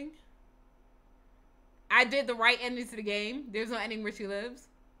other ending? I did the right ending to the game. There's no ending where she lives.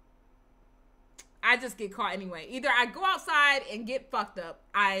 I just get caught anyway. Either I go outside and get fucked up.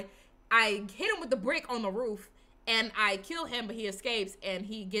 I hit him with the brick on the roof. And I kill him, but he escapes. And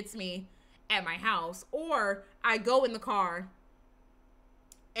he gets me at my house. Or I go in the car.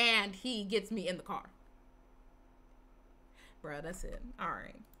 And he gets me in the car. Bruh, that's it. All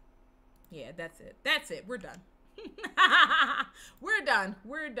right. Yeah, that's it. We're done.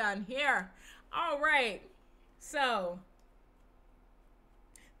 We're done here. All right. So,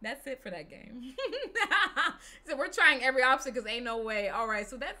 that's it for that game. So, we're trying every option because ain't no way. All right.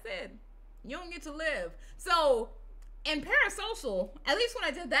 So, that's it. You don't get to live. So, in Parasocial, at least when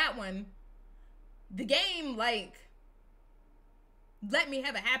I did that one, the game, like, let me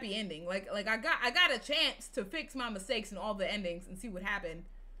have a happy ending. Like I got a chance to fix my mistakes in all the endings and see what happened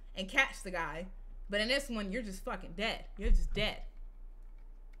and catch the guy. But in this one, you're just fucking dead. You're just dead.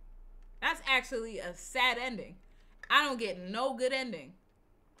 That's actually a sad ending. I don't get no good ending.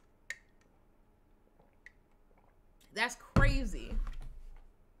 That's crazy.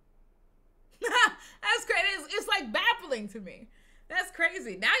 That's crazy. It's like baffling to me. That's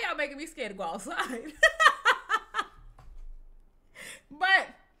crazy. Now y'all making me scared to go outside. But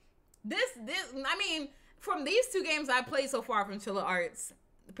I mean, from these two games I played so far from Chilla Arts,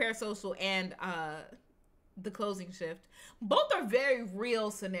 Parasocial and The Closing Shift, both are very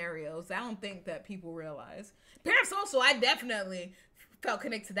real scenarios. I don't think that people realize. Parasocial, I definitely felt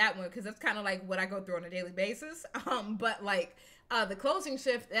connected to that one because that's kind of like what I go through on a daily basis. But like the closing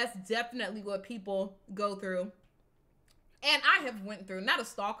shift, that's definitely what people go through. And I have went through, not a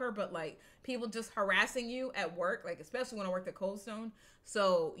stalker, but like people just harassing you at work, like especially when I worked at Cold Stone.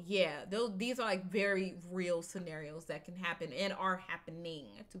 So yeah, these are like very real scenarios that can happen and are happening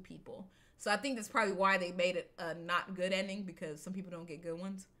to people. So I think that's probably why they made it a not good ending, because some people don't get good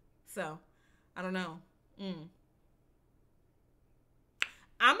ones. So I don't know.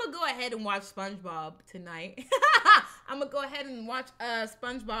 I'm going to go ahead and watch SpongeBob tonight. I'm going to go ahead and watch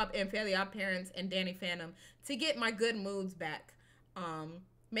SpongeBob and Fairly Odd Parents and Danny Phantom to get my good moods back.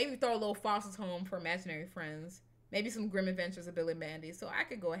 Maybe throw a little Foster's Home for Imaginary Friends. Maybe some Grim Adventures of Billy and Mandy. So I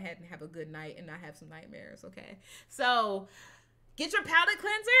could go ahead and have a good night and not have some nightmares, okay? So get your palate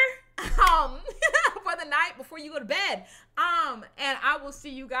cleanser for the night before you go to bed. And I will see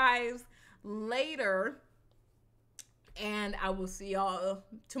you guys later. And I will see y'all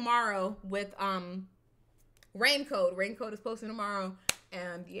tomorrow with Raincoat. Raincoat is posting tomorrow.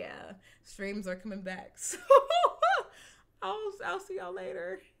 And yeah, streams are coming back. So I'll see y'all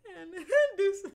later. And deuces.